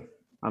the That's fine. fifth.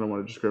 I don't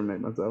want to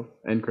discriminate myself.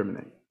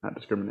 Incriminate, not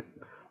discriminate.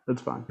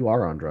 That's fine. You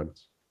are on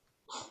drugs.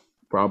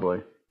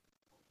 Probably.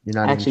 You're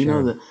not Actually, even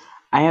you know sure. that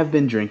I have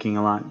been drinking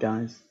a lot,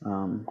 guys.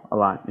 A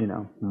lot,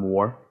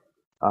 more.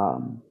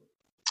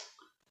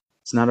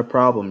 It's not a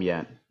problem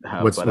yet.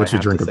 What's but I your have to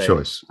drink of say-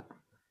 choice?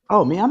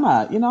 Oh, me, I'm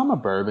a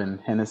bourbon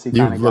Hennessy You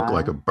kind of look guy.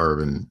 like a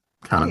bourbon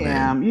kind of I man.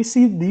 am. Do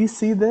you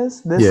see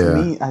this? This Yeah.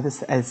 me,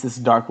 it's this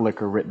dark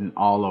liquor written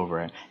all over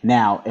it.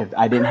 Now, if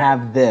I didn't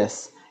have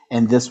this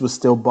and this was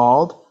still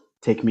bald,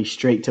 take me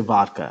straight to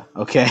vodka,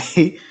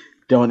 okay?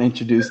 Don't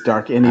introduce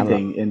dark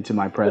anything into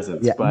my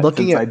presence. Yeah, but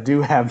looking since at- I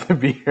do have the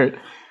beard,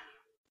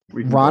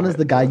 we can Ron go is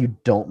the ahead guy and do you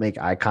don't make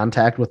eye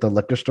contact with the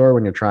liquor store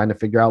when you're trying to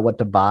figure out what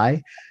to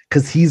buy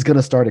because he's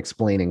gonna start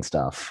explaining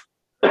stuff.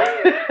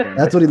 it.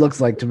 That's what he looks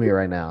like to me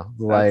right now.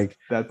 Like,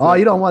 That's oh, it.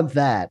 you don't want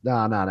that.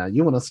 No.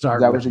 You want to start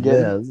Is that with what you're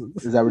getting?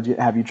 this. Is that what you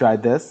have you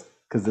tried this?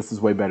 Because this is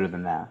way better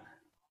than that.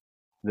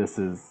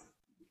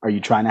 Are you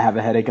trying to have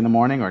a headache in the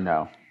morning or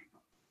no?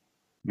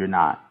 You're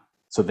not.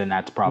 So then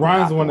that's probably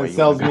Ron's not the one way that you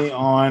sells wanna me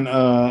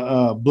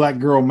on Black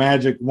Girl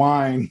Magic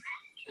wine.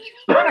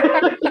 go.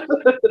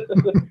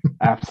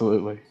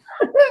 Absolutely.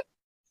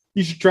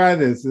 You should try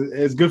this.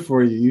 It's good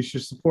for you. You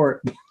should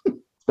support.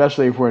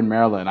 Especially if we're in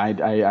Maryland,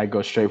 I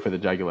go straight for the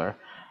jugular.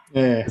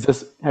 Yeah.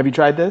 Have you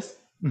tried this?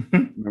 Mhm.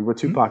 Remember what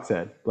Tupac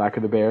said? Blacker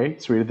the berry,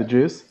 sweeter the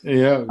juice.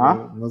 Yeah.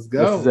 Huh? Let's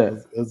go. This is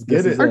it. Let's get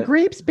This is it. it.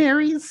 grapes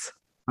berries?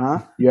 Huh?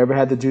 You ever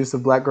had the juice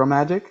of Black Girl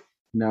Magic?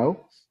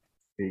 No?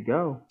 There you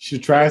go. You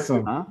should try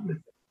some. Huh?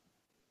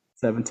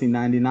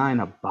 $17.99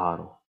 a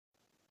bottle.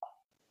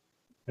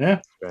 Yeah.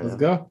 Straight Let's up.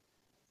 go.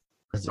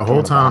 The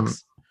whole time,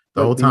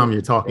 the whole But time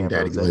you're talking, yeah,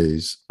 Daddy Rose.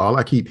 Glaze, all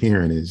I keep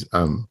hearing is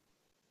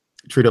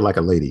treat her like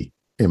a lady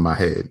in my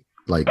head.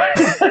 Like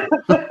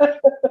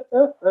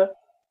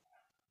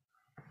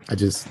I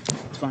just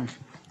It's fine.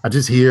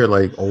 hear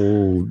like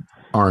old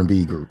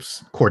R&B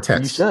groups,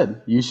 quartets.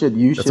 You should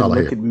all I look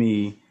hear. at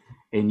me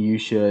and you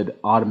should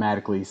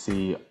automatically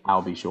see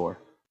I'll be sure.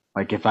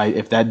 Like if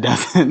that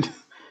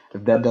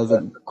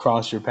doesn't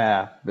cross your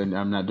path, then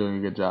I'm not doing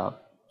a good job.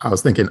 I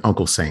was thinking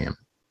Uncle Sam.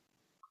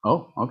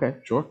 Oh, okay,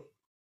 sure.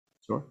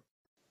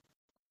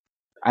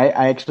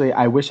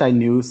 I wish I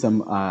knew some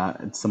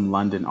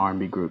London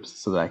R&B groups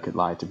so that I could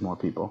lie to more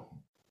people.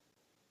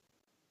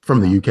 From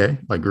the UK,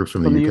 like groups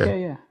from the UK.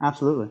 Yeah,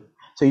 absolutely.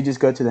 So you just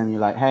go to them and you're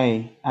like,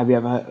 hey, have you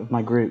ever heard of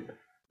my group?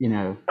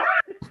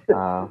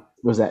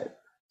 Was that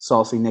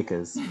Saucy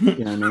Knickers?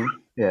 You know what I mean?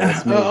 Yeah,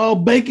 that's me. Oh,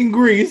 bacon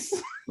grease.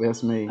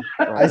 That's me.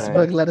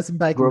 Iceberg, lettuce, and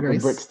bacon Grew up in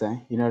grease.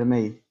 Brixton, you know what I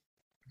mean?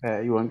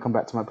 You want to come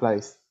back to my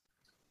place?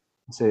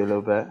 See you a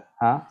little bit,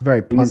 huh?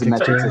 Very We use punk a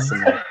metric experience.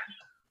 system there.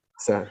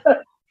 So,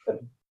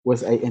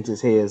 what's 8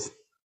 inches here is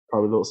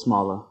Probably a little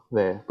smaller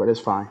there, but it's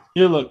fine.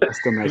 Yeah, look, I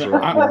still you measure know,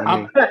 up. You know what I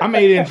mean? I'm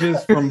 8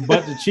 inches from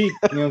butt to cheek.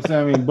 You know what I'm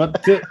saying? I mean, butt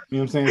to tip. You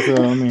know what I'm saying?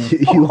 So I mean,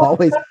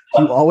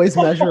 You always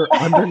measure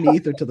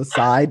underneath or to the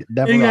side,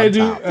 never you gotta on do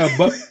top.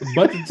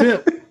 butt to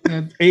tip.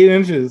 8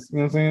 inches. You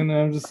know what I'm saying?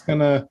 I'm just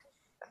gonna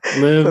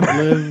live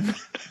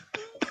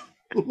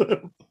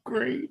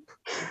great.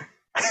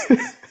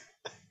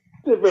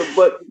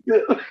 But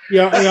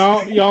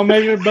Y'all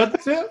measure butt to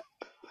tip?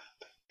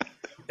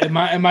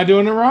 Am I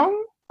doing it wrong?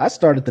 I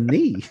start at the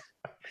knee.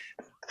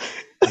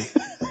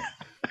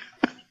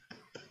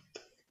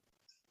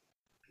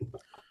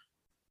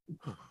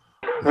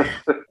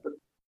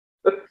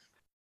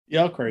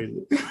 Y'all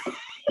crazy.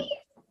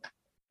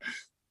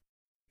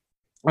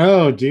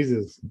 Oh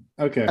Jesus.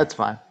 Okay. That's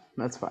fine.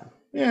 That's fine.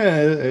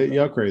 Yeah,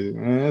 y'all crazy.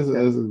 Man.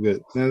 That's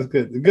good. That's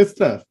good. Good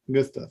stuff.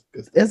 Good stuff.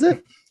 Good stuff. Is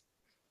it?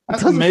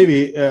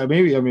 Maybe. I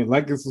mean,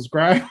 like and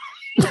subscribe.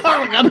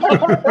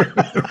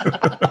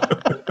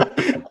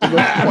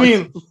 I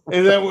mean,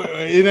 is that what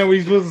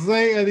you're supposed to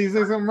say? Are you say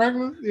something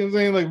reckless? You know what I'm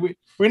saying? Like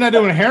we're not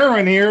doing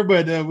heroin here,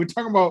 but we're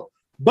talking about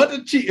butt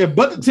to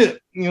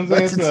tip. You know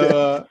what I'm saying?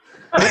 So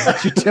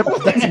that's your tip.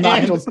 That's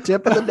Nigel's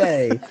tip of the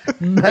day.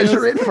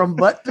 Measure it from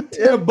butt to tip.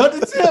 yeah, butt to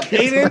tip,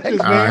 8 inches.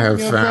 Man. I have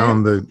You know what I'm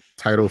found the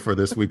title for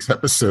this week's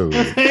episode.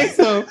 saying?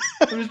 So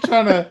I'm just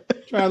trying to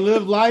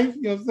live life.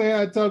 You know what I'm saying?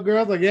 I tell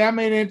girls like, yeah, I'm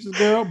 8 inches,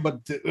 girl,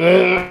 but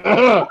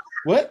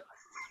what?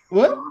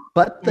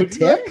 But the What'd you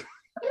tip?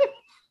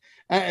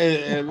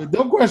 say?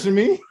 Don't question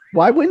me.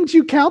 Why wouldn't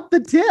you count the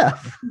tip?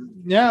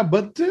 Yeah,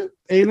 butt tip,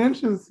 8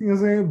 inches. You know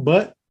what I'm saying?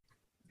 Butt,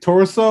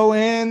 torso,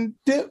 and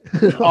tip.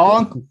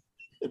 All.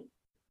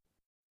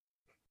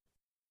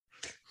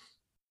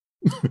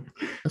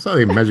 That's how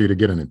they measure you to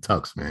get in a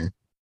tux, man.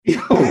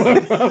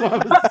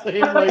 I'm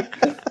saying, like,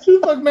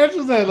 who the fuck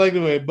measures that? Like the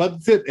way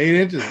butt tip, 8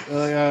 inches.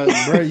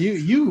 Bro,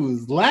 you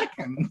was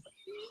lacking.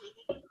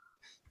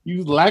 You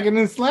was lacking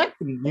and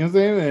slacking. You know what I'm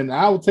saying? And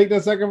I will take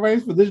that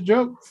sacrifice for this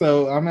joke.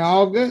 So I mean,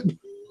 all good.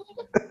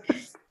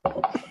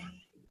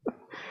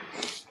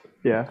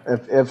 Yeah.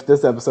 If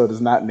this episode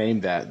is not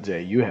named that,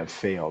 Jay, you have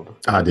failed.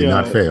 I did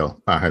not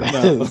fail. I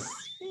No.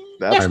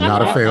 am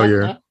not a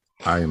failure.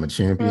 I am a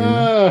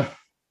champion.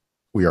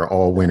 We are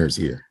all winners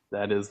here.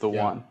 That is the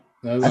one.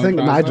 I think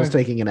Nigel's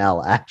taking an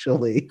L,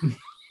 actually.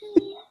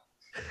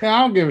 Yeah, I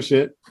don't give a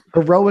shit.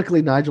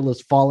 Heroically, Nigel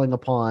is falling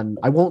upon,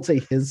 I won't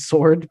say his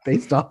sword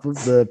based off of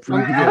the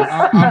previous.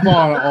 I'm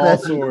on all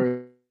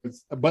swords,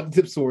 button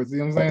tip swords. You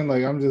know what I'm saying?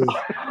 Like I'm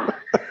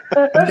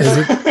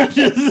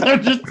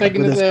just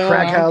taking with this his L.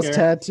 crack I don't house care.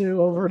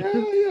 tattoo over Yeah, it.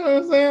 you know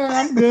what I'm saying?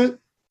 I'm good.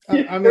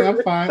 I mean,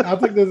 I'm fine. I'll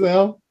take this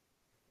L.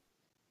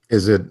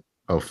 Is it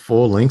a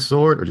full length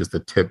sword or just the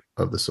tip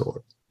of the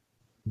sword?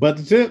 But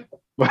the tip,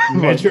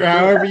 measure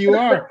however you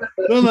are.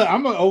 Look,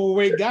 I'm an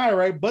overweight guy,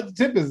 right? But the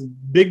tip is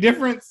big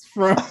difference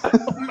from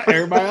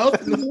everybody else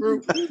in this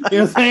group. You know what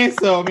I'm saying?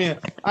 So I mean,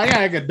 I got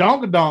like a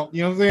donk.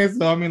 You know what I'm saying?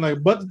 So I mean,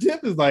 like, but the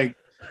tip is like,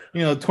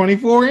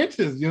 24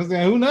 inches. You know what I'm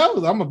saying? Who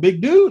knows? I'm a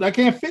big dude. I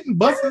can't fit in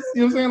buses.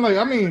 You know what I'm saying? Like,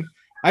 I mean,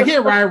 I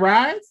can't ride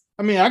rides.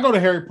 I mean, I go to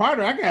Harry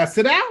Potter. I gotta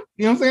sit out.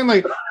 You know what I'm saying?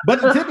 Like,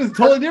 but the tip is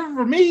totally different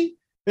for me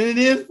than it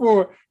is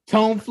for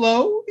Tone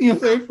Flow, you know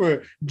what I'm saying,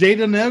 for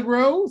Jada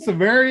Negro,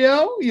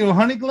 Severio,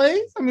 Honey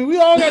Glaze. I mean, we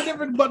all got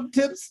different button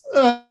tips.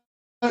 You know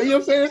what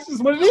I'm saying? It's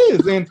just what it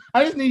is. And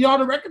I just need y'all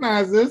to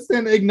recognize this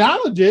and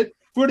acknowledge it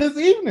for this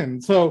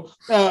evening. So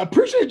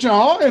appreciate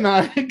y'all. And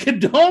I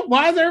condone.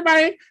 Why is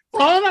everybody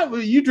falling up?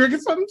 You drinking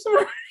something,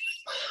 sir?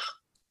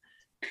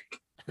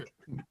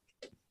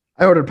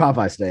 I ordered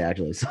Popeyes today,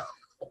 actually. So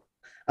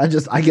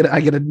I get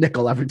a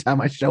nickel every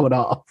time I show it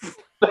off.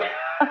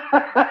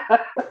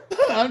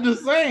 I'm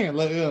just saying,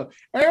 like,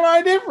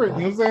 everybody different.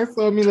 You know what I'm saying?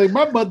 So I mean, like,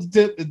 my butt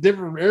tip is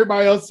different from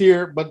everybody else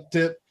here. Butt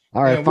tip.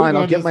 All right, Yeah, fine.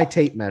 I'll we're get gonna my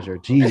tape measure.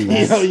 Jeez. You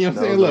know what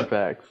I'm saying? Look,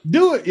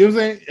 do it. You know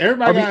what I'm saying?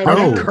 Everybody Are got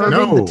we No, curving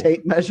no. the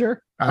tape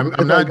measure? I'm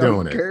Are not we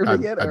doing it.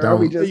 curving it, I or are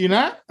we don't. just? You're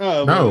not?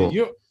 No.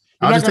 You're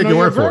I'll not just take gonna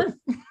your know word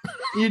for it.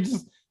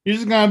 You're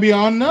just gonna be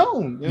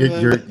unknown.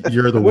 You're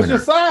the What's winner. your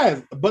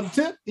size? Butt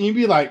tip? And you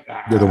be like,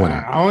 You're the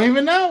winner. I don't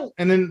even know.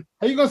 And then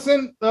how you gonna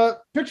send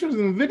pictures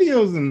and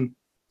videos and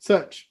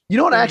such? You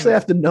don't actually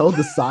have to know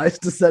the size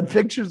to send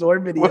pictures or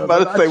videos. What about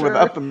I'm to not say sure.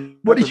 without the?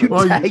 What are you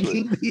Well,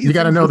 tagging these? You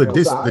got to know the in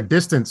real time?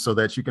 distance so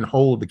that you can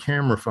hold the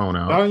camera phone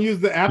out. Don't use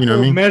the Apple know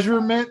what I mean?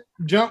 measurement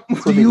jump.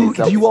 Do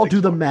you all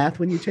do the math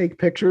when you take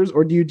pictures,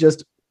 or do you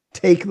just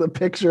take the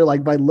picture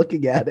like by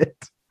looking at it?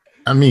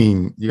 I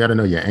mean, you got to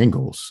know your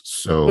angles.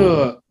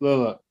 So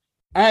Look.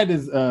 I had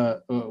this.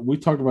 We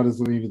talked about this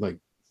maybe like,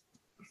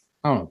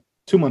 I don't know,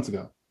 2 months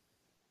ago.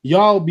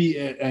 Y'all be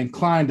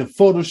inclined to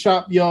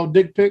Photoshop y'all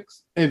dick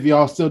pics if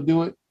y'all still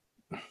do it.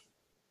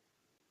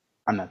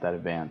 I'm not that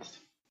advanced.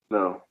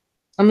 No.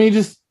 I mean,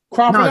 just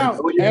crop No, it out.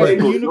 but- Add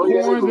but-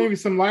 unicorns, maybe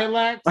some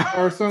lilacs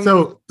or something.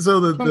 so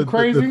something the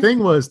crazy. thing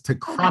was to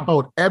crop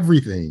out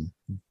everything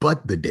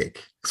but the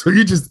dick. So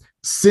you're just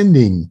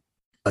sending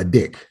a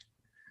dick,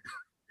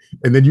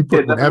 and then you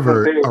put Yeah, that's what whatever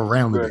I'm saying.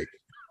 around the Right. dick.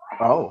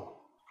 Oh.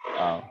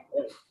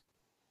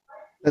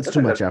 That's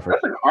too much effort.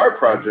 That's an art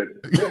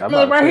project. Yeah, I'm Look,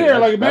 about to right say, here,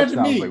 that- like that imagine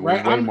sounds me, like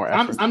right? way more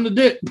effort. I'm the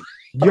dick.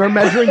 You're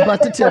measuring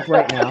butt to tip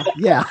right now.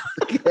 Yeah.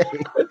 Okay.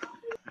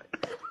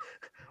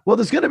 Well,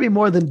 there's going to be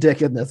more than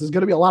dick in this. There's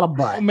going to be a lot of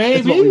butt. That's what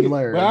Maybe, we've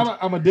learned. but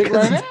I'm a dick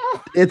right now.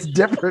 It's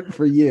different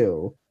for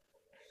you.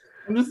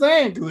 I'm just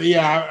saying, 'cause,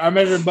 yeah, I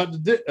measure butt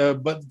to tip. You know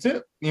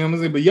what I'm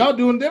saying? But y'all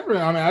doing different.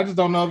 I mean, I just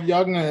don't know if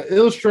y'all gonna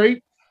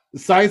illustrate,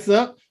 size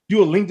up,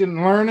 do a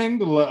LinkedIn learning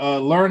to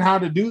learn how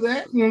to do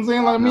that. You know what I'm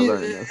saying? Like, I I'm not mean,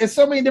 learning this. it's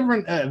so many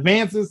different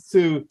advances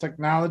to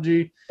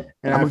technology,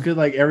 and I feel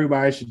like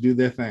everybody should do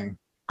their thing.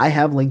 I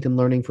have LinkedIn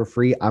Learning for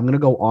free. I'm going to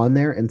go on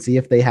there and see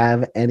if they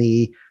have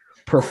any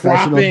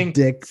professional Cropping.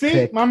 dick See,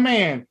 pic. my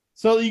man.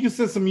 So you can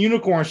send some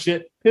unicorn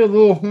shit. Hit a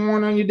little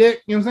horn on your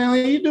dick. You know what I'm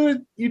saying? Like, you do it.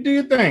 You do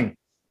your thing.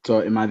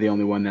 So am I the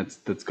only one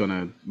that's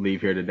gonna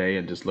leave here today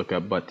and just look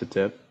up butt to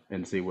tip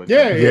and see what?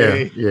 Yeah, Yeah,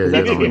 That's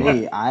yeah. for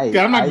me.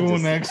 I'm not I doing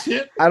just- that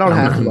shit. I don't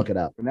have to look it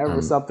up.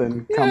 Whenever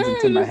something Yeah, comes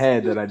into my just-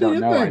 head that I do don't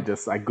your know, I thing.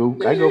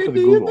 go for the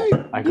Do your Google.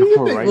 thing. I Do go your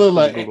for thing. right Look, to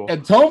like, Google.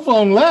 and Tone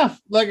Phone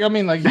left. Like, I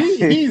mean, like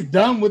he's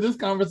done with this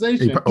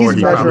conversation. Or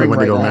he probably measuring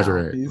went to go right now.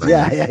 measure it. He's- Like,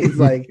 Yeah, he's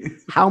like,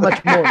 how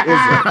much more is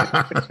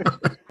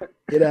it?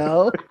 You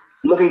know?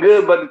 Looking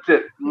good, but the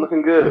tip.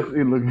 Looking good.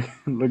 You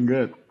look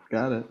good.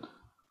 Got it.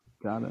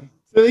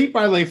 So he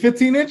probably like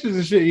 15 inches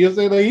and shit. You know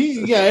what I'm saying?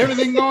 Like he got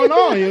everything going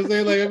on. You know what I'm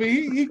saying? Like, I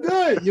mean, he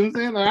good. You know what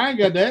I'm saying? Like, I ain't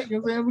got that. You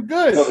know what I'm saying? We're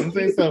good. You know what I'm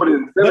saying? So, Put it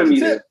in but the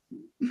centimeters.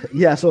 tip,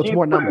 Yeah, so it's You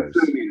more put it in numbers.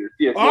 centimeters.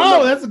 Yeah, it's more oh,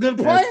 numbers. that's a good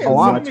plan. That's Oh,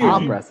 I'm much more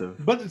top.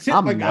 impressive. But the tip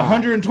I'm like not.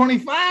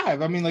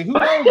 125. I mean, like who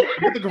knows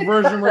what the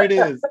conversion rate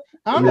is?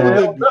 I don't You know.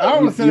 don't- I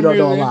don't know You don't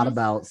know a centimeters, lot inches.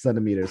 about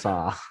centimeters,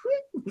 huh?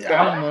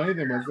 Yeah, I don't know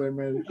anything about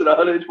centimeters. It's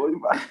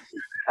 125.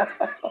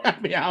 I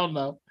mean, I don't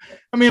know.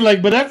 I mean,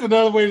 like, but that's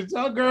another way to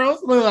tell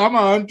girls. Look, I'm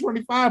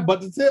 125,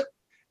 but the tip.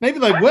 They be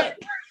like, what?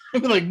 They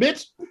be like,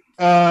 bitch.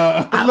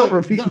 I don't look,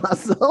 repeat no,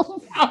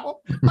 myself. I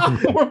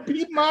don't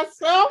repeat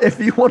myself. If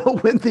you want to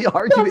win the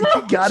argument,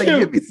 you wrong gotta with you?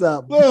 give me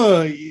some.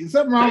 Look,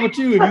 something wrong with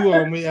you if you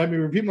want me. I mean,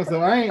 repeat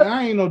myself. I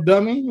ain't no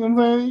dummy. You know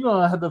what I'm saying? You're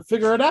gonna have to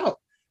figure it out.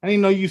 I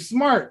didn't know you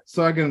smart,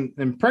 so I can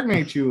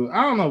impregnate you.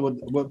 I don't know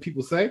what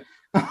people say.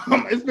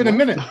 It's been a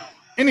minute.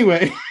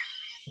 Anyway,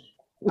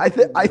 I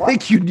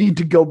think you need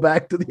to go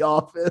back to the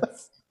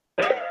office.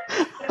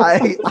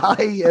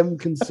 I am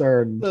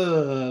concerned.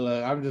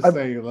 look, I'm just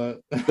saying.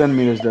 Look,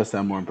 Centimeters does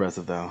sound more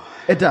impressive though.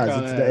 It does.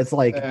 Oh, It's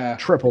like yeah.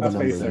 triple the My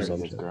numbers face or hurts.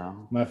 something.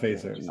 Girl. my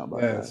face hurts. You know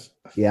about Yes.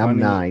 Yeah, I'm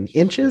Funny. 9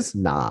 inches.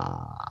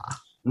 Nah.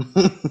 No.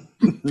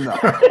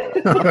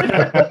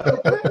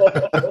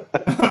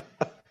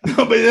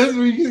 No, but that's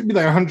where you be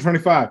like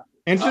 125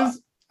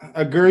 inches.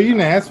 A girl, you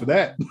didn't ask for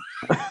that.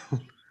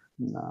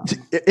 No.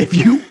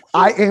 If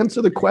I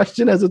answer the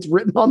question as it's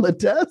written on the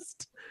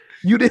test,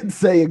 you didn't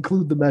say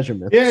include the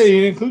measurements. Yeah,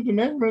 you didn't include the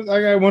measurements.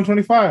 I got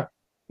 125.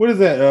 What is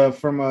that?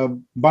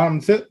 From bottom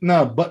tip?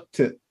 No, butt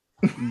tip.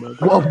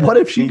 Well, what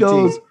if she BT.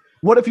 goes?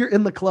 What if you're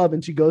in the club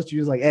and she goes to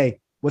you, like, "Hey,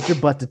 what's your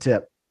butt to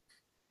tip?"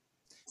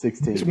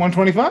 16. It's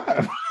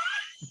 125.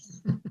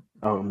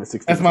 Oh, I'm at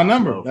 16. That's my Sounds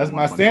number. low. That's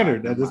my 125.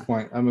 standard at this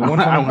point. I mean, I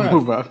want to 125.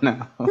 move up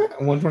now.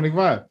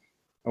 125.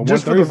 Or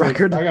Just for the 136.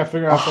 record, I got to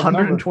figure out some number.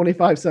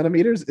 125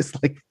 centimeters is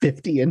like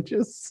 50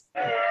 inches.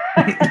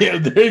 Yeah,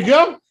 there you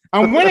go.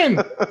 I'm winning.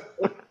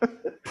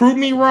 Prove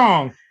me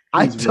wrong.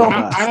 I He's don't.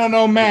 robust. I don't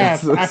know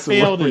math. That's I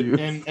the word failed for it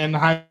you. in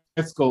high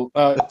school.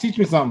 Teach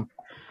me something.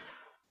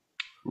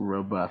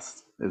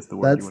 Robust is the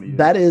word you want to use.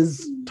 That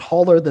is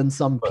taller than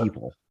some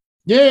people.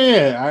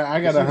 Yeah, I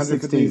got 16,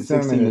 150 16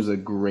 centimeters. is a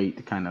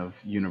great kind of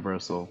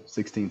universal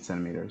 16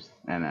 centimeters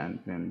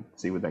and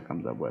see what that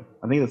comes up with.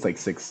 I think that's like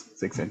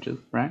six inches,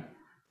 right?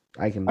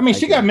 I can. I mean,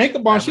 she got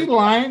makeup on. She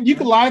lying. You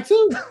can lie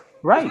too.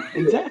 Right,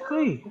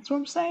 exactly. That's what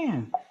I'm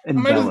saying. I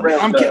mean, Embellish.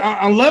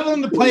 I'm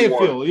leveling the playing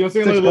field. You know what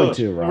I'm saying? Look,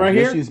 6.2, right? right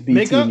Just here, use BT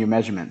makeup, in your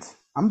measurements.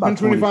 I'm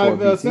about 125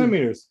 24 BT.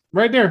 centimeters.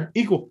 Right there,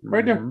 equal.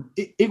 Right there,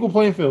 Mhm. equal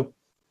playing field.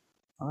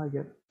 I like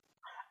it. You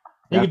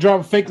Yeah. can drop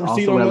a fake Also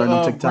receipt what I on learned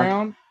on the TikTok.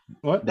 ground.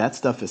 What? That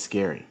stuff is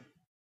scary.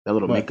 That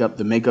little What?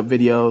 the makeup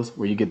videos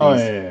where you get these Oh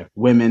yeah.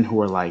 women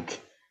who are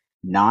like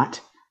not,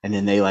 and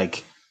then they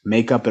like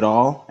make up it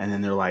all, and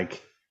then they're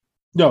like,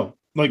 Yo,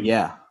 like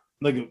yeah,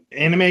 like an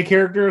anime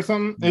character or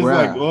something. It's bruh,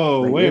 like,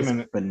 whoa, like, wait a it's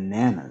minute.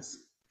 bananas.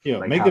 Yo,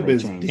 like, how makeup they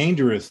is change.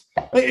 dangerous.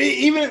 Like,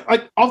 even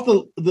like off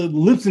the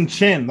lips and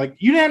chin. Like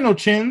you didn't have no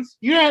chins.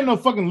 You didn't have no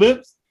fucking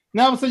lips.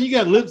 Now all of a sudden you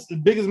got lips as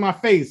big as my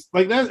face.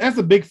 Like that's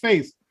a big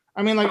face.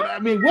 I mean, what?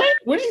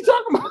 What are you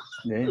talking about?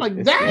 Yeah, Like,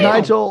 it's damn. scary.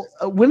 Nigel,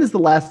 when is the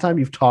last time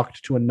you've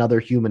talked to another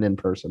human in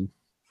person?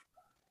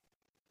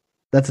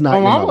 That's not Oh,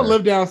 your I'm gonna mother.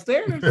 live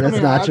downstairs. That's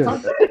not your.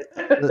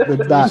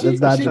 That's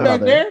not she your back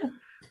mother. there.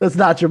 That's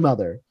not your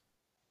mother.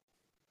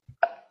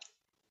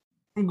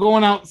 I'm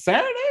going out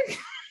Saturday.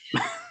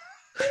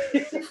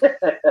 It's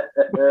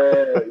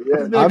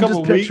been a I'm couple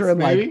just picturing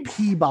weeks, like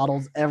pee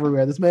bottles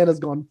everywhere. This man has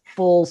gone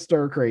full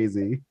stir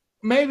crazy.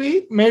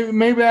 maybe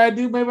I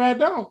do, maybe I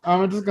don't.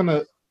 I'm just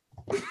gonna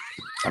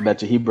I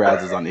bet you he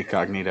browses on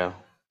incognito.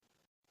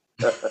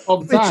 all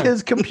the It's time.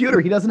 his computer.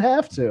 He doesn't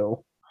have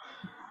to.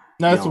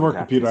 No, it's the You work always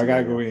have computer. to, I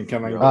gotta so go yeah. in and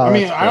count. Oh, I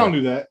mean, that's I don't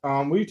fair. do that. What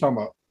are you talking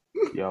about?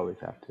 You always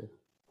have to.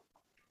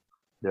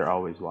 They're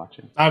always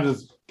watching. I'm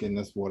just getting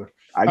this water.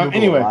 I Google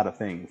Anyway. a lot of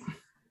things.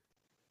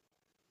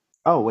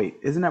 Oh wait,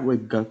 isn't that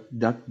what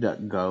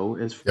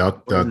DuckDuckGo is? Isn't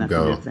that the new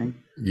DuckDuckGo. thing?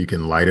 You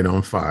can light it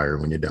on fire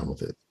when you're done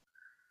with it.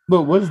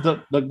 But what is the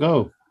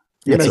go?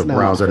 It's a It's now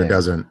browser that okay.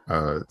 doesn't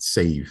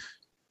save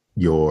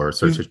your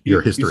search your You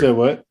history. said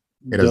what?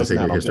 It doesn't save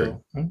Duck your history.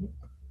 Go.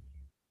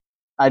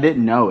 I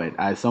didn't know it.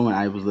 I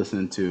was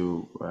listening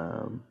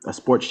to a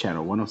sports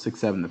channel,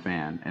 106.7 The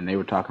Fan, and they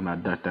were talking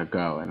about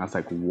DuckDuckGo, and I was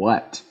like,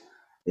 "What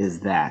is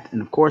that?"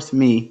 And of course,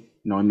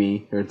 knowing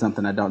me, heard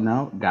something I don't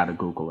know, gotta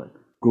Google it.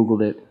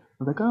 Googled it.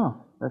 I was like,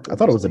 "Oh, that's." I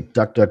thought it was a interesting."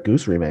 Duck Duck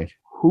Goose remake.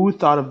 Who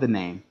thought of the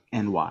name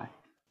and why?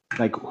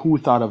 Like, who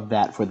thought of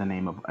that for the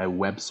name of a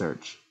web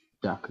search?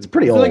 Duck. It's I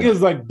pretty feel old. like it's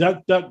like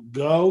duck, duck,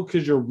 go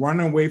because you're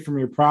running away from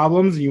your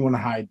problems and you want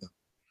to hide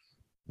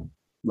them.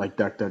 Like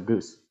Duck Duck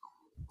Goose.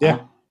 Yeah.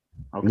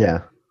 Okay.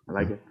 Yeah. I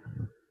like it.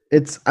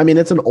 It's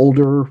an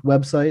older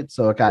website,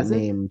 so it got Is it?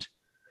 named.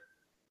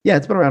 Yeah,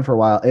 it's been around for a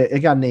while. It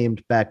got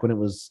named back when it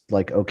was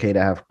like okay to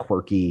have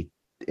quirky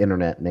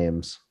internet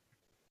names.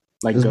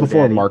 Like This was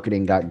before GoDaddy.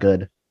 marketing got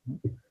good.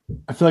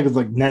 I feel like it's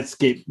like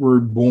Netscape were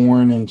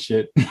born and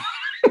shit.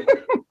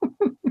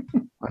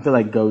 I feel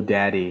like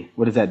GoDaddy.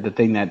 What is that? The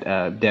thing that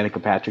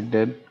Danica Patrick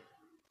did?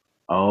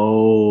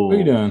 Oh. What are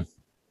you doing?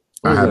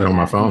 I have it on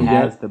my He phone.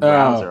 has the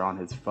browser on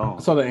his I phone.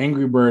 saw the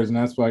Angry Birds and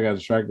that's why I got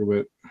distracted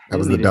with. That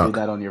was you the need to do duck.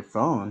 that on your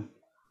phone.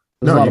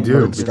 There's a No, lot you of do,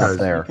 weird stuff because- You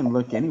there. can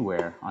look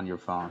anywhere on your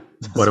phone.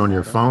 But on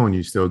your phone,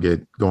 you still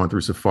get going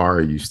through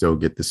Safari. You still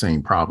get the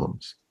same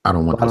problems. I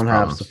don't want I those don't have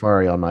problems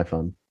Safari on my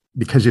phone.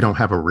 because you don't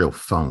have a real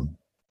phone.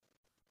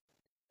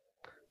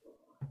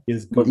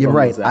 What You're phone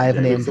right. was that, I have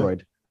an Jay?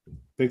 Android.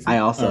 Fix it. I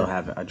also All right.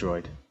 have a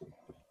Droid.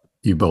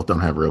 You both don't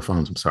have real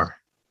phones. I'm sorry.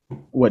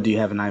 What, do you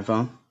have an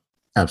iPhone?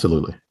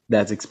 Absolutely.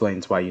 That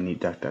explains why you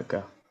need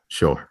DuckDuckGo.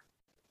 Sure.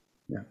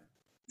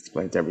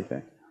 Explains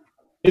everything.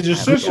 Is your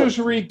sister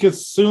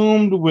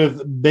consumed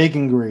with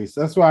bacon grease?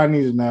 That's what I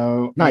need to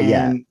know. Not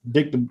yet.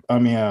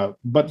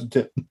 Butt to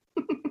tip.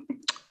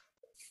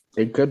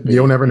 It could be.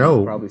 You'll never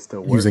know Probably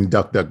still work. using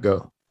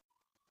DuckDuckGo.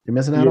 You're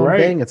missing out You're on right.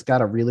 Bing. It's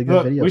got a really good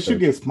Look, video. we should search.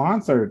 get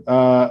sponsored.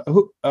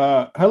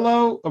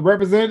 Hello, a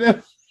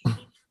representative.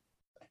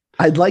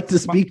 I'd like to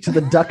speak to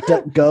the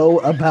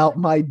DuckDuckGo about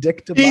my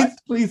dick to butt.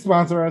 Please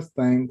sponsor us.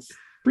 Thanks.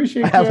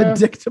 Appreciate I have ya. a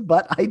dick to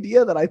butt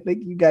idea that I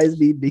think you guys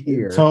need to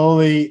hear.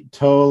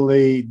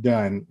 Totally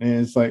done. And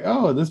it's like,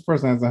 oh, this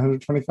person has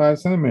 125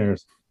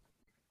 centimeters.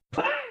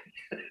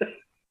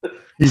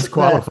 He's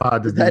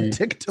qualified to That be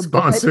dick to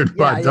sponsored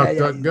butt? by Yeah.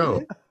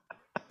 DuckDuckGo.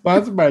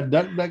 Sponsored by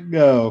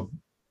DuckDuckGo.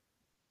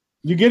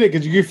 You get it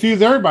because you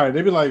confuse everybody.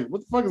 They'd be like,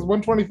 what the fuck is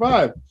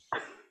 125?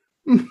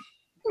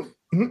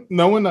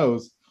 No one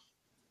knows.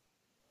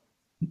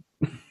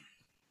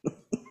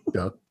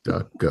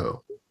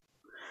 DuckDuckGo.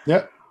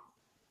 Yep.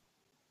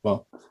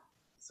 Well,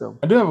 So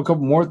I do have a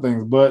couple more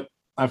things, but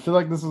I feel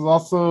like this is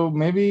also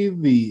maybe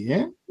the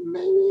end.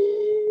 Maybe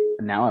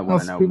now I want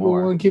unless to know people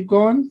more. want to keep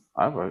going.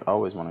 I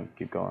always want to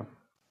keep going.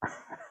 I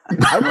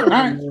want to know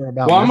Alright. more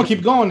about Well, I'm my- gonna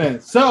keep going then.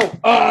 So,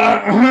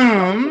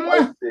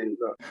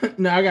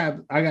 now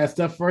I got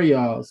stuff for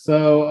y'all.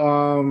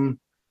 So,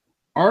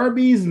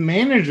 Arby's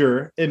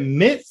manager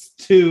admits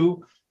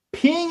to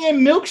peeing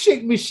in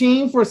milkshake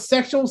machine for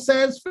sexual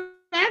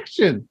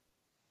satisfaction.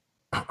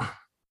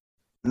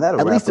 And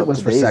that'll At wrap least it up was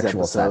for today's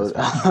sexual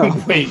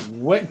episode. Wait,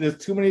 what? There's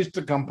too many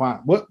to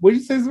compound. What did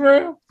you say,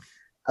 Zero?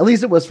 At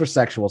least it was for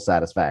sexual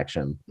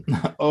satisfaction.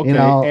 Okay, You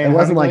know, it and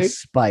wasn't like Honey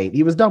spite.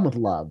 He was done with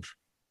love.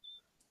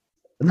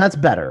 And that's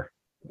better.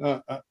 Glaze?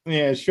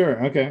 Yeah,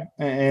 sure. Okay,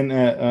 and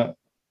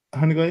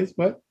Honey Glaze,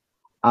 what?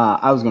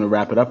 I was going to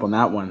wrap it up on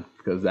that one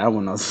because that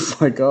one I was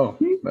just like, oh,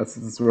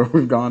 that's where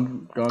we've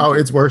gone. Oh,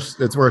 it's worse.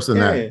 It's worse than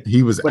Yeah. that.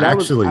 He was But I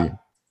was-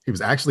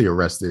 actually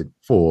arrested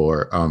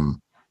for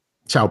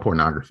child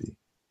pornography.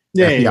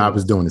 Yeah, FBI yeah.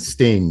 was doing a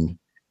sting,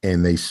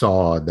 and they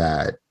saw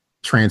that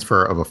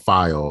transfer of a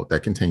file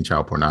that contained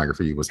child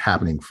pornography was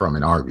happening from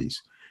an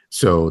Arby's.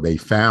 So they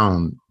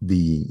found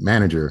the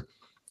manager,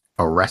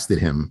 arrested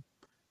him,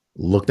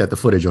 looked at the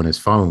footage on his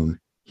phone.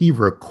 He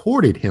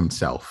recorded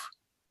himself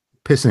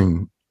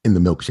pissing in the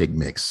milkshake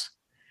mix.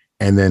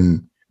 And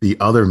then the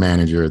other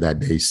manager that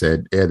day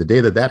said, yeah, the day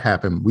that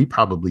happened, we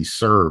probably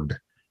served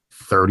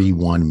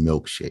 31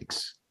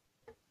 milkshakes.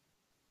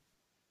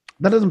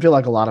 That doesn't feel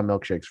like a lot of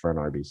milkshakes for an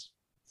Arby's.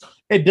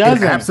 It It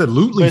doesn't.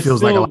 absolutely but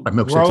feels like a still lot of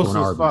milkshakes gross for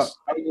an as Arby's. fuck.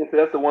 I was gonna say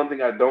that's the one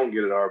thing I don't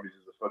get at Arby's is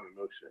a fucking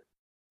milkshake.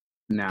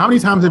 Now How many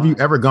we know times have you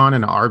why. ever gone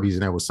into Arby's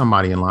and there was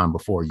somebody in line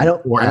before you? I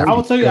don't- or I don't- after I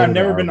will tell you, Go I've to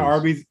never been to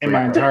Arby's. Arby's in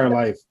my entire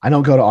life. I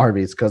don't go to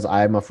Arby's because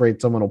I'm afraid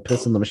someone will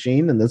piss in the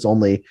machine, and this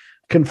only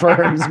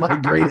confirms my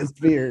greatest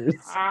fears.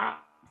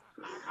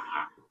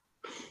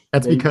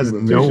 That's They because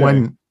do no touche.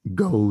 one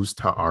goes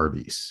to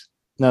Arby's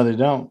No, they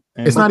don't.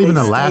 And It's not But even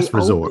they a last stay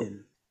resort.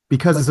 open.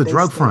 because But it's a they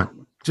drug stay- front,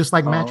 just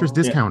like mattress Oh.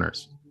 Yeah.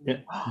 discounters. yeah,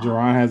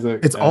 Jerron has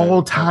a. It's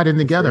all tied in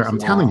together. I'm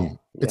telling you,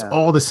 it's Yeah.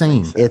 all the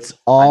same. It's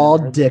all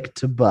dick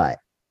to butt.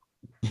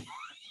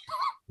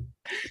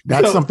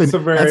 That's So, something.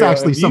 Severio, That's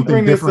actually if you something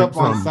bring this different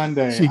up on from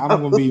Sunday, cheek I'm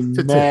gonna be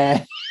to tip.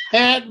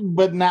 mad,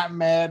 but not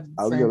mad.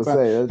 I was Same gonna time.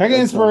 say Can I get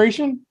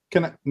inspiration?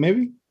 Can I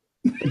maybe?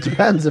 It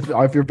depends if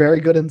you're very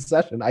good in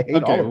session. I hate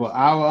all Okay, of well,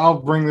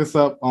 I'll bring this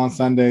up on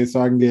Sunday so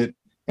I can get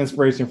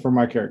inspiration for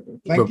my character.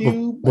 Thank But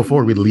you.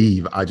 before we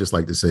leave, I just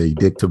like to say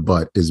dick to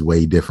butt is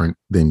way different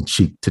than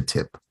cheek to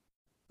tip.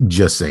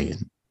 Just saying.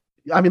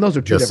 it. I mean, those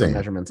are two Just different saying.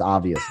 measurements,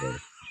 obviously.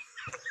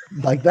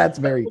 Like that's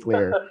very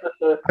clear.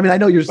 I mean, I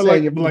know you're But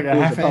saying like- if like a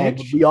rules half of thumb, inch?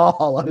 but we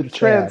all the understand.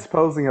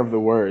 transposing of the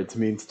words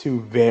means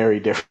two very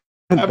different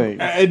things.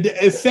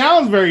 It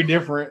sounds very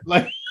different.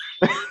 Like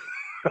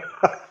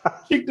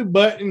cheek to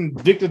butt and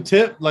dick to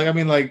tip. Like I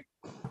mean, like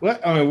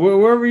what? I mean,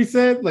 whatever he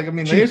said. Like I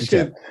mean, Cheek this to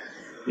shit. tip.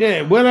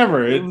 Yeah,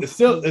 whatever. It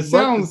still Butt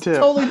sounds to tip.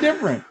 totally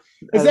different.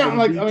 It As sounds in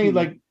like I BT. mean,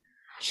 like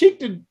cheek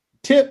to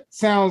tip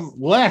sounds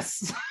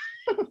less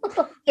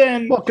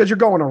than. Well, because you're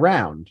going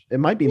around. It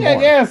might be Yeah,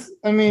 more. yes.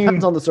 I mean,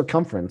 Depends on the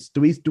circumference.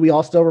 Do we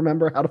all still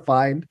remember how to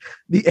find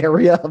the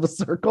area of a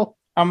circle?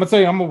 I'm gonna tell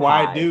you, I'm a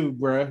wide Hi. dude,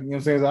 bro. You know what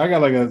I'm saying? So I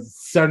got like a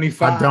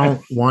 75. I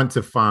don't want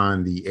to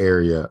find the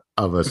area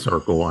of a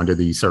circle under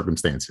these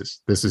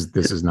circumstances. This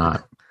is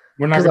not.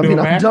 We're not Because I gonna mean,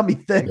 do I'm math. dummy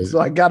thick, so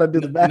I gotta do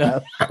the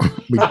math.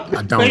 No. I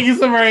Thank don't. you,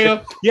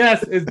 Samario.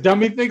 Yes, it's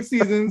dummy thick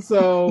season,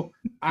 so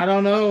I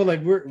don't know.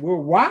 Like we're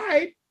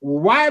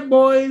wide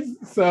boys.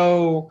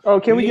 So Oh,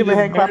 can we you give a just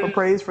hand clap of married-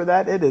 praise for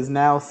that? It is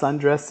now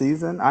sundress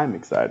season. I'm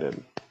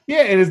excited.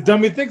 Yeah, it is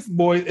dummy thick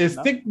boys. It's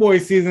No. thick boy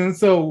season.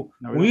 So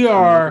No, we don't.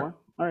 are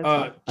All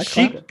right, I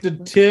cheek clap to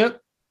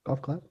tip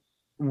Golf clap.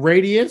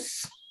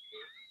 radius.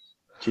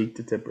 cheek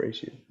to tip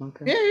ratio.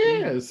 Okay.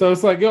 Yeah. So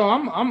it's like, yo,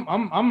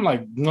 I'm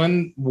like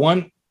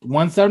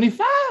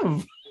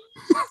 175.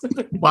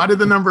 Why did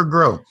the number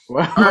grow?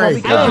 Well, All right,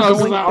 because I don't know.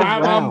 Going so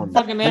I'm around.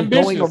 fucking You're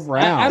ambitious. going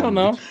around. I don't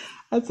know.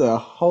 that's a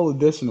whole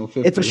additional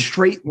 50. It's a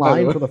straight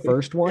line for the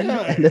first one, Yeah,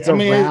 and it's I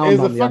mean, around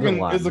it's a on the other fucking,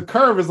 line. it's a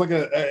curve. It's like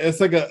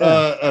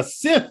a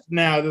Sith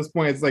now at this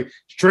point. It's like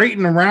straight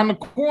and around the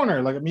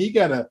corner. Like I mean, you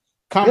gotta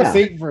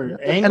compensate for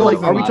and angles.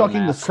 like, are we and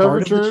talking the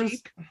start of the curvatures?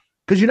 cheek?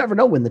 Because you never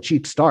know when the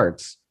cheek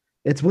starts.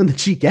 It's when the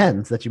cheek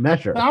ends that you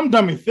measure. I'm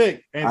dummy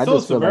thick, and I so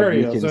just feel like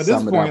you Severio. can so at this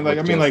sum it up point, like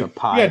I with mean, just like a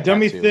pie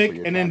dummy tattoo thick for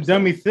your and then torso.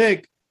 dummy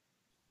thick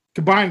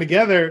combined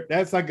together.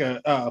 That's like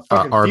a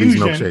fucking Arby's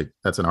fusion. milkshake.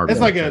 That's an Arby's.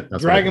 It's like a milkshake. That's what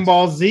it Dragon is.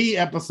 Ball Z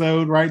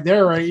episode right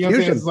there, right? You know what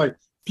I'm saying? Fusion. It's like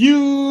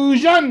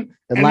fusion.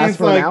 It and lasts it's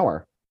for like, an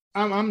hour.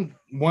 I'm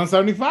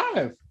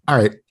 175. All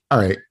right.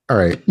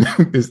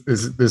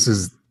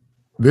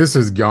 this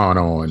has gone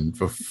on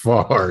for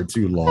far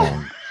too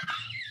long.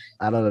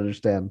 I don't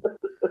understand.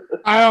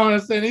 I don't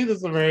understand either,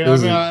 Severio.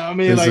 This I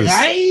mean, is- like,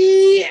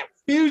 hey,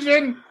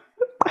 fusion.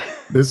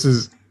 This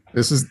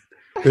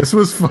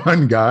was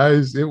fun,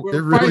 guys. It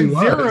We're really fighting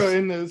was. Zero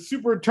in the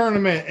super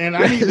tournament, and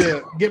I need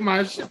to get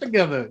my shit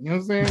together. You know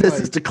what I'm saying? This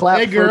Like, is to clap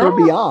hey, further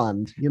girl.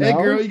 beyond. You know, hey,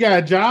 girl, you got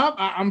a job?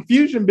 I'm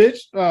fusion, bitch.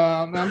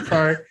 I'm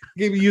sorry.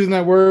 Keep using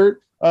that word,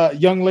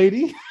 young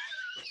lady,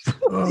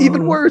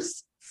 even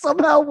worse.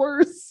 Somehow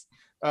worse.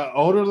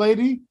 older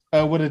lady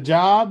with a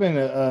job and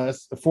a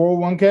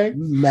 401k.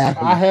 Man,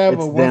 I have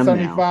It's a them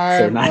now. 175.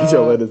 So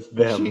Nigel, it is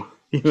them. cheek-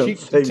 You don't cheek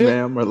to say tip.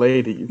 ma'am or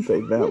lady. You say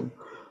them.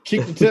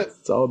 cheek to tip.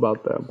 It's all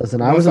about them.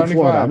 listen, I was in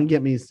Florida. 175. I'm gonna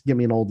get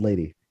me an old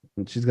lady.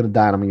 And she's gonna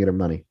die, and I'm gonna get her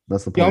money.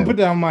 That's the Yo, I'm plan. put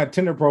that on my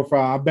Tinder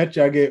profile. I bet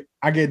you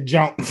I get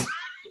jumps.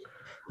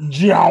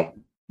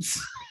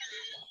 Jumps.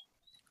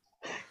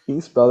 Can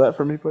you spell that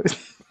for me, please?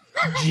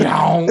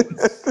 Jumps.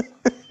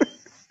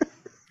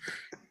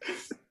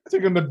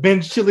 Took him to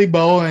bench chili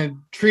bowl and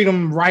treat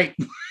him right.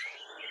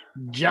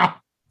 Jump.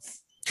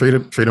 Treat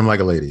him like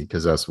a lady,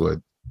 because that's what.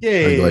 Yeah,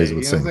 Like Glazer you know would what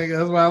I'm say. saying?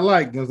 That's what I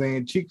like. You know what I'm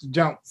saying? Cheek to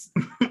jumps.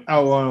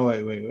 Oh,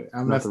 wait.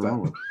 I messed Nothing wrong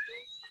up. with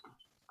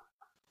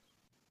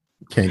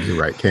Can't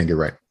get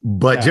right.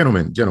 But Yeah.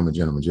 gentlemen,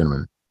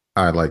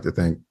 I'd like to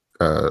thank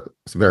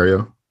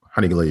Severio,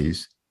 Honey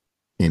Glaze,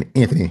 and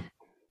Anthony,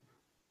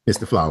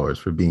 Mr. Flowers,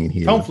 for being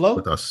here Tone Flow.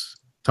 with us.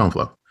 Tone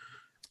Flow.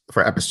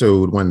 For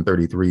episode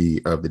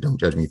 133 of the Don't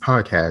Judge Me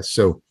podcast.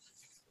 So,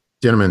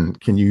 gentlemen,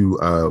 can you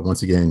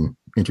once again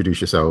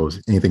introduce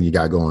yourselves, anything you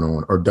got going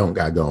on or don't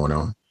got going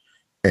on,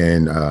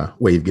 and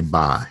wave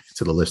goodbye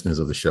to the listeners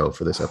of the show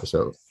for this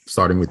episode,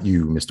 starting with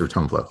you, Mr.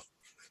 Tone Flow.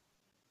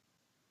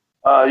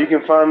 You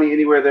can find me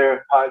anywhere there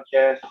are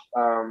podcasts.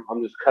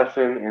 I'm just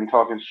cussing and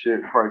talking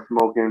shit, probably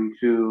smoking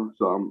too,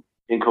 so I'm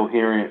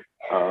incoherent.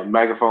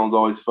 Microphone's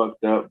always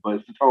fucked up, but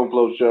it's the Tone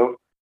Flow Show.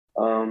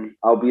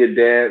 I'll be a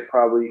dad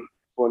probably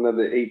for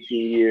another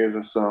 18 years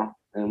or so.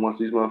 And once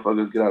these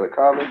motherfuckers get out of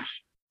college,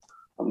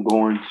 I'm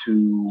going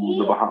to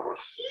the Bahamas.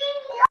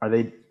 Are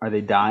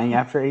they dying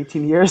after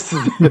 18 years?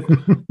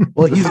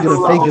 Well, he's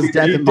gonna fake his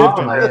death and move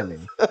to Miami.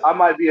 I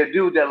might be a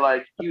dude that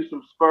like used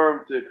some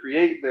sperm to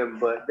create them,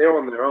 but they're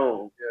on their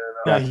own. You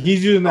know? Yeah,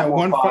 he's using that I'm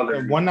one a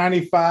father.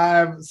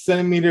 195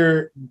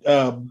 centimeter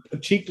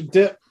cheek to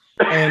tip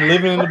and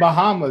living in the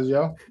Bahamas,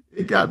 yo.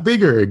 It got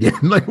bigger again.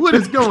 Like, what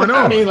is going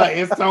I on? mean, like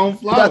it's Tone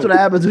Flow. That's what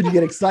happens when you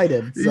get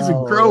excited. He's a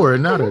so- grower,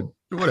 not a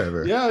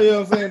whatever. Yeah, you know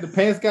what I'm saying? The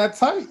pants got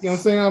tight. You know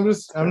what I'm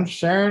saying?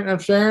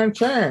 I'm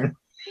sharing.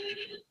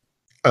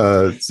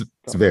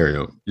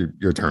 Severio,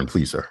 your turn,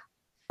 please, sir.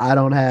 I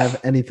don't have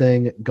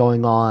anything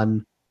going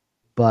on,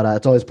 but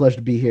it's always a pleasure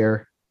to be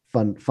here.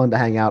 Fun to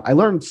hang out. I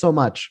learned so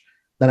much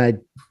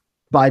that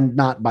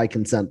not by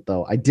consent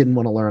though. I didn't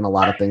want to learn a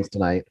lot of things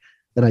tonight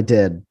than I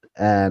did,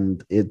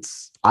 and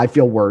I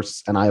feel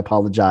worse, and I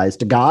apologize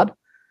to God,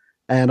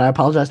 and I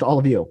apologize to all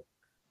of you,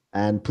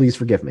 and please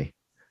forgive me.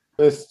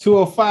 It's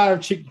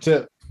 205 cheek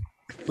tip.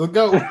 Let's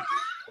go. All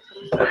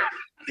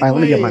right,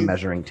 let me get my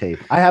measuring tape.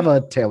 I have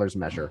a tailor's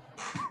measure,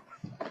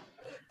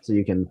 so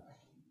you can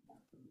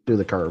do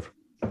the curve.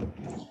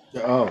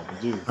 Oh,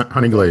 geez.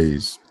 Honey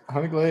Glaze.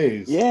 Honey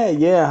Glaze.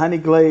 Yeah, Honey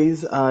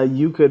Glaze.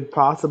 You could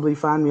possibly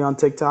find me on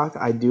TikTok.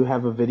 I do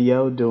have a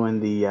video doing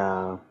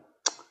the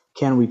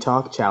Can We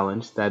Talk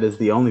challenge. That is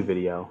the only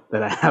video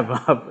that I have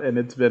up, and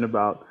it's been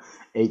about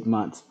 8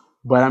 months.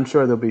 But I'm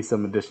sure there'll be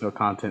some additional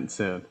content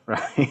soon,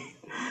 right?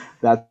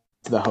 That's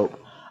the hope.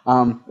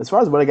 As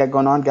far as what I got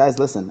going on, guys,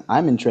 listen,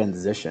 I'm in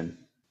transition.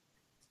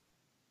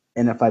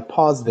 And if I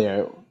pause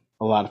there,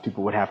 a lot of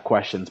people would have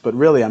questions. But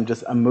really, I'm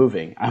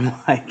moving. I'm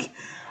like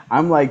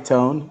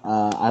Tone.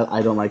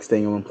 I don't like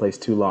staying in one place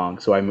too long,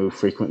 so I move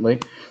frequently.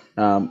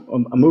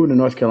 I'm moving to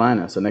North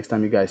Carolina, so next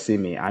time you guys see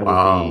me, I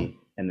will be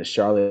in the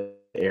Charlotte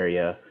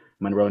area,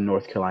 Monroe,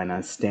 North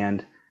Carolina.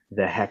 Stand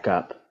the heck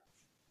up.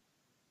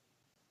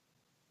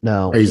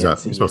 No, Raise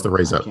up. You're supposed to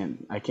raise up.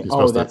 I can't.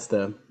 Oh, that's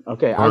the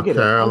okay. I'll North get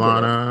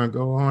Carolina,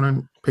 go on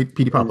and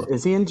Petey Pablo. it.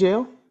 Is he in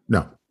jail?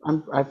 No,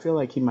 I feel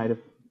like he might have.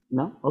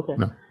 No. Okay.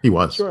 no, he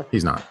was. Sure.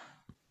 He's not.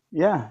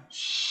 Yeah.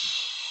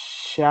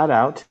 Shout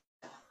out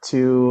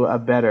to a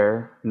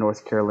better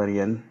North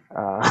Carolinian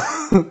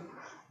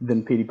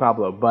than Petey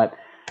Pablo. But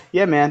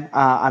yeah, man,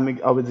 I'm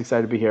always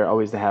excited to be here,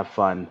 always to have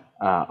fun,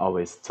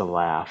 always to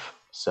laugh.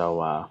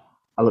 So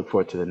I look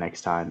forward to the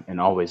next time,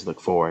 and always look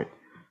forward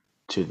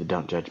to the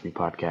Don't Judge Me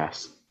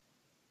podcast.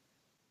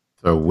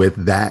 So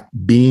with that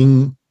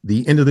being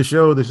the end of the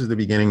show, this is the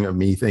beginning of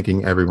me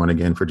thanking everyone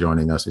again for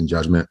joining us in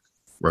judgment.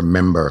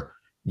 Remember,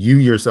 you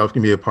yourself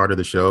can be a part of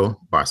the show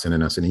by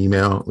sending us an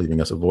email, leaving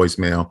us a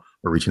voicemail,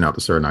 or reaching out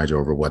to Sir Nigel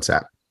over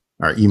WhatsApp.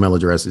 Our email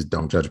address is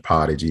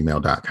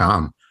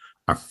don'tjudgepod@gmail.com.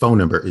 Our phone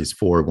number is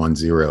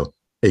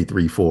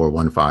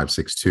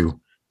 410-834-1562.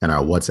 And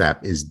our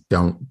WhatsApp is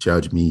Don't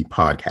Judge Me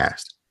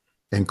Podcast.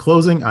 In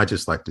closing, I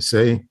just like to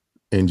say,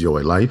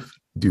 enjoy life.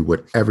 Do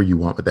whatever you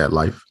want with that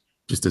life,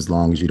 just as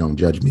long as you don't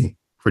judge me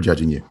for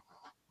judging you.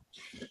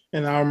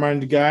 And I'll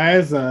remind you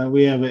guys,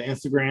 we have an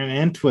Instagram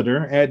and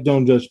Twitter at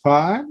Don't Judge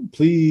Pod.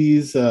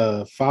 Please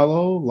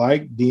follow,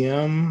 like,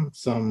 DM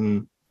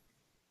some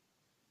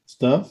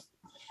stuff.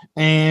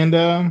 And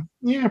I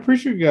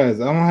appreciate you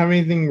guys. I don't have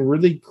anything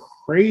really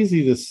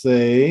crazy to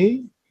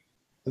say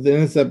at the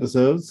end of this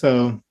episode.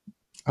 So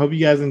I hope you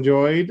guys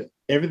enjoyed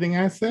everything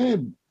I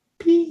said.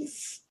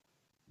 Peace.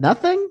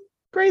 Nothing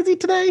crazy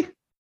today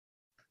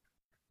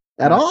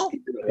at all.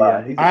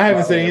 Yeah, I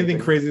haven't said anything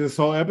crazy this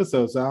whole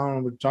episode, so I don't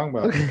know what you're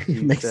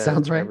talking about.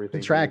 Sounds right.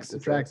 everything It tracks. he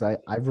It tracks.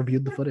 I've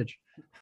reviewed the footage.